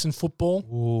 Crab cakes and football.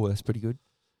 Oh, that's pretty good.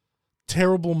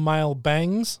 Terrible male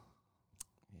bangs.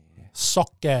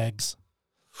 Sock gags.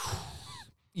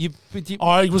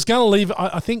 I was going to leave.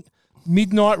 I think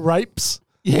midnight rapes.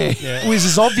 Yeah. Was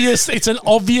as obvious. It's an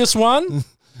obvious one.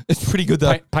 It's pretty good,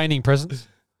 though. Painting presents.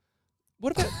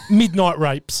 What about Midnight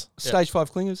rapes. Stage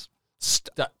 5 clingers?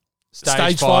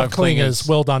 Stage 5 clingers.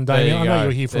 Well done, Damien. I know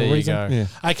you're here for a reason. Yeah.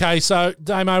 Okay, so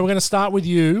Damo, we're going to start with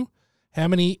you. How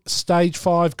many Stage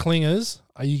 5 clingers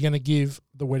are you going to give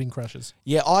The Wedding Crashers?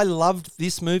 Yeah, I loved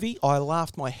this movie. I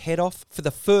laughed my head off for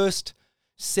the first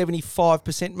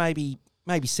 75%, maybe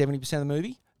 70% of the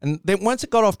movie. And then once it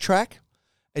got off track,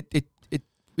 it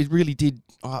really did.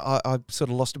 I sort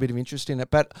of lost a bit of interest in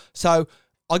it. But so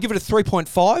I'll give it a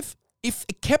 3.5. If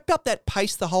it kept up that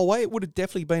pace the whole way, it would have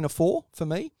definitely been a 4 for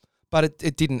me. But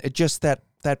it didn't. It just that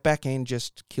back end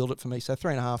just killed it for me. So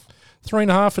 3.5.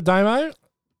 3.5 for Damo.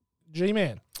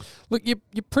 G-Man. Look, you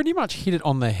pretty much hit it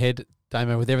on the head,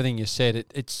 Damo, with everything you said.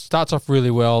 It starts off really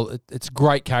well. It's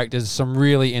great characters, some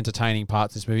really entertaining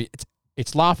parts of this movie.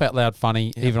 It's laugh out loud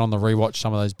funny, even on the rewatch,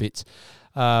 some of those bits.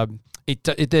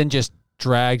 It then just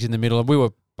drags in the middle. And we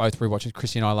were both rewatching,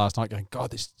 Chrissy and I, last night going, God,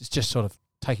 this is just sort of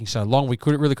taking so long. We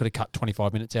really could have cut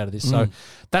 25 minutes out of this. So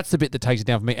that's the bit that takes it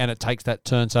down for me, and it takes that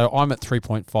turn. So I'm at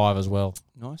 3.5 as well.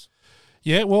 Nice.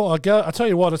 Yeah, well, I tell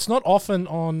you what, it's not often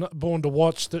on Born to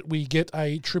Watch that we get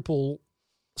a triple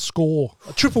score,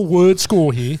 a triple word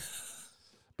score here.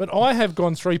 But I have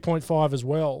gone 3.5 as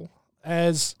well,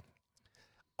 as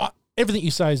everything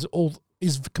you say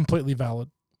is completely valid.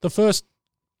 The first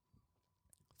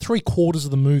 3/4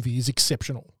 of the movie is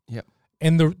exceptional. Yep.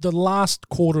 And the last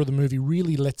quarter of the movie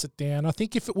really lets it down. I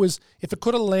think if it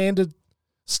could have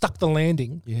stuck the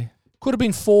landing, could have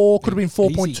been 4, could have been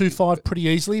 4.25 pretty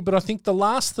easily. But I think the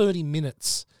last 30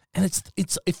 minutes, and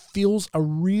it feels a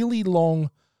really long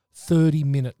 30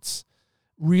 minutes,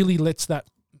 really lets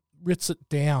it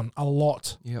down a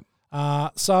lot. Yep.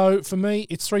 So for me,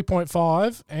 it's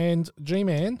 3.5, and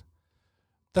G-Man,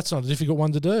 that's not a difficult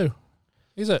one to do,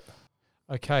 is it?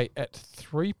 Okay, at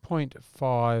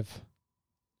 3.5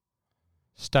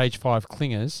 Stage 5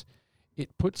 clingers,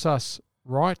 it puts us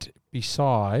right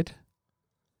beside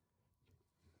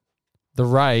The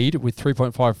Raid with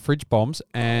 3.5 Fridge Bombs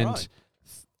and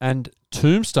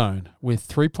Tombstone with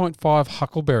 3.5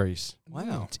 Huckleberries.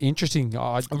 Wow. It's interesting.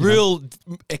 A real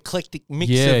eclectic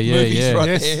mix of movies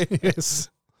right there. Yes.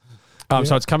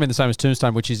 So it's come in the same as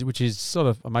Tombstone, which is sort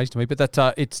of amazing to me. But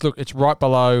it's right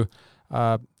below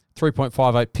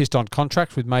 3.58 Piston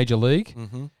Contracts with Major League,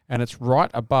 and it's right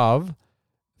above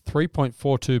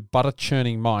 3.42 Butter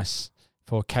Churning Mice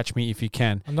for Catch Me If You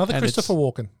Can. Another and Christopher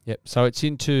Walken. Yep. So it's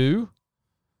into,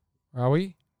 where are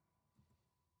we?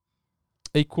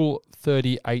 Equal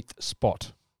 38th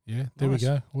spot. Yeah, there we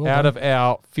go. Well out of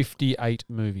our 58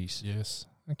 movies. Yes.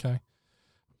 Okay.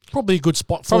 Probably a good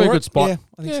spot for Probably it. a good spot. Yeah,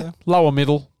 I think so. Lower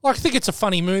middle. I think it's a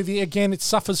funny movie. Again, it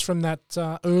suffers from that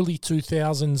early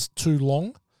 2000s too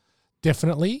long.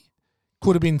 Definitely.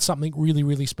 Could have been something really,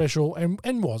 really special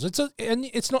and was.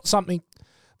 It's not something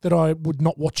that I would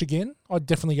not watch again. I'd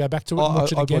definitely go back to it and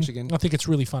watch it I'd again. watch again. I think it's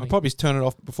really funny. I'll probably turn it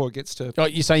off before it gets to... Oh,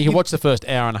 you say you can watch the first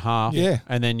hour and a half,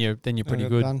 and then you're pretty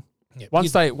good. Done. Yeah,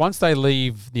 Once they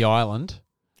leave the island,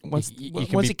 once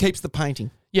it keeps the painting.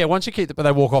 Yeah, once you keep but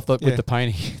they walk off with the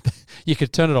painting, you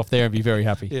could turn it off there and be very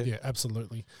happy. Yeah,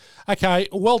 absolutely. Okay,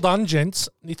 well done, gents.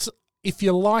 If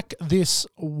you like this,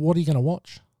 what are you going to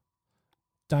watch?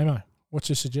 Damo, what's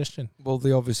your suggestion? Well,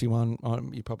 the obvious one,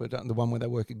 you probably done the one where they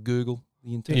work at Google.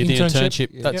 The internship.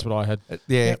 Yeah. That's what I had.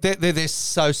 They're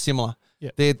so similar.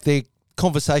 Yeah. Their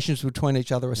conversations between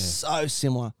each other are so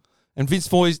similar. And Vince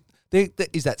Vaughn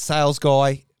is that sales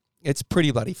guy. It's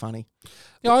pretty bloody funny.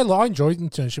 Yeah, I enjoyed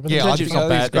internship. Yeah, Internship's not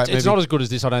bad. It's not as good as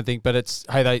this, I don't think, but it's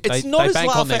it's not as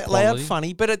bank on their laugh out loud quality.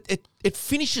 funny, but it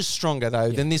finishes stronger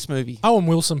though than this movie. Owen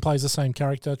Wilson plays the same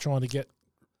character trying to get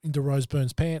into Rose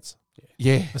Byrne's pants.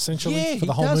 Yeah, essentially yeah, for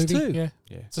the he whole does movie. too.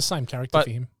 Yeah, it's the same character for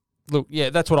him. Look,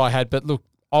 that's what I had. But look,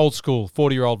 old school,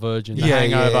 40-Year-Old Virgin, The Yeah,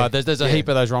 Hangover. yeah. There's a heap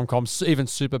of those rom-coms, even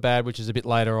Superbad, which is a bit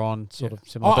later on, sort of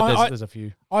similar. But there's a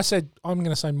few. I said I'm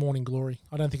going to say Morning Glory.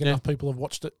 I don't think enough people have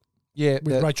watched it. Yeah,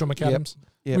 with Rachel McAdams.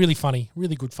 Yep. Really funny,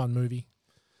 really good fun movie.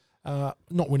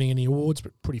 Not winning any awards,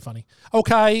 but pretty funny.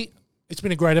 Okay, it's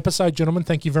been a great episode, gentlemen.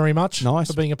 Thank you very much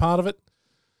for being a part of it,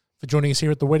 for joining us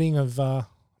here at the wedding of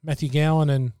Matthew Gowan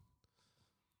and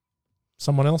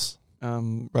someone else.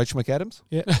 Rachel McAdams.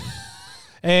 Yeah.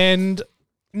 And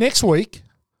next week,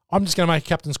 I'm just going to make a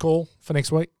captain's call for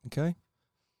next week. Okay.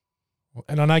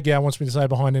 And I know Gowan wants me to say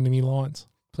behind enemy lines.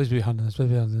 Please be behind us. Please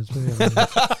be behind us. Please be behind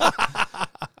us.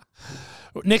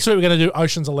 Next week, we're going to do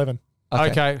Ocean's 11.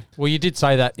 Okay. Well, you did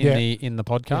say that in the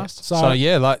podcast.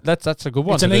 Yeah. So that's a good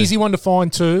one. It's an easy one to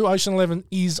find too. Ocean 11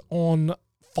 is on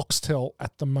Foxtel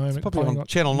at the moment. It's probably on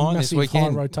Channel 9 this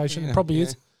weekend. High rotation. Yeah, It probably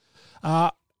is.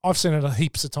 I've seen it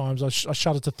heaps of times. I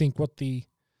shudder to think what the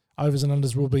overs and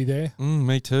unders will be there.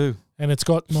 Me too. And it's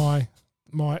got my.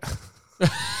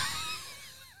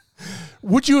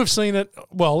 Would you have seen it?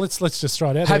 Well, let's just throw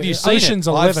it out. Have you seen Ocean's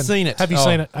it? 11. I've seen it. Have you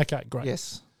seen it? Okay, great.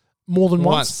 Yes. More than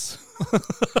once.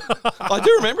 I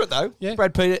do remember it though. Yeah.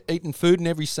 Brad Pitt eating food in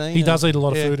every scene. He does eat a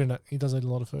lot of food in it. He does eat a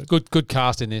lot of food. Good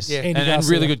cast in this. Yeah. And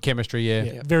really good chemistry,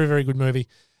 yeah. Very, very good movie.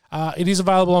 It is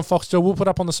available on Foxtel. We'll put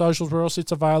up on the socials where else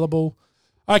it's available.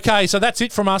 Okay, so that's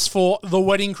it from us for The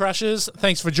Wedding Crashers.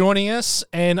 Thanks for joining us.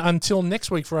 And until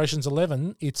next week for Ocean's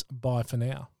 11, it's bye for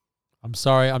now. I'm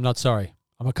sorry. I'm not sorry.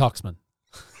 I'm a coxman.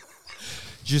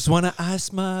 Just wanna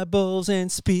ice my balls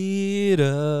and spit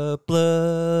up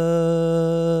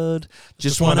blood.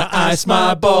 Just wanna ice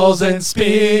my balls and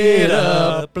spit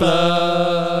up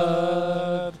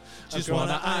blood. Just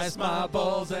wanna ice my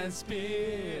balls and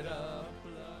spit up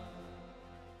blood.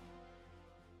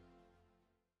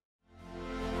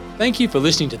 Thank you for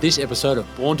listening to this episode of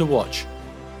Born to Watch.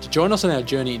 To join us on our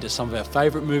journey into some of our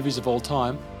favourite movies of all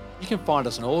time, you can find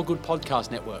us on all good podcast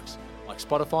networks like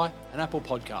Spotify and Apple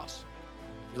Podcasts.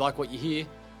 If you like what you hear,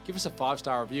 give us a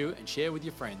 5-star review and share with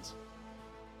your friends.